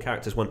 at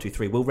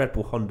 4characters123, will Red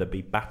Bull Honda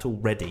be battle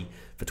ready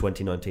for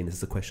 2019? This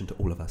is a question to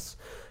all of us.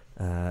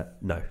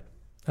 No,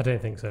 I don't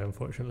think so.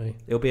 Unfortunately,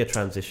 it'll be a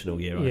transitional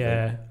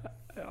year.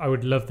 I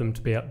would love them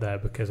to be up there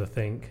because I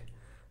think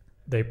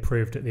they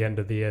proved at the end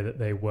of the year that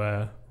they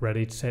were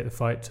ready to take the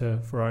fight to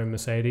Ferrari and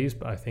Mercedes.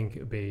 But I think it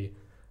would be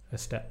a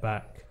step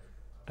back.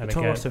 And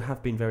Toro also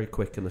have been very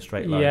quick in the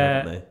straight line,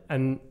 haven't they?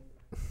 And.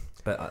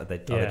 But are they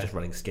just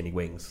running skinny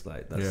wings?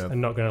 I'm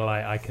not going to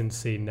lie, I can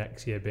see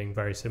next year being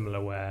very similar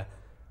where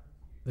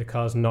the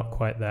car's not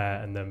quite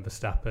there and then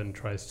Verstappen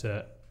tries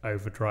to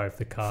overdrive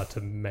the car to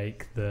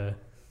make the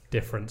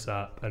difference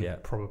up and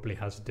probably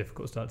has a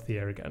difficult start to the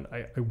year again.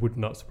 I would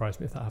not surprise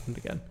me if that happened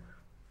again.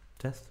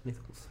 Jess, any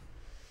thoughts?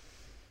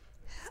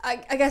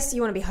 I guess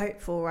you want to be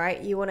hopeful, right?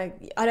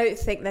 I don't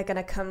think they're going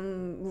to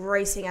come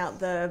racing out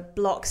the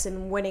blocks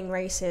and winning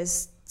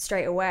races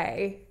straight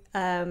away.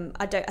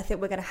 I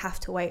think we're going to have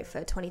to wait for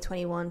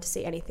 2021 to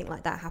see anything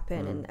like that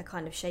happen and a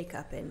kind of shake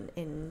up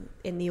in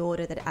the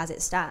order that as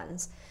it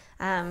stands.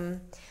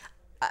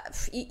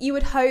 You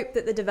would hope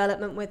that the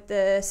development with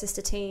the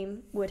sister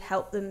team would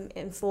help them,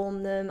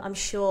 inform them. I'm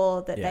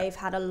sure that they've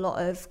had a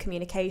lot of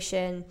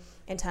communication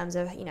in terms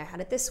of, how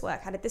did this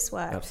work?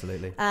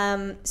 Absolutely.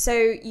 So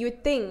you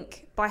would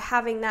think by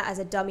having that as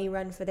a dummy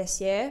run for this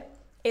year,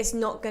 it's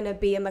not going to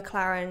be a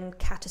McLaren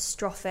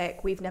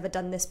catastrophic, we've never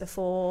done this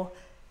before,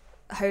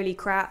 holy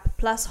crap.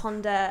 Plus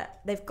Honda,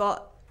 they've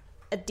got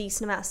a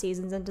decent amount of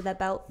seasons under their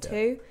belt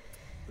too.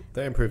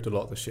 They improved a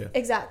lot this year.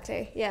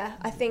 Exactly. Yeah.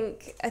 I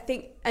think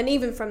and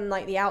even from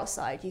like the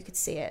outside you could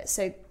see it.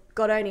 So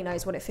God only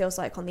knows what it feels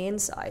like on the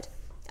inside.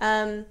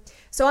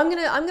 So I'm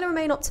gonna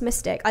remain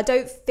optimistic. I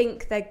don't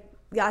think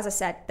as I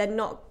said, they're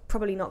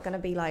probably not gonna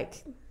be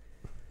like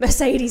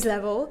Mercedes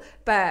level,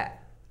 but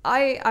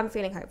I'm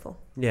feeling hopeful.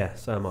 Yeah,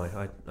 so am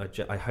I.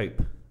 I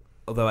hope,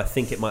 although I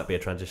think it might be a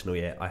transitional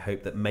year, I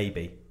hope that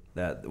maybe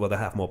well, they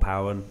have more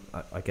power, and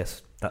I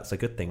guess that's a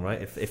good thing,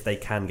 right? If they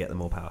can get the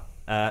more power.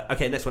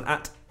 Okay, next one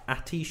at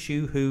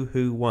Atishu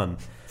who won.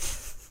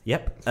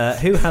 Yep.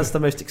 Who has the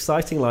most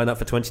exciting lineup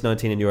for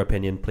 2019 in your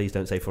opinion? Please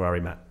don't say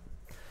Ferrari, Matt.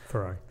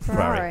 Ferrari.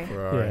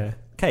 Ferrari.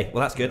 Okay,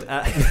 well that's good.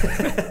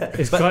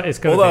 It's going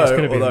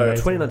to be amazing.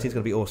 2019 is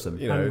going to be awesome.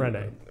 You know, and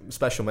Renault.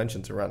 Special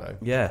mention to Renault.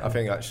 Yeah. I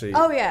think actually.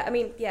 Oh yeah, I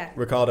mean yeah.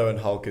 Ricciardo and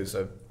Hulk is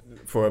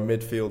for a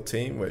midfield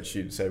team, which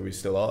you'd say we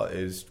still are,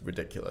 is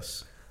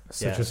ridiculous.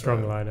 Such a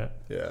strong lineup.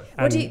 Yeah.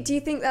 What do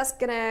you think that's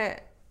gonna?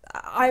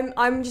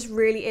 I'm just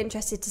really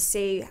interested to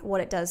see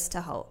what it does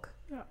to Hulk.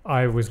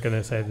 I was going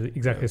to say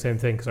exactly the same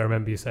thing because I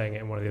remember you saying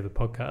it in one of the other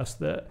podcasts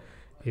that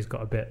he's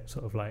got a bit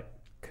sort of like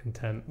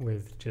content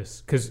with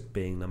just because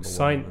being number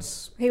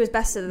Sainz. He was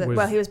best of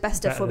he was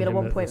best of Formula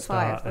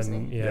 1.5,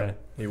 wasn't he? Yeah.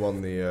 He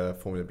won the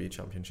Formula B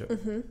championship.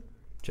 Mm-hmm.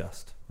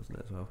 Just wasn't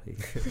it as well? He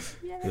was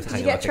Did you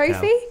hanging get a like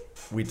trophy?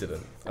 We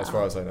didn't, as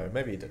far as I know.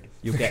 Maybe he did.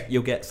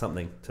 You'll get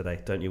something today.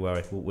 Don't you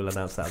worry. We'll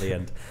announce that at the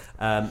end.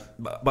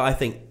 But I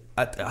think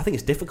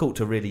it's difficult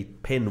to really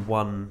pin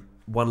one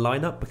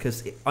lineup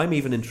because I'm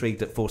even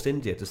intrigued at Force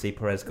India to see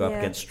Perez go up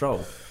against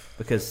Stroll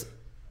because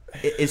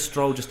is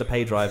Stroll just a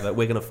pay driver?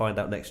 We're going to find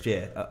out next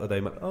year.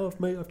 Although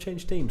I've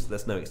changed teams.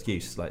 There's no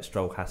excuse. Like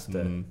Stroll has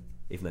to,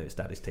 even though it's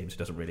daddy's team, so he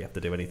doesn't really have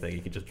to do anything.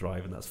 He can just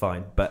drive and that's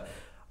fine. But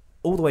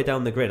all the way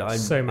down the grid,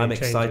 I'm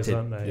excited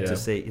to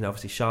see.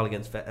 Obviously Charles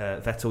against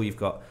Vettel. You've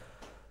got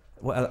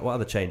what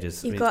other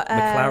changes? You've got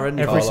McLaren.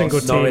 Every single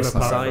team Norris,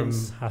 apart from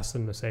Sainz, Haas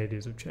and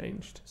Mercedes have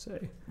changed. So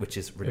which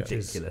is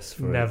ridiculous.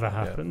 Never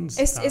happens.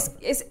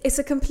 It's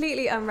a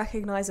completely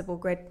unrecognisable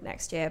grid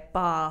next year,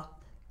 bar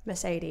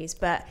Mercedes.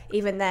 But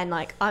even then,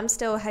 like I'm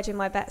still hedging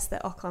my bets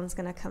that Ocon's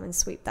going to come and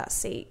sweep that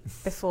seat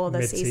before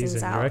the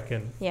season's out. You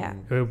reckon? Yeah.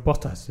 Well,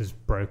 Bottas is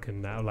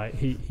broken now. Like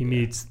he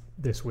needs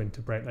this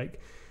winter break.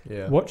 Like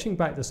watching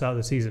back the start of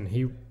the season,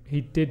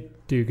 he did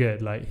do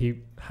good. Like he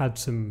had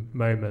some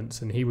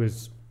moments and he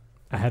was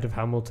ahead of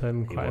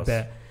Hamilton quite a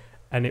bit.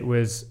 And it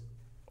was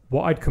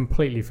what I'd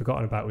completely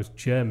forgotten about was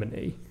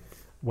Germany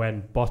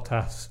when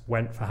Bottas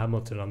went for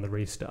Hamilton on the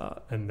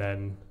restart and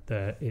then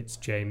the "it's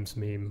James"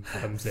 meme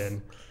comes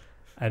in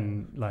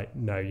and like,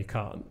 no, you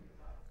can't.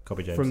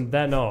 Copy James. From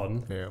then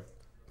on,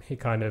 he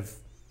kind of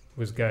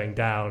was going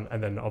down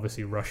and then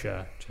obviously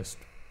Russia just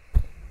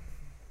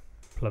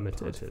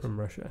plummeted from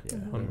Russia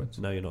onwards.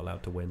 No, you're not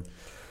allowed to win.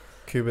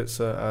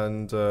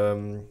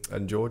 Kubica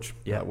and George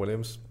at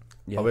Williams.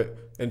 I'm a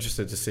bit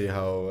interested to see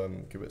how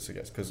Kubica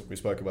gets because we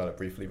spoke about it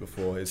briefly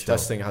before. His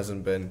testing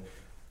hasn't been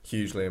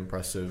hugely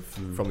impressive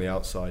from the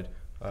outside.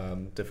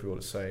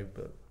 Difficult to say,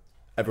 but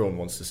everyone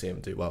wants to see him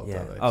do well.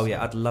 Don't they?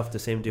 I'd love to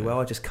see him do well.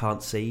 I just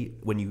can't see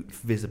when you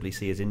visibly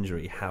see his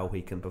injury how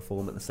he can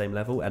perform at the same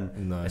level,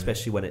 and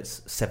especially when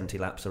it's 70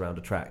 laps around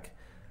a track.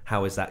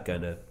 How is that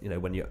going to,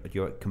 when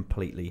you're at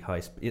completely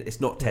high speed?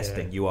 It's not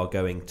testing. You are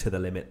going to the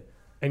limit.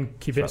 And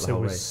Kubica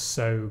was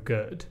so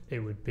good. It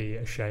would be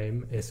a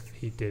shame if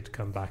he did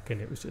come back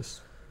and it was just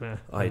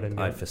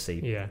I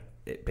foresee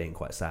it being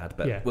quite sad,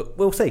 but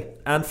we'll see.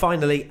 And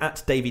finally,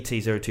 at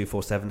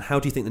DavyT0247, how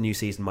do you think the new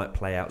season might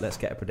play out? Let's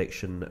get a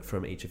prediction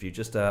from each of you.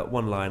 Just a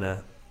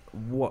one-liner.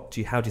 How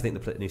do you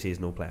think the new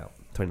season will play out?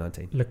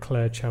 2019.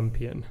 Leclerc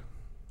champion.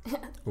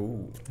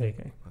 Ooh, there you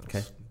go.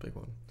 That's a big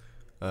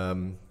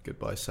one.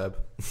 Goodbye, Seb.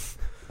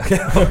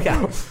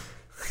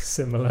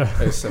 Similar.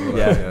 It's similar.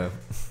 Yeah.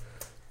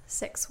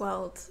 6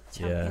 world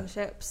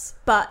championships,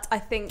 but I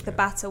think the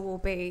battle will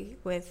be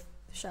with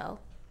Charles.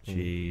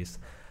 Jeez.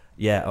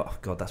 Yeah, oh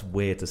God, that's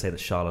weird to say that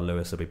Charles and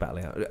Lewis will be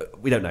battling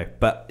out. We don't know,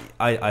 but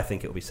I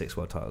think it will be 6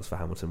 world titles for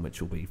Hamilton,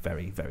 which will be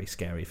very, very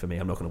scary for me.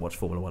 I'm not going to watch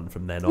Formula 1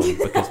 from then on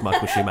because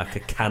Michael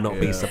Schumacher cannot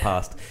be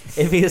surpassed.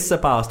 If he is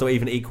surpassed or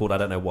even equalled, I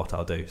don't know what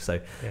I'll do. So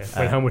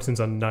when Hamilton's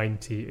on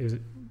 90,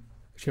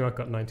 Schumacher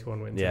got 91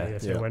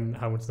 wins. So when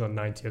Hamilton's on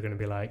 90, you're going to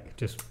be like,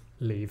 just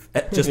leave.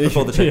 Just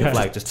before the checkered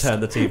flag, just turn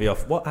the TV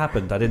off. What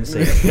happened? I didn't see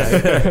it.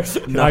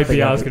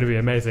 IBR is going to be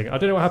amazing. I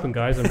don't know what happened,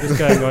 guys. I'm just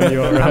going on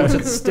your...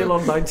 Hamilton's still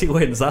on 90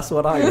 wins. That's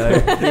what I know.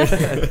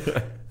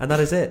 And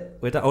that is it.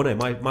 We're done. Oh, no,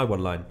 my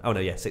one line. Oh,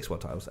 no, 6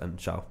 world titles and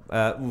Charles.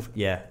 I don't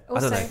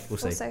know. We'll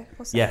see.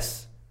 Also.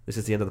 Yes, this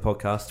is the end of the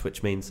podcast,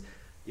 which means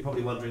you're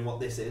probably wondering what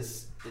this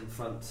is in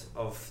front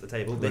of the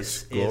table.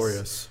 This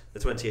glorious. Is the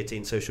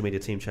 2018 Social Media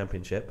Team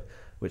Championship,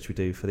 which we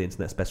do for the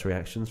Internet's Best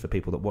Reactions for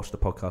people that watch the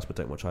podcast but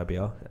don't watch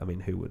IBR. I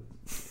mean, who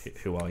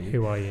are you?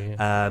 Who are you?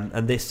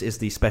 And this is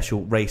the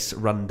special race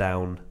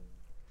rundown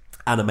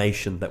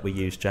animation that we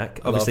use, Jack.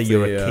 Obviously,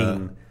 you're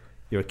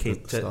a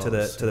keen to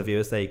the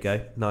viewers. There you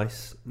go.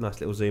 Nice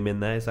little zoom in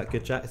there. Is that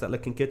good, Jack? Is that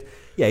looking good?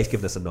 Yeah, he's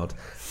given us a nod.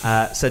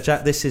 So,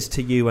 Jack, this is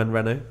to you and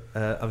Renault.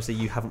 Obviously,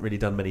 you haven't really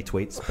done many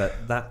tweets,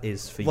 but that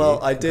is for you. Well,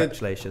 I did.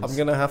 Congratulations. I'm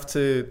going to have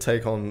to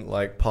take on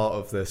part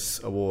of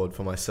this award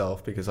for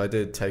myself because I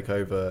did take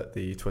over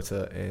the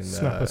Twitter in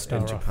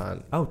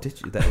Japan. Oh,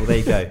 did you? Well, there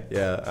you go.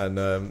 Yeah, and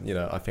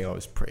I think I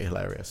was pretty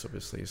hilarious,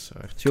 obviously. So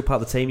you're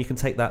part of the team. You can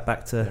take that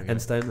back to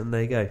Enstone, and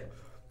there you go.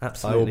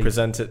 Absolutely. I will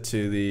present it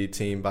to the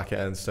team back at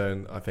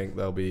Enstone. I think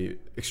they'll be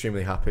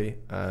extremely happy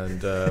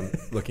and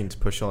looking to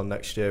push on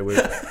next year with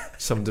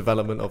some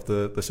development of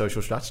the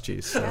social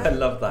strategies. So, I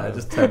love that. I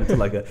just turned into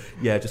like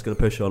just going to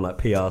push on like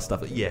PR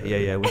stuff. Like, yeah,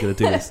 we're going to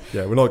do this.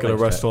 yeah, we're not going to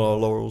Thanks, rest on our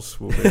laurels.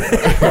 We'll be,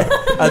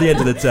 At the end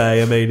of the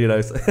day, I mean,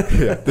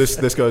 yeah,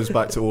 this goes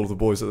back to all of the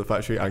boys at the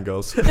factory and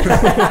girls.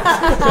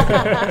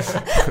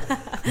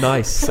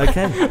 Nice.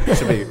 Okay.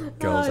 Should be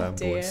girls Oh, and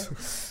dear.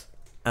 boys.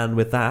 And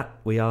with that,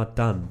 we are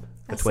done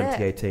for That's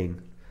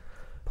 2018.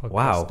 Podcast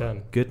Wow.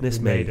 done. Goodness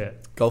We me. made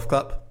it. Golf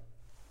clap.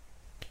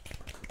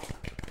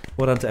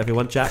 Well done to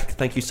everyone. Jack,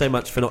 thank you so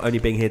much for not only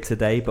being here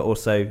today, but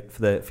also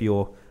for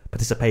your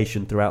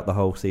participation throughout the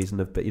whole season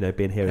of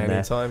being here and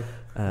Anytime.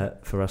 there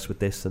for us with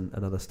this and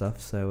other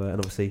stuff. So and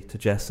obviously to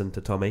Jess and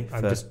to Tommy.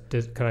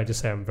 Can I just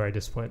say I'm very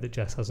disappointed that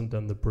Jess hasn't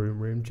done the broom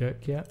room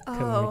joke yet?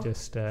 Oh.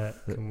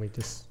 Can we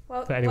just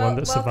Well, for anyone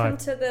that welcome survived?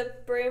 to the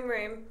broom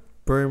room.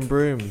 Broom,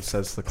 broom,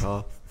 says the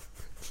car.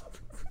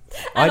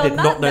 I And did on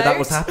not know that that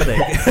was note- happening.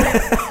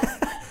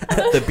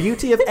 The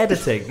beauty of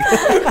editing.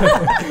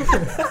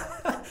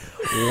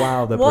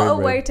 Wow, the What broom a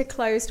room. way to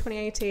close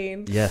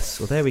 2018. Yes,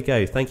 well there we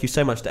go. Thank you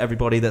so much to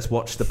everybody that's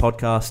watched the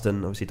podcast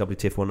and obviously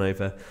WTF1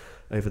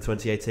 over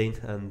 2018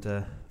 and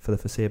for the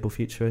foreseeable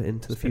future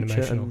into the It's been future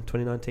emotional. and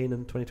 2019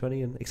 and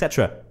 2020 and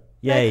etc.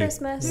 Merry Yay.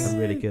 Christmas. I'm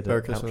really good Merry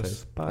at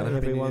Christmas. outros. Bye And Happy New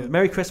everyone. Year.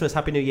 Merry Christmas,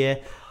 Happy New Year,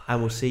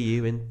 and we'll see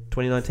you in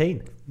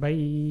 2019.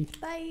 Bye.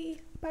 Bye.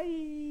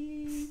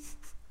 Bye.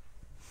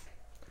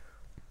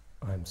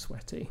 I'm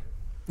sweaty.